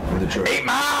Hall. 8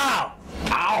 Mile!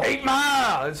 Ow! 8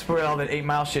 Mile! That's where all that 8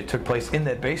 Mile shit took place, in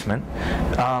that basement.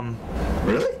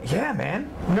 Really? Yeah, man.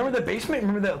 Remember the basement?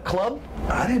 Remember that club?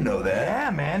 I didn't know that. Yeah,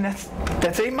 man.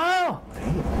 That's 8 Mile.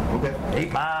 Okay.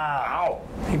 8 Mile. Ow.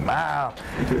 8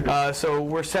 Mile. So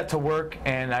we're set to work,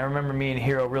 and I remember me and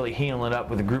Hero really healing it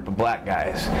up with a group of black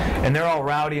guys. And they're all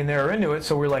rowdy and they're into it,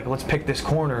 so we're like, let's pick this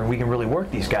corner and we can really work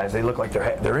these guys. They look like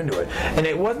they're into it. And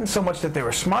it wasn't so much that they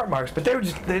were smart marks, but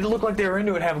they looked like they were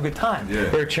into it, having a good time. Yeah.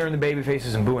 They were cheering the baby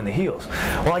faces and booing the heels.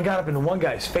 Well, I got up into one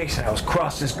guy's face and I was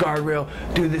cross this guardrail,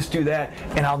 do this, do that,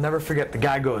 and I'll never forget, the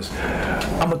guy goes,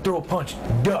 I'm gonna throw a punch,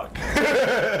 duck.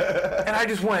 And I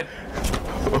just went,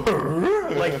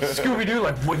 like Scooby-Doo,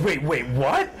 like, wait,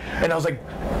 what? And I was like,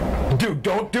 dude,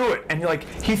 don't do it. And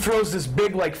he throws this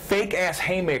big, fake ass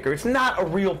haymaker. It's not a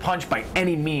real punch by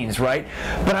any means, right?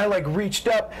 But I reached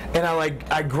up and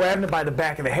I grabbed him by the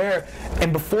back of the hair,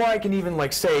 and before I can even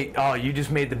say, oh, you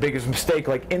just made the biggest mistake,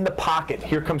 in the pocket,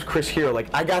 here comes Chris Hero.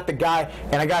 I got the guy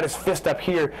and I got his fist up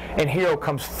here, and Hero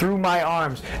comes through my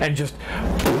arms and just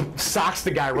boom, socks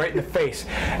the guy right in the face.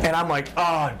 And I'm like,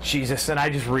 oh, Jesus, and I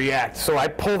just react. So I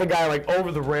pull the guy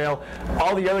over the rail.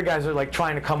 All the other guys are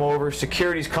trying to come over.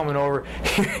 Security's coming over.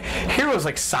 Hero's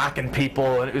socking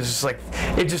people, and it was just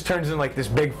it just turns into this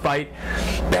big fight.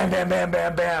 Bam, bam, bam,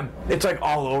 bam, bam. It's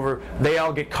all over. They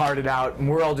all get carted out, and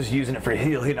we're all just using it for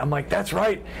heel hit. I'm like, that's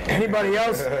right. Anybody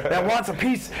else that wants a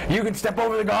piece, you can step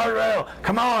over the guardrail.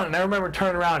 Come on. And I remember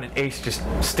turning around and Ace just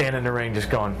standing in the ring, just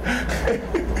going.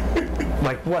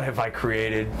 What have I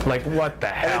created? What the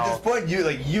hell? And at this point,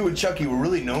 you and Chucky were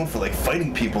really known for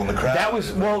fighting people in the crowd. That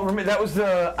was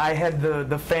I had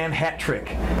the fan hat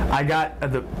trick. I got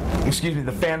the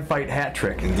fan fight hat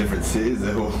trick. In different cities,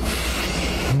 though.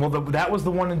 Well, that was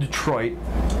the one in Detroit.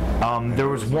 There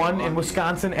was one in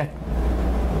Wisconsin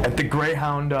at the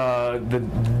Greyhound, the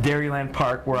Dairyland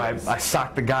Park, where I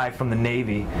socked the guy from the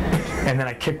Navy, and then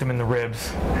I kicked him in the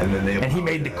ribs. And he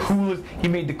made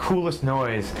the coolest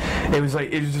noise. It was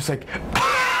just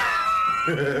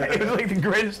it was the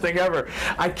greatest thing ever.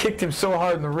 I kicked him so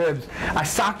hard in the ribs. I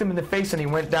socked him in the face and he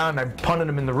went down, and I punted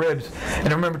him in the ribs. And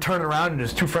I remember turning around and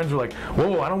his two friends were like,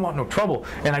 whoa, I don't want no trouble.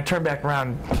 And I turned back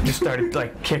around and just started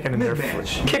kicking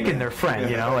their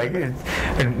friend,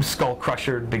 and Skull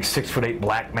Crusher, big 6'8"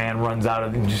 black man, runs out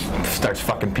of and just starts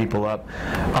fucking people up.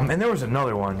 And there was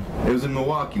another one. It was in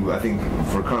Milwaukee, I think,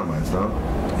 for Carmine's, no?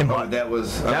 That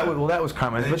was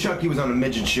Carmine's. And Chucky was on a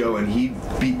midget show and he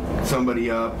beat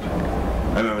somebody up.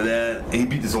 I remember that. He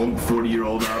beat this old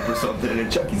 40-year-old up or something, and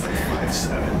Chucky's 5'7",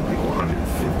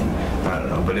 150. I don't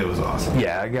know, but it was awesome.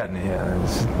 Yeah,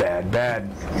 it's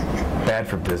bad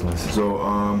for business. So,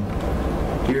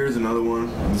 here's another one.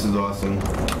 This is awesome.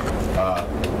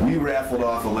 We raffled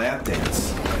off a lap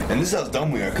dance. And this is how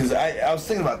dumb we are, because I was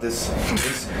thinking about this.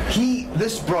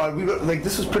 This broad,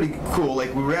 this was pretty cool. We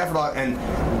raffled off, and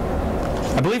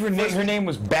I believe her name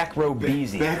was Back Row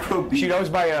Beezy. Back Row Beezy. She'd always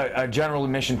buy a general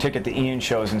admission ticket to Ian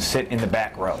shows and sit in the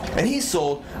back row. And he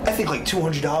sold, I think,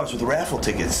 $200 worth of raffle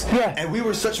tickets. Yeah. And we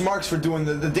were such marks for doing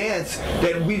the dance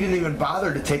that we didn't even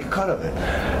bother to take a cut of it.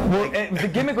 Well, and the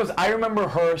gimmick was, I remember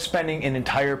her spending an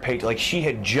entire pay, she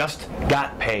had just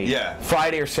got paid. Yeah.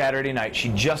 Friday or Saturday night, she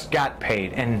just got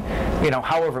paid. And,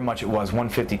 however much it was,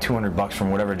 $150, $200 from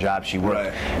whatever job she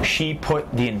worked, she put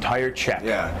the entire check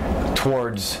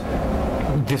towards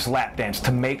this lap dance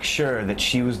to make sure that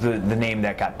she was the name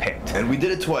that got picked. And we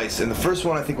did it twice. And the first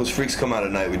one I think was Freaks Come Out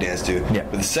at Night we danced to. Yeah.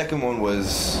 But the second one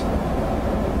was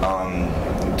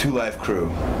Two Live Crew.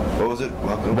 What was it?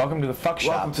 Welcome to the fuck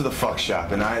shop. Welcome to the fuck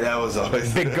shop. And that was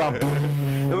always Big gun.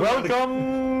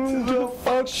 Welcome to the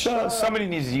fuck shop. Somebody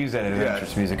needs to use that as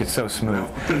entrance music. It's so smooth.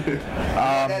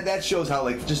 That shows how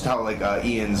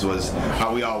Ian's was,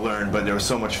 how we all learned, but there was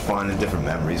so much fun and different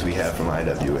memories we have from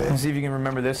IWA. Let's see if you can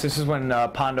remember this. This is when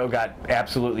Pondo got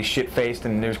absolutely shit-faced,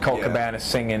 and there's Colt Cabana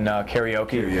singing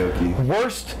karaoke.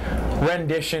 Worst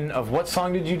rendition of what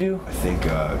song did you do? I think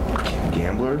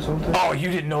Gambler or something. Oh, you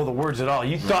didn't know the words at all.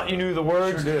 You thought you knew the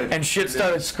words, Sure did. and shit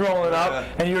started scrolling up,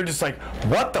 and you were just like,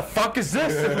 what the fuck is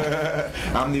this?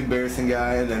 I'm the embarrassing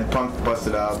guy, and then Punk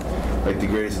busted out like the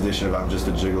greatest edition of I'm Just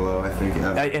a Gigolo, I think.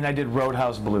 And I did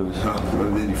Roadhouse Blues.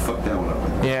 Then you fucked that one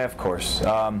up. Yeah, of course.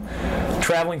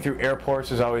 Traveling through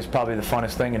airports is always probably the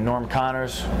funnest thing. And Norm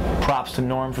Connors, props to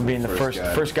Norm for being the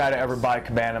first guy to ever buy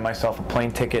Cabana and myself a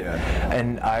plane ticket. Yeah.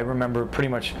 And I remember pretty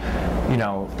much,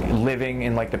 living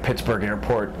in like the Pittsburgh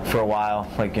airport for a while.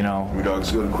 Like, We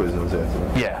dogs go to Quiznos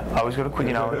after. Yeah, I always go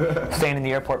to staying in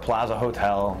the Airport Plaza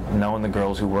Hotel, knowing the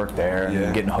girls who work there,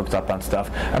 and getting hooked up on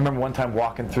stuff. I remember one time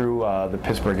walking through the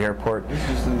Pittsburgh airport. It's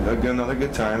just another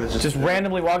good time. It's just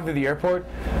randomly walking through the airport,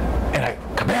 and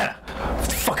Cabana,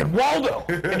 fucking Waldo.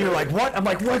 And you're like, what? I'm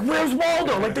like, where's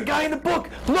Waldo? Like the guy in the book.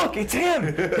 Look, it's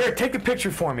him. Here, take a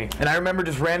picture for me. And I remember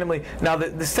just randomly, now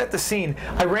to set the scene,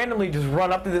 I randomly just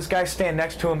run up to this guy, stand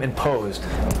next to him, and posed.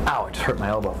 Ow, I just hurt my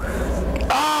elbow.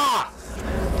 Ah!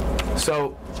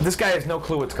 So this guy has no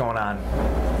clue what's going on.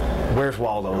 Where's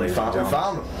Waldo, ladies and gentlemen? We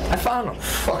found him. I found him.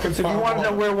 Fucking So if you want to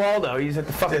know where Waldo, he's at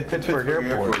the fucking Pittsburgh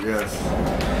airport. Yes.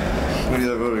 What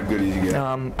a goodies you get?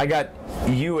 I got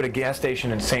you at a gas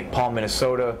station in St. Paul,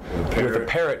 Minnesota, with a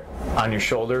parrot on your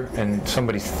shoulder and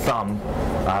somebody's thumb,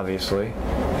 obviously.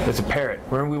 It's a parrot.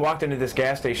 When we walked into this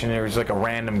gas station, there was like a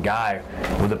random guy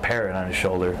with a parrot on his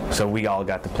shoulder. So we all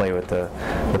got to play with the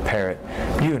parrot.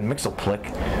 You and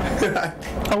Mixelplick.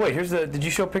 Oh wait, did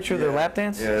you show a picture of the lap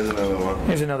dance? Yeah, there's another one.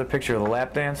 Here's another picture of the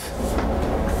lap dance.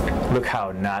 Look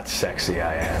how not sexy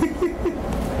I am.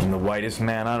 I'm the whitest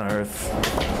man on earth.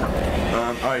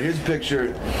 All right, here's a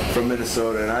picture from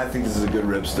Minnesota, and I think this is a good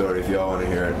rib story if y'all want to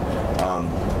hear it.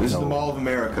 This is the Mall of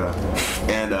America,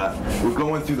 and we're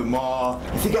going through the mall.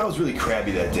 I think I was really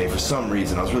crabby that day for some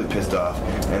reason. I was really pissed off,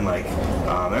 and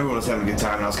everyone was having a good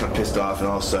time, and I was kind of pissed off, and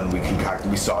all of a sudden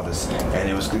we saw this, and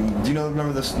it was,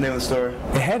 remember the name of the store?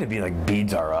 It had to be like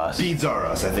Beads Are Us. Beads Are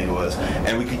Us, I think it was.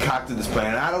 And we concocted this plan.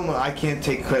 And I don't know, I can't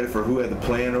take credit for who had the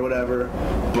plan or whatever,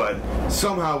 but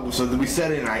somehow, so we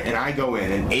set it, and I go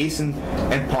in, and Ace and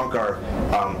Punk are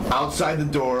outside the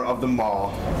door of the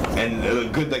mall, and a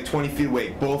good 20 feet away,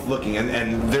 both looking,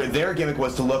 and their gimmick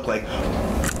was to look like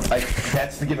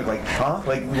that's the gimmick, huh?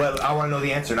 Well, I want to know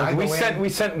the answer. And we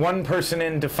sent one person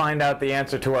in to find out the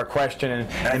answer to our question,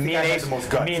 and me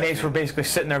and Ace were basically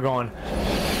sitting there going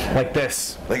like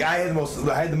this. I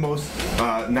had the most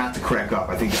not to crack up,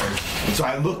 I think. And so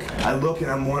I look,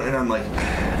 and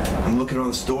I'm looking around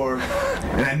the store,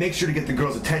 and I make sure to get the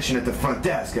girl's attention at the front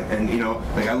desk, and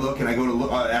I look and I go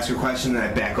to ask her a question, and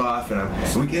I back off, and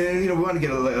we want to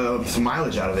get some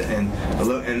mileage out of it, and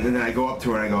then I go up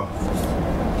to her and I go,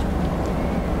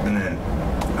 and then.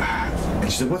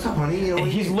 And she said, "What's up, honey?" And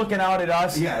he's looking out at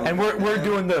us, and we're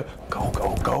doing the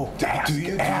go. Do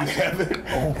you have it?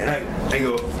 Oh. And I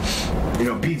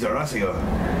go, Beads Are Us. I go,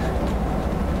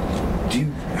 do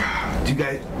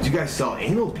you guys sell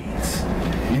anal beads?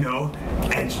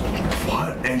 And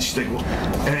what? And she's like, well,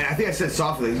 and I think I said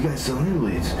softly, "You guys sell anal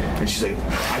beads?" And she's like,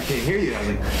 "I can't hear you." I was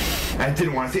like, I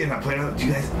didn't want to say it. And I played out. Do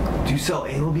you sell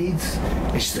anal beads?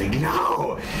 And she's like,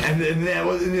 "No." And then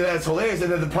that's hilarious.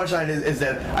 And then the punchline is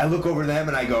that I look over to them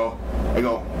and I go.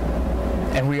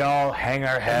 And we all hang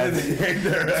our heads. And they hang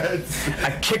their heads.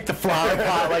 I kicked the flower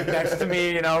pot next to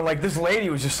me, this lady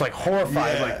was just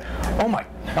horrified, oh my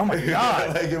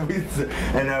God.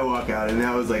 And I walk out, and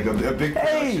that was a big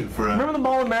production for us. Remember the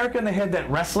Mall of America, and they had that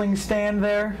wrestling stand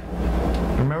there?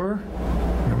 Remember?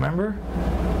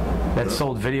 That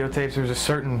sold videotapes. There was a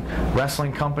certain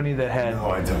wrestling company that had.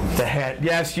 No, I don't.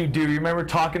 Yes, you do. You remember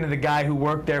talking to the guy who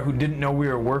worked there who didn't know we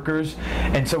were workers,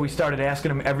 and so we started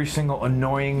asking him every single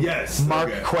annoying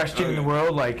question in the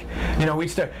world. We'd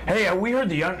start, "Hey, we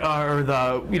heard we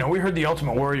heard the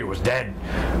Ultimate Warrior was dead,"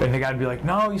 and the guy'd be like,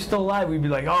 "No, he's still alive." We'd be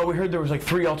like, "Oh, we heard there was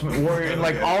 3 Ultimate Warrior,"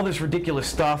 and all this ridiculous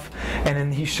stuff. And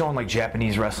then he's showing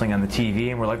Japanese wrestling on the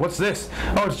TV, and we're like, "What's this?"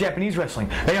 "Oh, it's Japanese wrestling.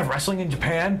 They have wrestling in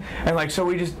Japan," and so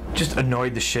we just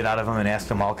annoyed the shit out of him and asked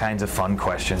him all kinds of fun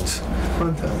questions.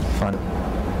 Fun time. Fun.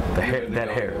 that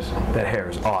hair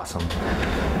is awesome.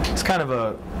 It's kind of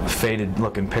a faded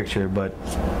looking picture, but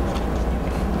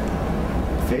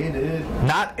Faded.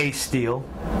 not a steal.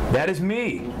 That is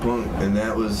me. And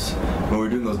that was when we were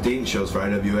doing those dating shows for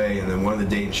IWA, and then one of the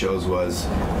dating shows was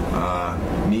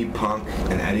me, Punk,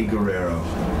 and Eddie Guerrero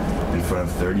in front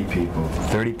of 30 people.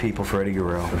 30 people for Eddie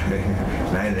Guerrero.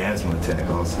 And I had an asthma attack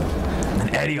also.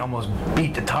 And Eddie almost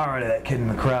beat the tar out of that kid in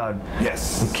the crowd.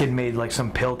 Yes. The kid made like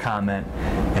some pill comment,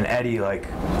 and Eddie like,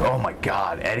 oh my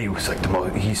God, Eddie was like the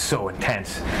most, he's so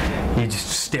intense. He just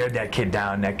stared that kid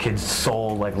down, and that kid's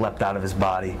soul like leapt out of his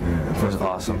body. Yeah, it was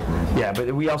awesome. Yeah,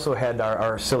 but we also had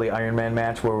our silly Iron Man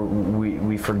match where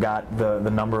we forgot the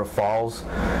number of falls.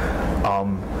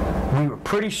 We were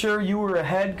pretty sure you were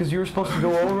ahead because you were supposed to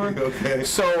go over. Okay.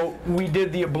 So we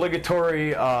did the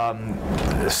obligatory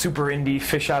super indie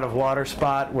fish out of water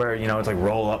spot where, you know, it's like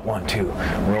roll up 1 2,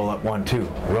 roll up 1 2,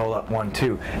 roll up 1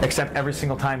 2. Except every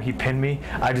single time he pinned me,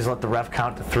 I just let the ref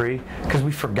count to 3 because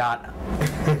we forgot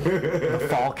the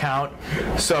fall count.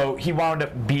 So he wound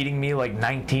up beating me like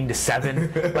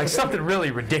 19-7, like something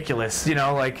really ridiculous, you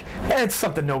know, like it's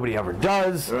something nobody ever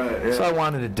does. Right, yeah. So I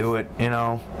wanted to do it, you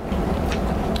know.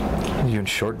 You and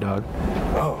Short Dog.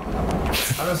 Oh,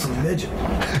 I was some midget.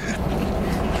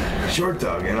 Short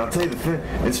Dog, and I'll tell you the thing.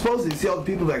 And supposedly, you see all the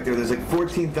people back there. There's like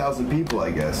 14,000 people,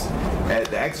 I guess, at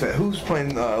the X Fest. Who's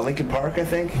playing Lincoln Park? I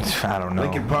think. I don't know.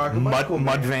 Lincoln Park.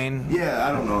 Mudvayne. Yeah,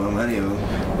 I don't know any of them,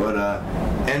 but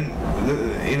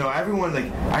you know, everyone,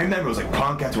 like, I remember it was like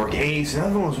Punk got to work Ace, and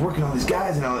everyone was working all these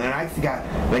guys, and I think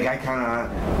I kind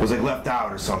of was like left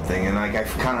out or something, and like I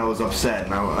kind of was upset,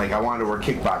 and I wanted to work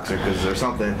Kickboxer because or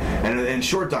something, and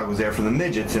Short Dog was there for the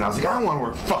midgets, and I was like, I don't want to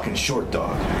work fucking Short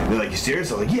Dog. And they're like, you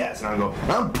serious? I was like, yes, and I go,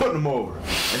 I'm putting him over. And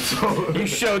so You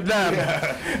showed them.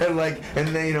 Yeah, and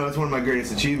then, you know, it's one of my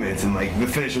greatest achievements, and like the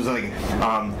finish was like,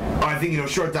 I think, you know,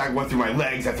 Short Dog went through my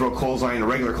legs. I throw a clothesline, a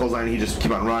regular clothesline, and he just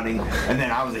keep on running, and then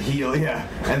I was a heel, yeah,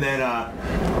 and then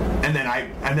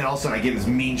all of a sudden I gave him this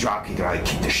mean drop kick, and I like,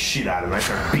 kicked the shit out of him. I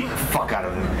started beating the fuck out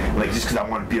of him, like just because I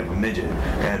wanted to beat up a midget,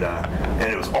 and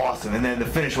it was awesome. And then the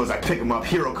finish was I pick him up,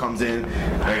 Hero comes in,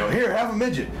 and I go, here, have a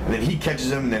midget, and then he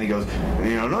catches him, and then he goes,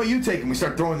 you know, no, you take him. We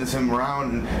start throwing him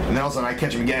around, and then all of a sudden I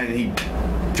catch him again, and he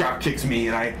drop kicks me,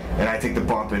 and I take the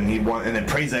bump, and and then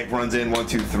Prazak runs in 1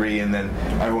 2 3, and then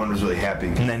everyone was really happy.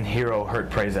 And then Hero hurt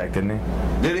Prazak, didn't he?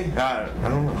 Did he? I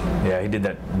don't know. Yeah, he did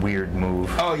that weird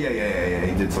move. Oh yeah.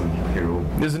 He did some Hero.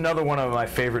 There's another one of my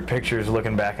favorite pictures.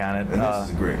 Looking back on it, And this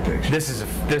is a great picture. This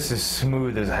is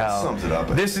smooth as hell. Sums it up.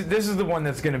 This is the one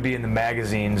that's going to be in the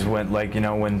magazines when, like, you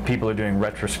know, when people are doing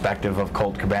retrospective of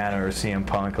Colt Cabana or CM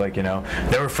Punk, like, you know,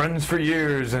 they were friends for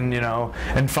years, and, you know,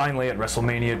 and finally at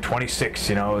WrestleMania 26,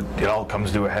 you know, it all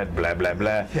comes to a head, blah blah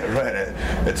blah. Yeah, right.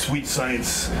 At Sweet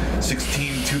Science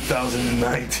 16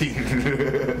 2019.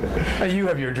 You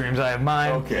have your dreams, I have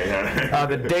mine. Okay.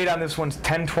 The date on this one's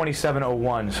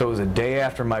 10/27/01, so it was a day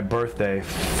after my birthday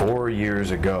 4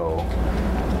 years ago.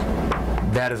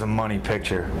 That is a money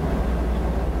picture.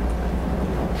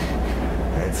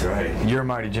 That's right. You're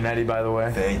Marty Jannetty, by the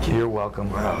way. Thank you. You're welcome.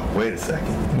 Wow. Wait a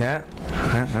second. Yeah.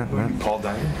 Paul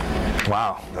Diner?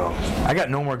 Wow. No. I got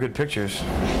no more good pictures.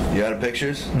 You out of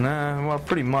pictures? Nah, well,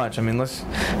 pretty much. I mean, you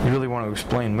really want to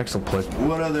explain Mixelplick.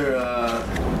 What other?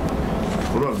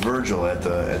 What about Virgil at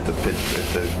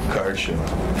the card show?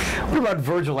 What about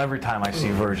Virgil every time I see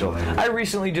Virgil? I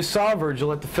recently just saw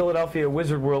Virgil at the Philadelphia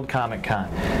Wizard World Comic Con.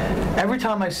 Every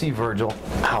time I see Virgil,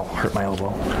 ow, hurt my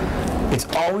elbow. It's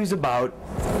always about,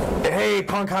 hey,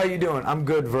 Punk, how you doing? I'm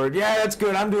good, Virg. Yeah, that's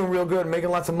good. I'm doing real good. I'm making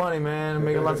lots of money, man. I'm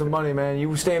making lots of money, man.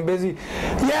 You staying busy?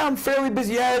 Yeah, I'm fairly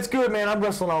busy. Yeah, it's good, man. I'm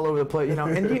wrestling all over the place, you know.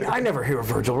 And I never hear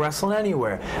Virgil wrestling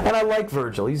anywhere. And I like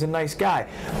Virgil. He's a nice guy.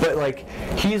 But, like,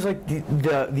 he's, like,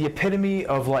 the epitome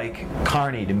of, like,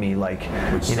 Carney to me. Like,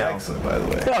 which you know. is excellent, by the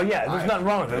way. Oh, yeah, there's nothing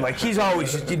wrong with it. Like, he's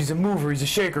a mover. He's a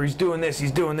shaker. He's doing this.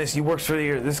 He's doing this. He works for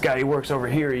this guy. He works over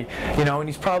here. You know, and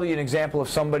he's probably an example of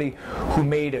somebody who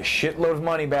made a shitload of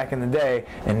money back in the day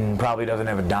and probably doesn't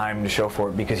have a dime to show for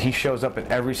it, because he shows up at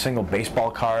every single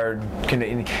baseball card.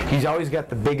 He's always got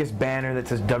the biggest banner that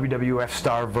says WWF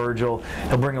star Virgil.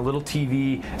 He'll bring a little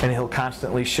TV and he'll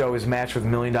constantly show his match with $1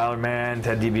 Million Man,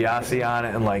 Ted DiBiase on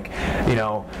it, and, like, you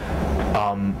know,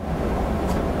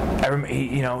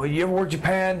 you know, you ever work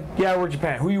Japan? Yeah, I work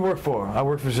Japan. Who you work for? I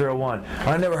work for 01.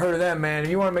 I never heard of that, man. If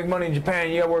you want to make money in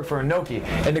Japan, you got to work for Inoki.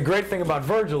 And the great thing about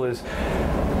Virgil is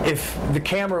if the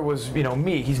camera was, you know,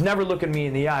 me, he's never looking me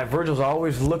in the eye. Virgil's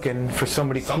always looking for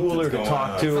somebody cooler to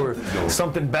talk to or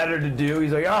something better to do.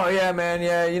 He's like, oh yeah, man,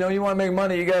 yeah, you know, you want to make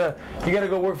money, you gotta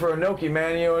go work for Anoki,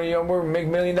 man. You know, we're make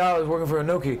 $1 million working for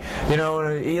Anoki. You know,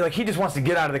 and he just wants to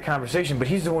get out of the conversation, but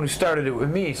he's the one who started it with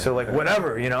me. So like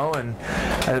whatever, you know. And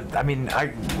I mean,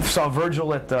 I saw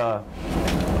Virgil at the.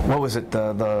 What was it?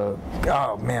 The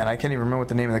oh man, I can't even remember what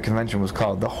the name of the convention was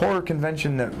called. The horror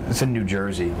convention that's in New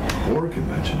Jersey. Horror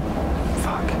convention.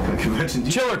 Fuck. Convention.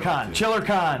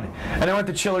 ChillerCon. And I went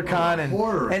to ChillerCon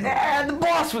and the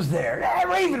boss was there.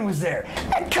 Raven was there.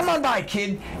 Come on by,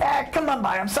 kid. Come on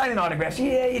by. I'm signing autographs.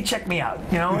 Yeah, you check me out.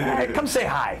 You know, come say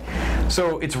hi.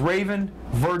 So it's Raven,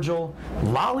 Virgil,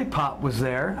 Lollipop was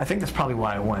there. I think that's probably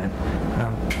why I went.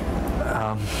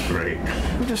 Great.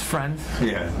 We're just friends.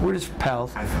 Yeah. We're just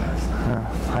pals. High fives.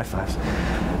 High fives.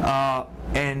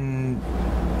 And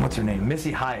what's her name?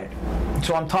 Missy Hyatt.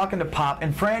 So I'm talking to Pop,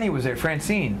 and Franny was there,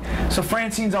 Francine. So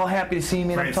Francine's all happy to see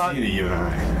me, and I'm talking. Francine to you and I.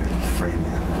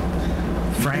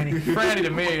 Franny to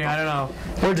me, I don't know.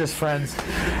 We're just friends.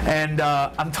 And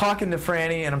I'm talking to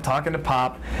Franny, and I'm talking to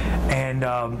Pop, and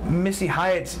Missy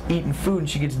Hyatt's eating food, and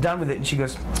she gets done with it, and she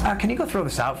goes, can you go throw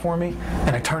this out for me?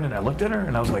 And I turned and I looked at her,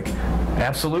 and I was like,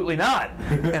 absolutely not.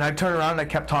 And I turned around and I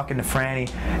kept talking to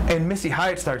Franny, and Missy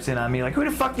Hyatt starts in on me, like, who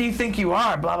the fuck do you think you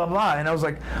are? Blah, blah, blah. And I was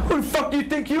like, who the fuck do you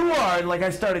think you are? And like, I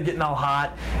started getting all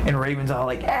hot, and Raven's all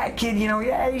like, kid, you know,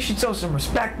 yeah, you should show some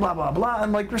respect, blah, blah, blah.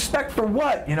 I'm like, respect for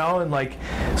what? You know, and like,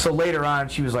 so later on,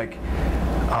 she was like,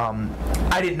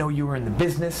 I didn't know you were in the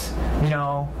business, you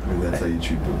know. And that's how you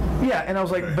treat people. Yeah, and I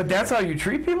was like, but that's how you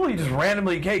treat people? You just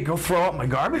randomly, hey, go throw out my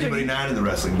garbage? Anybody not in the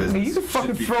wrestling business. You can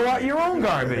fucking throw out your own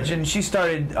garbage. And she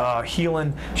started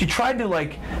healing. She tried to,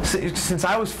 like, since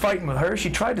I was fighting with her, she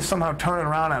tried to somehow turn it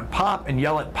around on Pop and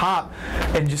yell at Pop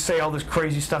and just say all this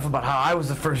crazy stuff about how I was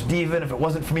the first diva, and if it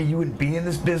wasn't for me, you wouldn't be in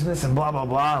this business, and blah, blah,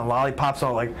 blah. And Lollipop's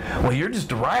all like, well, you're just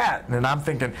a rat. And I'm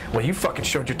thinking, well, you fucking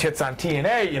showed your tits on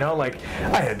TNA, you know, like,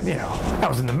 I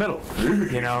was in the middle,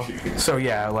 you know. So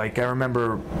yeah, like I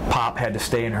remember Pop had to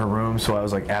stay in her room, so I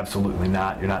was like, absolutely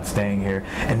not, you're not staying here.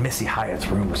 And Missy Hyatt's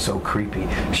room was so creepy.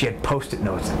 She had Post-it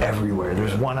notes everywhere.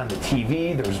 There's one on the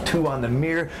TV, there's two on the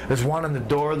mirror, there's one on the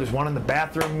door, there's one on the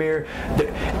bathroom mirror.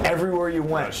 Everywhere you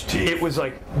went, it was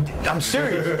like, I'm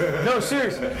serious. No,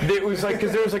 serious. It was like,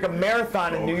 because there was like a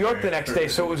marathon in New York the next day,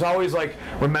 so it was always like,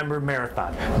 remember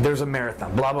marathon, there's a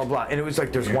marathon, blah, blah, blah. And it was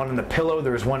like, there's one in the pillow,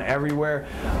 there's one everywhere.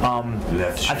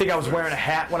 I think I was wearing a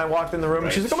hat when I walked in the room.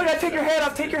 And she's like, oh my God, take your hat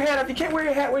off, take your hat off. You can't wear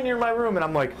your hat when you're in my room. And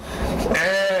I'm like,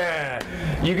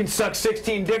 you can suck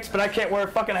 16 dicks, but I can't wear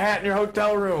a fucking hat in your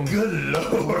hotel room. Good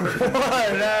Lord.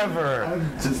 Whatever.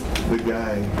 I'm just the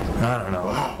guy. I don't know.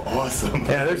 Wow, awesome.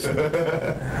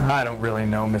 Yeah, I don't really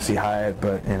know Missy Hyatt,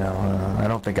 but, you know, I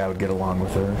don't think I would get along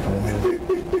with her.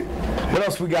 What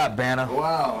else we got, Banna?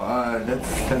 Wow,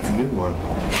 that's a good one.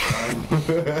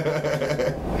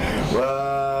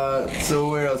 So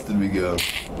where else did we go?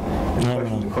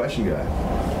 Question guy.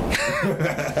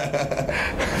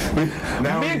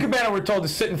 Me and Cabana were told to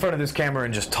sit in front of this camera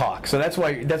and just talk, so that's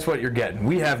what you're getting.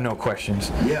 We have no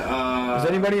questions. Yeah. Does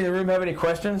anybody in the room have any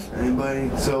questions? Anybody?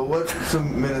 So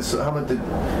Minnesota? How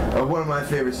about one of my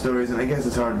favorite stories, and I guess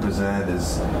it's hard to present,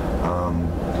 is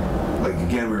like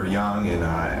again we were young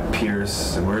and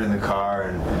Pierce, and we're in the car,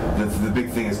 and the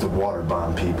big thing is to water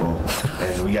bomb people,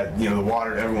 and we got the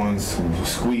water, everyone's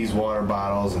squeezed water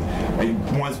bottles,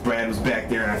 and once Brad was back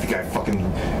there, and I think I fucking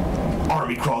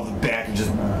army crawled the back and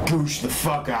just booshed the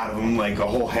fuck out of him like a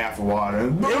whole half of water.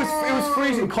 It was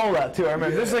freezing cold out too. I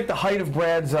remember this is like the height of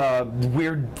Brad's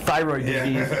weird thyroid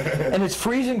disease, and it's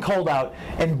freezing cold out.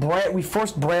 And we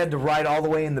forced Brad to ride all the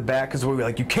way in the back because we were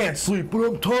like, "You can't sleep, but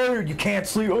I'm tired. You can't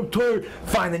sleep, I'm tired."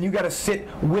 Fine, then you got to sit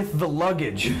with the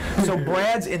luggage. So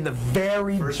Brad's in the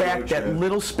very back, that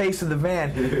little space of the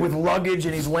van with luggage,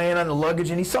 and he's laying on the luggage,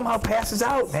 and he somehow passes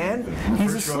out. Man,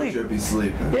 he's asleep. He's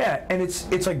sleeping. Yeah, and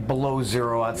it's like below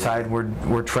zero outside.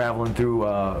 We're traveling through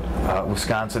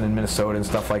Wisconsin and Minnesota and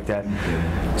stuff like that.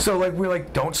 So like we're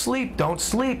like, don't sleep,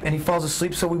 and he falls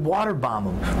asleep. So we water bomb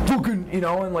him, fucking,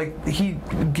 and like he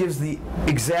gives the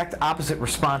exact opposite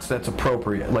response that's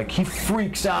appropriate. Like he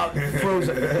freaks out, throws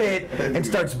a fit, and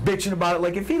starts bitching about it.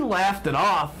 Like if he laughed it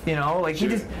off, like he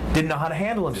just didn't know how to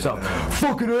handle himself.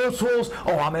 Fucking assholes!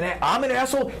 Oh, I'm an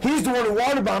asshole. He's the one who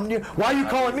water bombed you. Why are you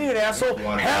calling me an asshole?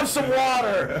 Have some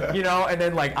water, And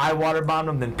then like I water bombed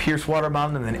him, then Pierce water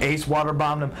bombed him, then Ace water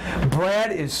bombed him.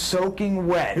 Brad is soaking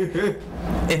wet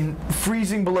in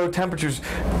freezing below temperatures,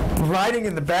 riding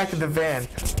in the back of the van.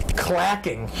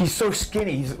 clacking. He's so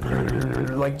skinny. He's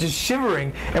like just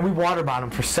shivering, and we water bombed him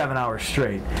for 7 hours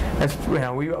straight. That's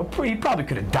he probably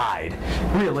could have died,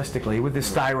 realistically, with his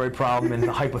thyroid problem and the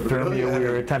hypothermia we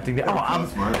were attempting to.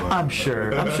 I'm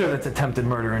sure that's attempted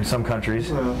murder in some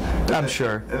countries. I'm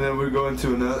sure. And then we're going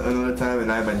to another time,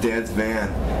 and I have my dad's van.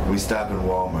 We stop in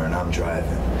Walmart, and I'm driving,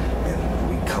 and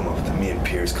me and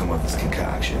Pierce come up with this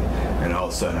concoction, and all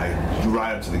of a sudden I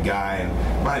ride up to the guy, and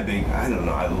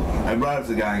I ride up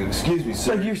to the guy and go, "Excuse me,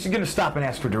 sir." Like you're gonna stop and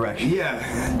ask for directions. Yeah.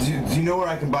 Do you know where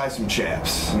I can buy some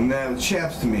chaps? And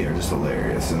chaps to me are just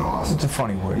hilarious and awesome. It's a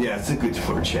funny word. Yeah, it's a good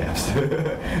word, chaps.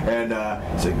 And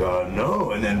it's like, oh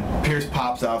no. And then Pierce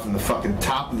pops out from the fucking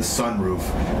top of the sunroof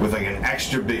with like an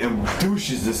extra big, and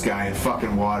douches this guy in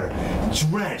fucking water,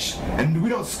 drenched. And we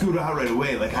don't scoot out right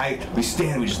away. Like we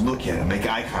stand, we just look at him, make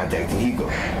eye contact, and he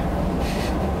goes.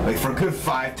 Like for a good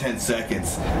 5-10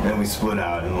 seconds, and then we split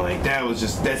out, and like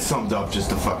that summed up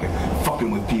just the fucking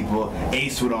with people.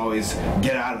 Ace would always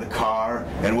get out of the car,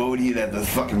 and what would he have, the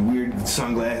fucking weird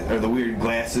sunglass or the weird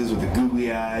glasses with the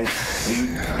googly eyes? He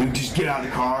would just get out of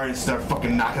the car and start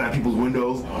fucking knocking on people's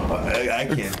windows. I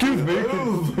can't. Excuse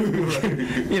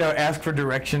me. Ask for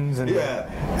directions and. Yeah.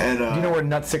 And do you know where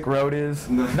Nutsick Road is?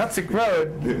 Nutsick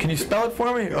Road. Can you spell it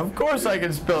for me? Of course I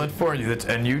can spell it for you. That's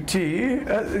N-U-T.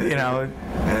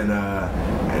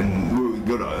 And we would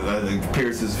go to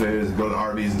Pierce's fairs, go to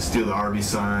Arby's and steal the Arby's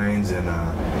signs, and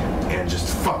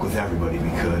just fuck with everybody we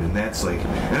could. And that's like,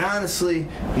 and honestly,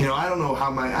 I don't know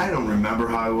I don't remember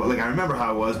how I was. Like I remember how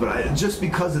I was, but just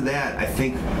because of that, I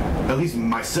think at least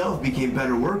myself became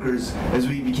better workers as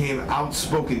we became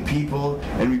outspoken people,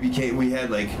 and we had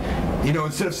like,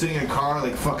 instead of sitting in a car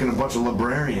like fucking a bunch of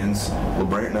librarians,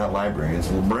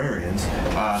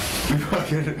 we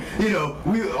fucking,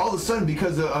 we all of a sudden,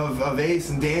 because of Ace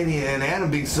and Danny and Adam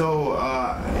being so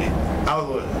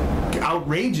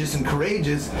outrageous and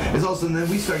courageous, is also then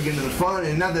we started getting into the fun,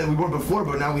 and not that we weren't before,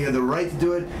 but now we had the right to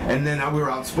do it, and then now we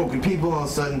were outspoken people. All of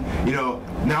a sudden,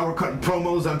 now we're cutting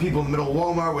promos on people in the middle of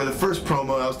Walmart, where the first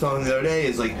promo I was telling the other day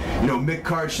is like, Mick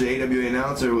Karch, the AWA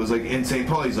announcer, was like in St.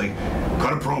 Paul, he's like,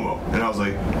 cut a promo, and I was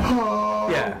like, oh,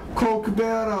 yeah, Colt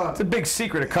Cabana. It's a big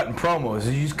secret of cutting promos.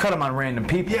 You just cut them on random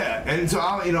people. Yeah, and so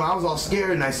I was all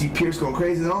scared, and I see Pierce going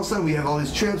crazy, and then all of a sudden we have all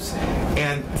these trips,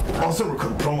 and all of a sudden we're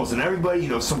cutting promos, and everybody,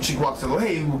 some chick walks in,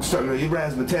 hey, we'll start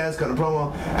Razzmatazz cutting a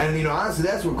promo, and honestly,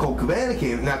 that's where Colt Cabana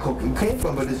came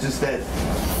from, but it's just that,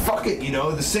 fuck it,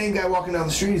 the same guy walking down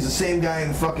the street is the same guy in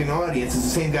the fucking audience, is the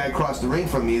same guy across the ring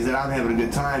from me, is that I'm having a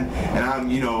good time, and I'm,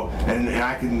 and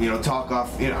I can, talk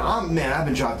off, I've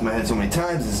been dropped in my head so many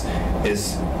times,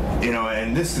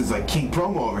 and this is like king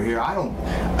promo over here. I don't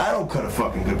cut a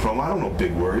fucking good promo. I don't know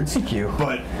big words. Thank you.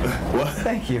 But what?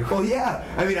 Thank you. Well, yeah.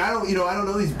 I mean, I don't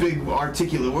know these big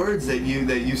articulate words that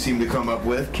you seem to come up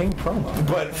with. King promo.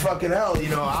 But fucking hell,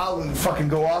 I'll fucking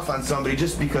go off on somebody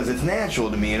just because it's natural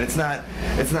to me, and it's not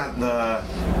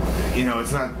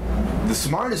the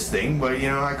smartest thing, but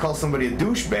I call somebody a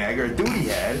douchebag or a duty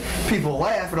head, people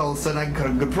laugh, and all of a sudden I can cut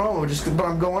a good promo but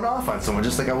I'm going off on someone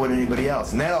just like I would anybody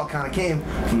else. And that all kind of came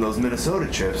from those Minnesota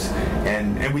trips,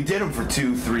 and we did them for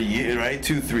 2-3 years, right?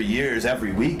 2-3 years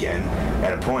every weekend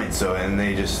at a point. So and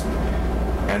then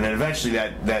eventually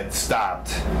that stopped.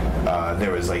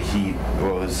 There was like heat.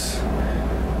 What was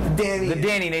the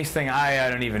Danny and Ace thing? I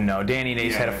don't even know. Danny and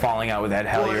Ace had a falling out with Ed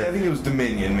Hellier. Well, I think it was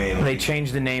Dominion mainly. They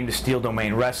changed the name to Steel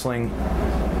Domain Wrestling.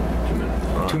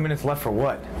 2 minutes left for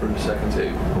what? For the second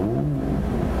tape. Ooh.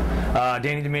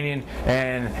 Danny Dominion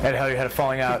and Ed Hellier had a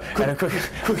falling out. They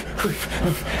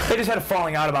just had a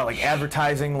falling out about like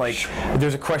advertising. Like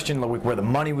there's a question like where the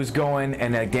money was going,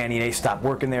 and Danny and Ace stopped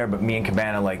working there. But me and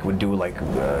Cabana would do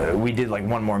we did like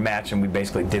one more match, and we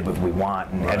basically did what we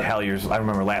want. And Ed Hellier's, I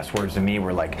remember last words to me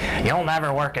were like, "You'll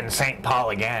never work in St.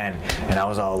 Paul again." And I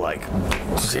was all like,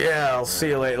 "Yeah, I'll see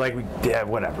you later." Like yeah,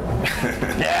 whatever.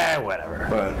 Yeah, whatever.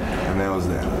 And that was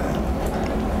that.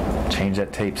 Change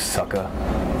that tape, sucker.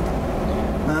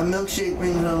 Milkshake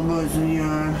brings all the boys to the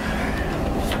yard.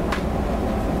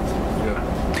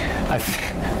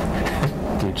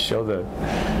 Dude, show the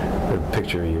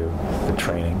picture of you, the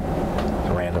training,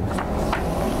 random.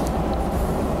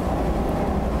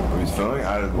 Are we filming?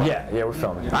 Yeah, we're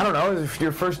filming. I don't know, is it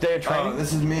your first day of training? Oh,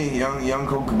 this is me, young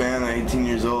Colt Cabana, 18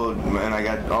 years old, and I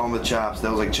got all the chops. That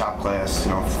was like chop class,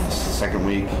 second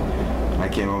week. And I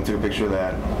came home, took a picture of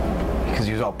that. because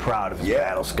he was all proud of his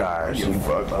battle scars. You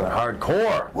fuck.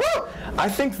 Hardcore. Woo! I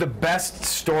think the best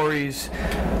stories,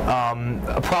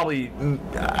 probably,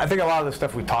 I think a lot of the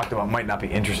stuff we talked about might not be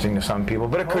interesting to some people,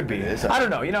 but it could be. I don't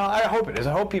know. I hope it is.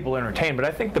 I hope people are entertained. But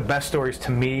I think the best stories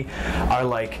to me are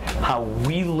like how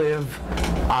we live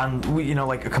on,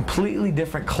 like a completely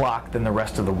different clock than the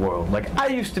rest of the world. Like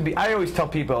I always tell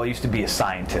people I used to be a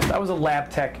scientist. I was a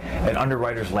lab tech at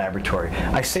Underwriter's Laboratory.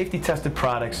 I safety tested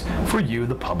products for you,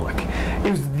 the public. It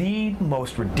was the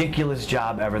most ridiculous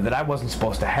job ever that I wasn't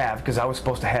supposed to have because I was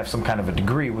supposed to have some kind of a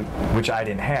degree, which I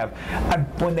didn't have.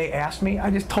 When they asked me, I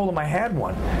just told them I had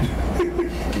one.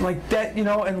 Like that,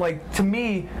 and like to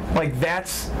me, like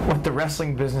that's what the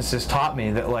wrestling business has taught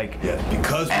me. That like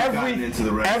because we've gotten into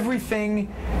the wrestling.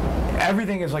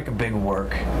 Everything is like a big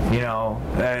work,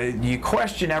 you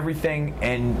question everything,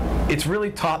 and it's really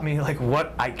taught me like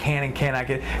what I can and cannot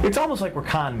get. It's almost like we're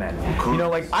con men.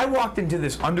 Like I walked into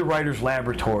this Underwriter's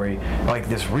Laboratory, like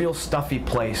this real stuffy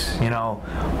place,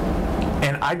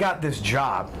 and I got this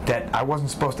job that I wasn't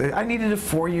supposed to. I needed a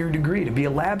 4-year degree to be a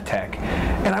lab tech,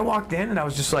 and I walked in and I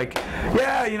was just like,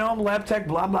 yeah, I'm a lab tech,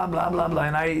 blah blah blah blah blah,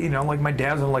 and I, like my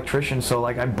dad's an electrician, so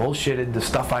like I bullshitted the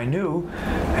stuff I knew,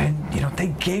 and they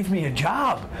gave me a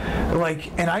job,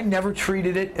 and I never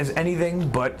treated it as anything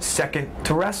but second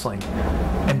to wrestling.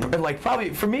 And like probably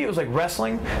for me it was like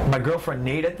wrestling, my girlfriend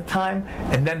Nate at the time,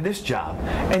 and then this job.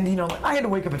 And I had to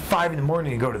wake up at 5 in the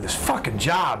morning and go to this fucking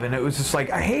job, and it was just like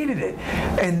I hated it.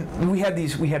 And we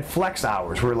had flex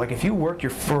hours where like if you worked your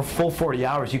full 40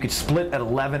 hours, you could split at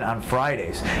 11 on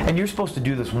Fridays, and you're supposed to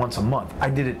do this once a month. I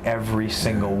did it every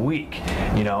single week.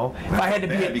 If I had to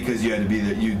be because you had to be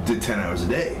there, you did 10 hours a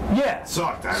day. Yeah.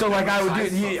 Sucked. So like I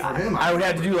would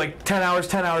have to do like 10 hours,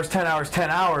 10 hours, 10 hours, 10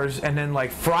 hours, and then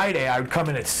like Friday I would come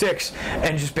in at 6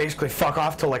 and just basically fuck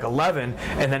off till like 11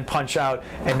 and then punch out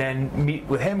and then meet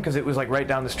with him because it was like right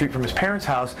down the street from his parents'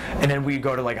 house, and then we'd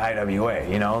go to like IWA,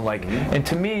 and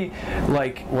to me,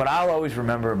 like what I'll always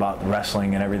remember about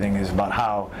wrestling and everything is about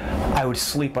how I would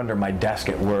sleep under my desk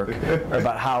at work, or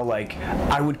about how like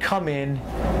I would come in,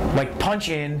 like punch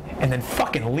in and then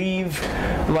fucking leave,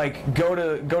 like go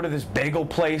to this bagel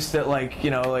place that like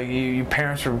your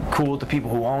parents were cool with the people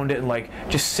who owned it, and like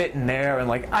just sitting there, and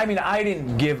like I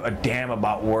didn't give a damn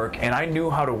about work, and I knew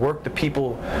how to work the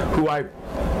people who I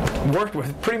worked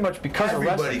with pretty much because of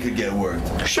wrestling. Everybody could get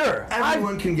worked. Sure.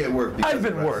 Everyone can get worked. I've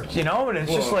been worked, and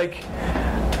it's just like,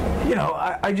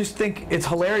 I just think it's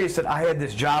hilarious that I had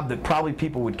this job that probably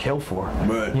people would kill for.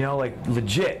 Right. Like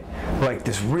legit, like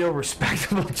this real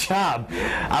respectable job.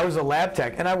 I was a lab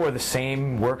tech, and I wore the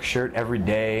same work shirt every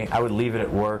day. I would leave it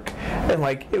at work, and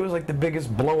like it was like the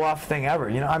biggest blow-off thing ever.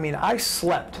 I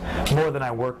slept more than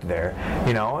I worked there,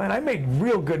 and I made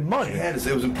real good money.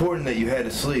 It was important that you had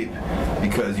to sleep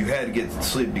because you had to get to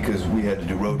sleep because we had to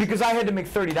do road. Because I had to make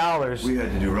 $30. We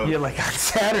had to do road. Yeah, like on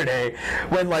Saturday,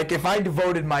 when like if I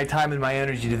devoted my time and my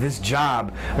energy to this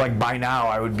job, like by now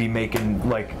I would be making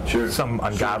like some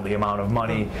ungodly amount of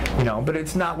money, but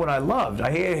it's not what I loved.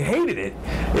 I hated it.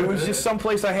 It was just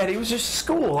someplace I had. It was just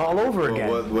school all over again.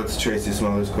 What's Tracy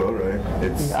Smollers quote, right?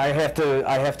 It's I have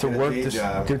to work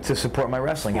to support my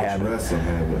wrestling habit.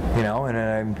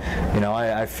 And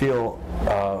I feel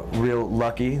real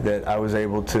lucky that I was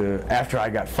able to, after I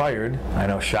got fired. I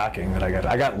know, shocking that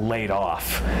I got laid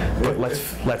off. But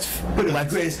let's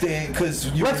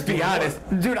be honest,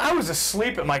 dude. I was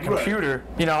asleep at my computer.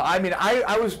 Right.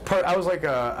 I was like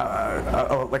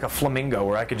a flamingo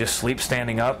where I could just sleep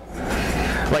standing up.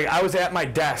 Like I was at my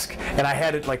desk and I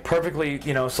had it like perfectly,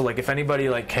 so like if anybody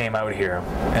like came, I would hear them,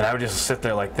 and I would just sit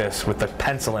there like this with the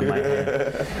pencil in my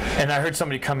hand. And I heard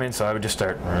somebody come in, so I would just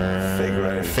start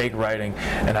fake writing.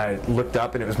 And I looked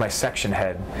up, and it was my section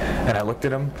head, and I looked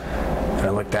at him, and I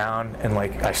looked down, and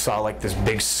like I saw like this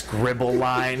big scribble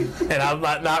line, and I'm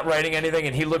not writing anything.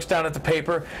 And he looks down at the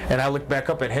paper, and I looked back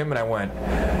up at him, and I went,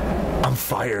 "I'm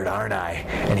fired, aren't I?"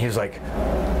 And he was like,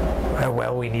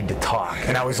 "Well, we need to talk."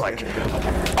 And I was like,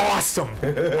 awesome.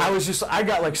 I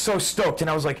got like so stoked, and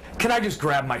I was like, can I just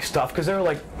grab my stuff? Because they were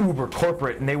like uber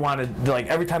corporate, and they wanted, like,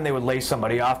 every time they would lay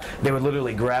somebody off, they would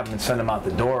literally grab them and send them out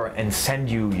the door and send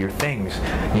you your things,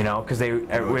 because they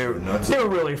were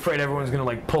really afraid everyone's gonna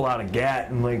like pull out a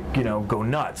gat and like, go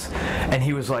nuts. And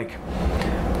he was like,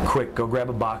 quick, go grab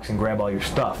a box and grab all your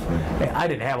stuff. And I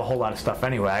didn't have a whole lot of stuff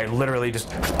anyway. I literally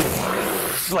just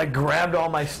like grabbed all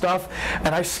my stuff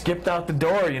and I skipped out the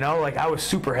door, you know, like I was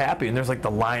super happy, and there's like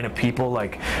the line of people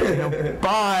like, you know,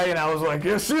 bye, and I was like,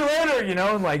 yeah, see you later, you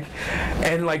know,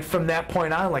 and like from that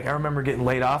point on, like I remember getting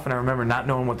laid off, and I remember not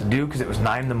knowing what to do because it was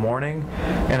 9 in the morning,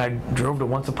 and I drove to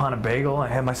Once Upon a Bagel,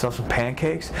 and I had myself some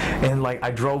pancakes, and like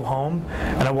I drove home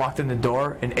and I walked in the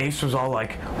door and Ace was all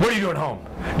like, what are you doing home?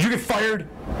 Did you get fired?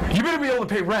 You better be able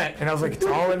to pay rent. And I was like, it's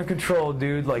all under control,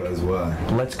 dude. Like,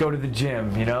 let's go to the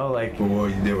gym, you know? Like, well,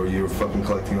 you were fucking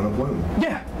collecting unemployment.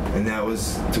 Yeah. And that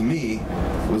was, to me,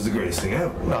 was the greatest thing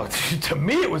ever. Well, to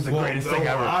me, it was the greatest thing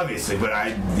ever. Obviously, but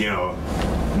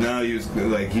now he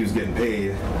was getting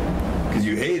paid because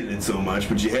you hated it so much,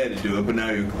 but you had to do it. But now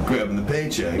you're grabbing the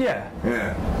paycheck. Yeah.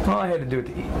 Yeah. Well, I had to do it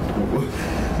to eat.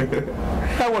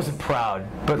 I wasn't proud,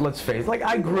 but let's face it. Like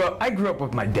I grew up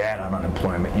with my dad on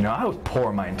unemployment. You know, I was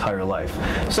poor my entire life.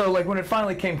 So like when it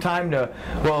finally came time to,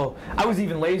 well, I was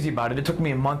even lazy about it. It took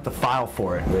me a month to file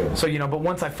for it. Yeah. So but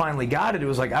once I finally got it, it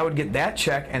was like I would get that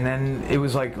check, and then it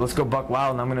was like, let's go buck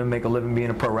wild, and I'm gonna make a living being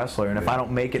a pro wrestler. And if I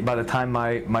don't make it by the time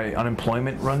my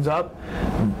unemployment runs up,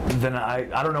 then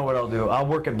I don't know what I'll do. I'll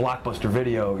work at Blockbuster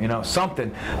Video, you know,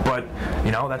 something. But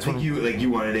you know, that's when you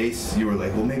wanted Ace. You were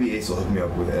like, well, maybe Ace will hook me up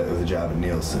with a job at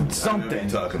Nielsen. Something. I know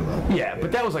what you're talking about. Yeah,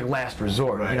 but that was like last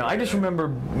resort. Right, you know, I just remember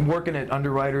working at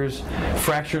Underwriters,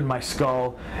 fracturing my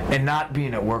skull, and not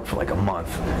being at work for like a month.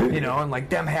 You know, and like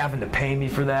them having to pay me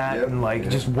for that, Yep. and like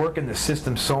just working the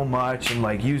system so much, and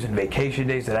like using vacation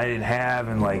days that I didn't have,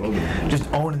 and like just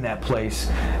owning that place.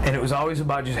 And it was always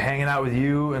about just hanging out with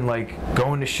you and like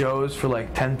going to shows for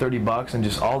like $10-30, and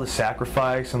just all the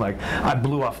sacrifice. And like I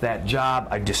blew off that job.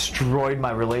 I destroyed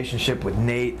my relationship with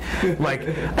Nate. Like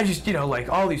I just, you know, like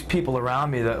all these people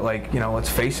around me that, like, you know, let's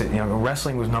face it, you know,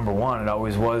 wrestling was number one. It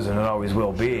always was, and it always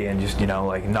will be. And just, you know,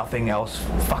 like nothing else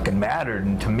fucking mattered.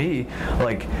 And to me,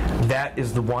 like that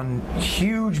is the one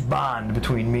huge bond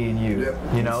between me and you. Yep.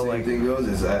 You know, the same thing goes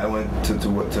is I went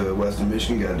to Western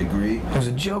Michigan, got a degree. It was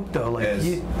a joke though. Like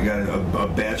I got a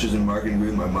bachelor's in marketing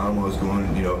degree. My mom was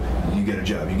going, you know, you get a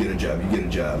job, you get a job, you get a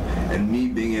job. And me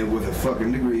being able with a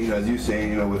fucking degree, you know, as you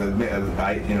saying, you know, with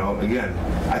you know, again,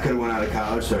 I could have went out of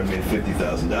college, started making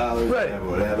 $50,000, right,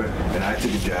 whatever, and I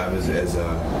took a job as a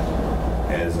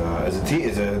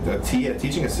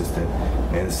teaching assistant.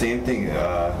 And the same thing,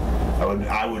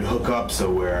 I would hook up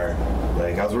so where,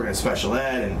 like, I was working in special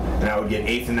ed, and I would get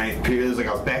 8th and 9th periods. Like,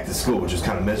 I was back to school, which was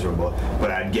kind of miserable,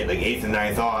 but I'd get like 8th and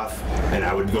 9th off, and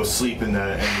I would go sleep in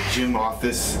the gym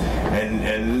office,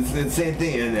 and it's the same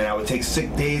thing. And I would take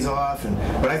sick days off,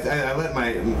 but I let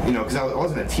my, you know, because I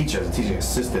wasn't a teacher, I was a teaching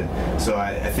assistant, so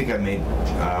I think I made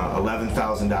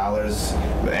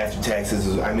 $11,000 after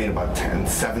taxes. I made about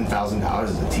 $7,000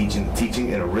 as a teaching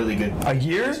in a really good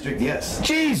district. Yes.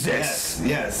 Jesus.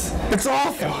 Yes. It's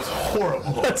awful. It was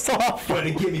horrible. That's awful. But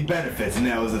it gave me benefits, and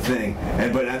that was the thing.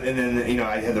 And then, you know,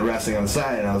 I had the wrestling on the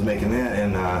side, and I was making that,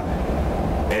 and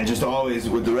just always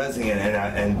with the wrestling,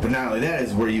 but not only that,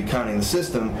 is where you counting the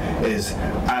system is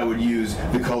I would use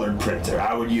the colored printer,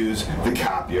 I would use the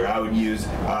copier, I would use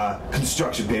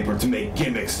construction paper to make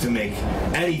gimmicks, to make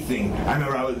anything. I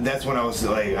remember that's when I was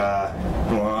like,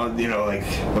 you know, like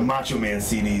the Macho Man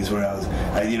CDs, where I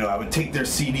would take their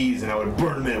CDs and I would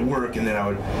burn them at work, and then I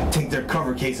would take their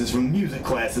cover cases from music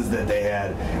classes that they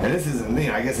had. And this isn't, you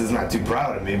know, I guess it's not too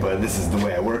proud of me, but this is the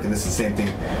way I work, and this is the same thing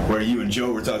where you and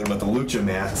Joe were talking about the lucha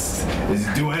masks. Is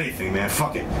do anything, man.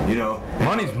 Fuck it, you know.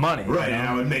 Money's money, right? You know? And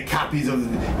I would make copies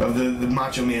of the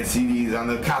Macho Man CDs on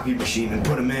the copy machine and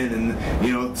put them in, and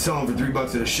you know, sell them for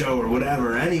 $3 at a show or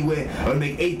whatever. Anyway, I would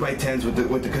make 8x10s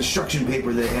with the construction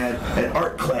paper they had at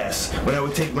art class. When I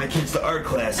would take my kids to art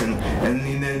class and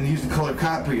then use the color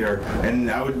copier,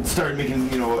 and I would start making,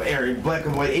 you know, black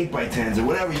and white 8x10s or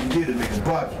whatever you can do to make a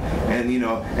buck. And you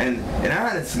know, and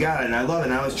honest to God, and I love it.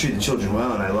 And I always treat the children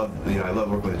well, and I love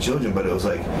working with the children, but it was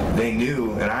like they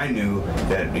knew and I knew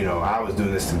that, you know, I was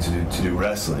doing this to do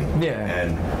wrestling. Yeah.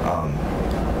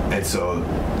 And so,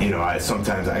 you know,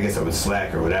 sometimes I guess I would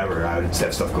slack or whatever. I would just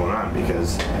have stuff going on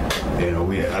because, you know,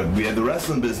 we had the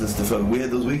wrestling business to fill. We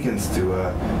had those weekends to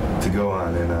go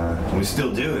on, and we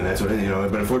still do, and that's what, you know.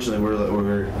 But unfortunately,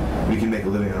 we can make a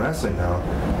living in wrestling now,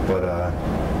 but.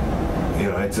 You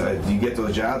know, it's you get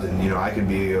those jobs, and you know, I could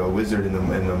be a wizard in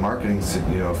the marketing,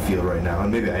 you know, field right now,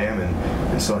 and maybe I am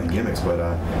in selling gimmicks, but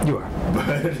you are.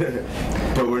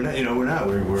 But we're not. You know, we're not.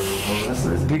 We're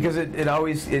wrestlers. Because it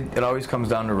always comes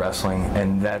down to wrestling,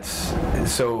 and that's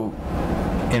so.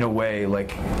 In a way,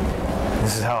 like,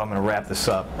 this is how I'm gonna wrap this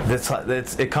up.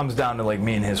 It comes down to like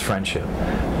me and his friendship,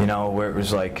 you know, where it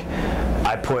was like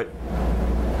I put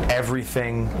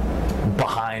everything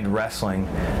behind wrestling,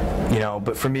 you know.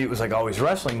 But for me, it was like always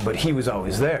wrestling, but he was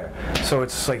always there. So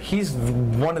it's like he's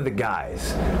one of the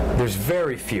guys. There's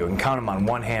very few, and count them on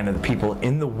one hand, of the people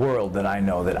in the world that I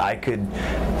know that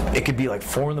it could be like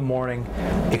 4 a.m,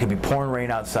 it could be pouring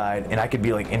rain outside, and I could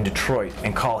be like in Detroit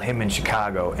and call him in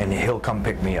Chicago, and he'll come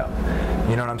pick me up.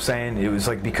 You know what I'm saying? It was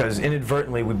like, because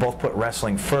inadvertently we both put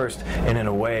wrestling first, and in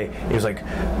a way, it was like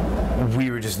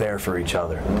we were just there for each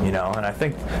other, you know. And I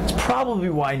think it's probably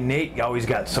why Nate always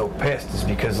got so pissed, is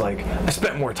because like I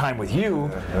spent more time with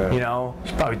you, you know.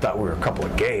 She probably thought we were a couple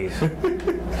of gays.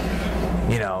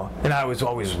 You know, and I was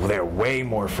always there way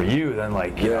more for you than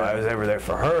like, you know, I was ever there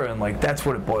for her, and like that's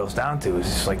what it boils down to. Is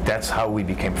just like that's how we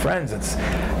became friends. It's,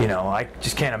 you know, I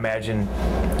just can't imagine,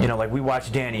 you know, like we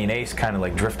watched Danny and Ace kind of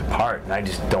like drift apart, and I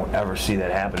just don't ever see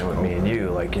that happening with me and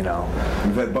you. Like, you know,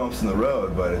 we've had bumps in the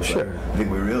road, but it's like, I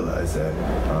think we realized that.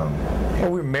 Well,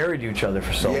 we were married to each other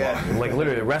for so long, like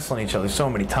literally wrestling each other so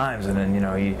many times, and then, you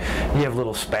know, you have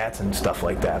little spats and stuff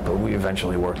like that, but we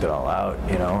eventually worked it all out,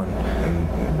 you know.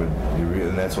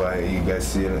 And that's why you guys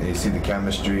see it. You see the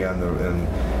chemistry on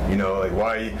and you know, like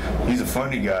why he's a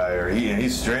funny guy, or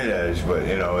he's straight edge, but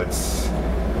you know, it's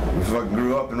we fucking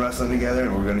grew up in wrestling together,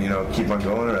 and we're gonna, you know, keep on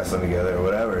going and wrestling together or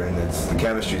whatever, and it's the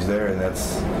chemistry's there, and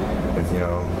it's you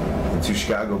know, the two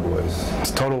Chicago boys.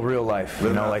 It's total real life,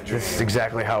 you know, like this is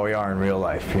exactly how we are in real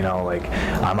life, you know. Like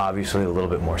I'm obviously a little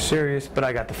bit more serious, but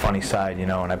I got the funny side, you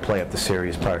know, and I play up the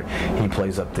serious part. He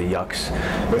plays up the yucks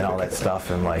and all that stuff,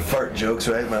 and like fart jokes,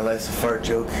 right? My life's a fart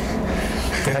joke.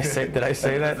 Did I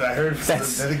say that? I heard. I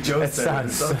think Joe said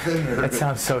something. That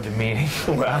sounds so demeaning.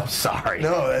 Well, I'm sorry.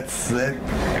 No, that's that.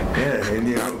 Yeah, and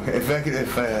you know, if I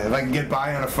can get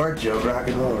by on a fart joke, rock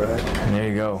and roll, right? And there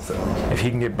you go. So, if he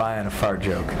can get by on a fart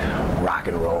joke, rock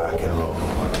and roll. Rock and roll.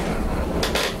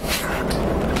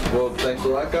 Well, thanks a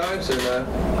lot, guys, and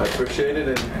I appreciate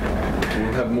it, and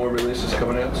we'll have more releases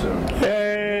coming out soon. Hey.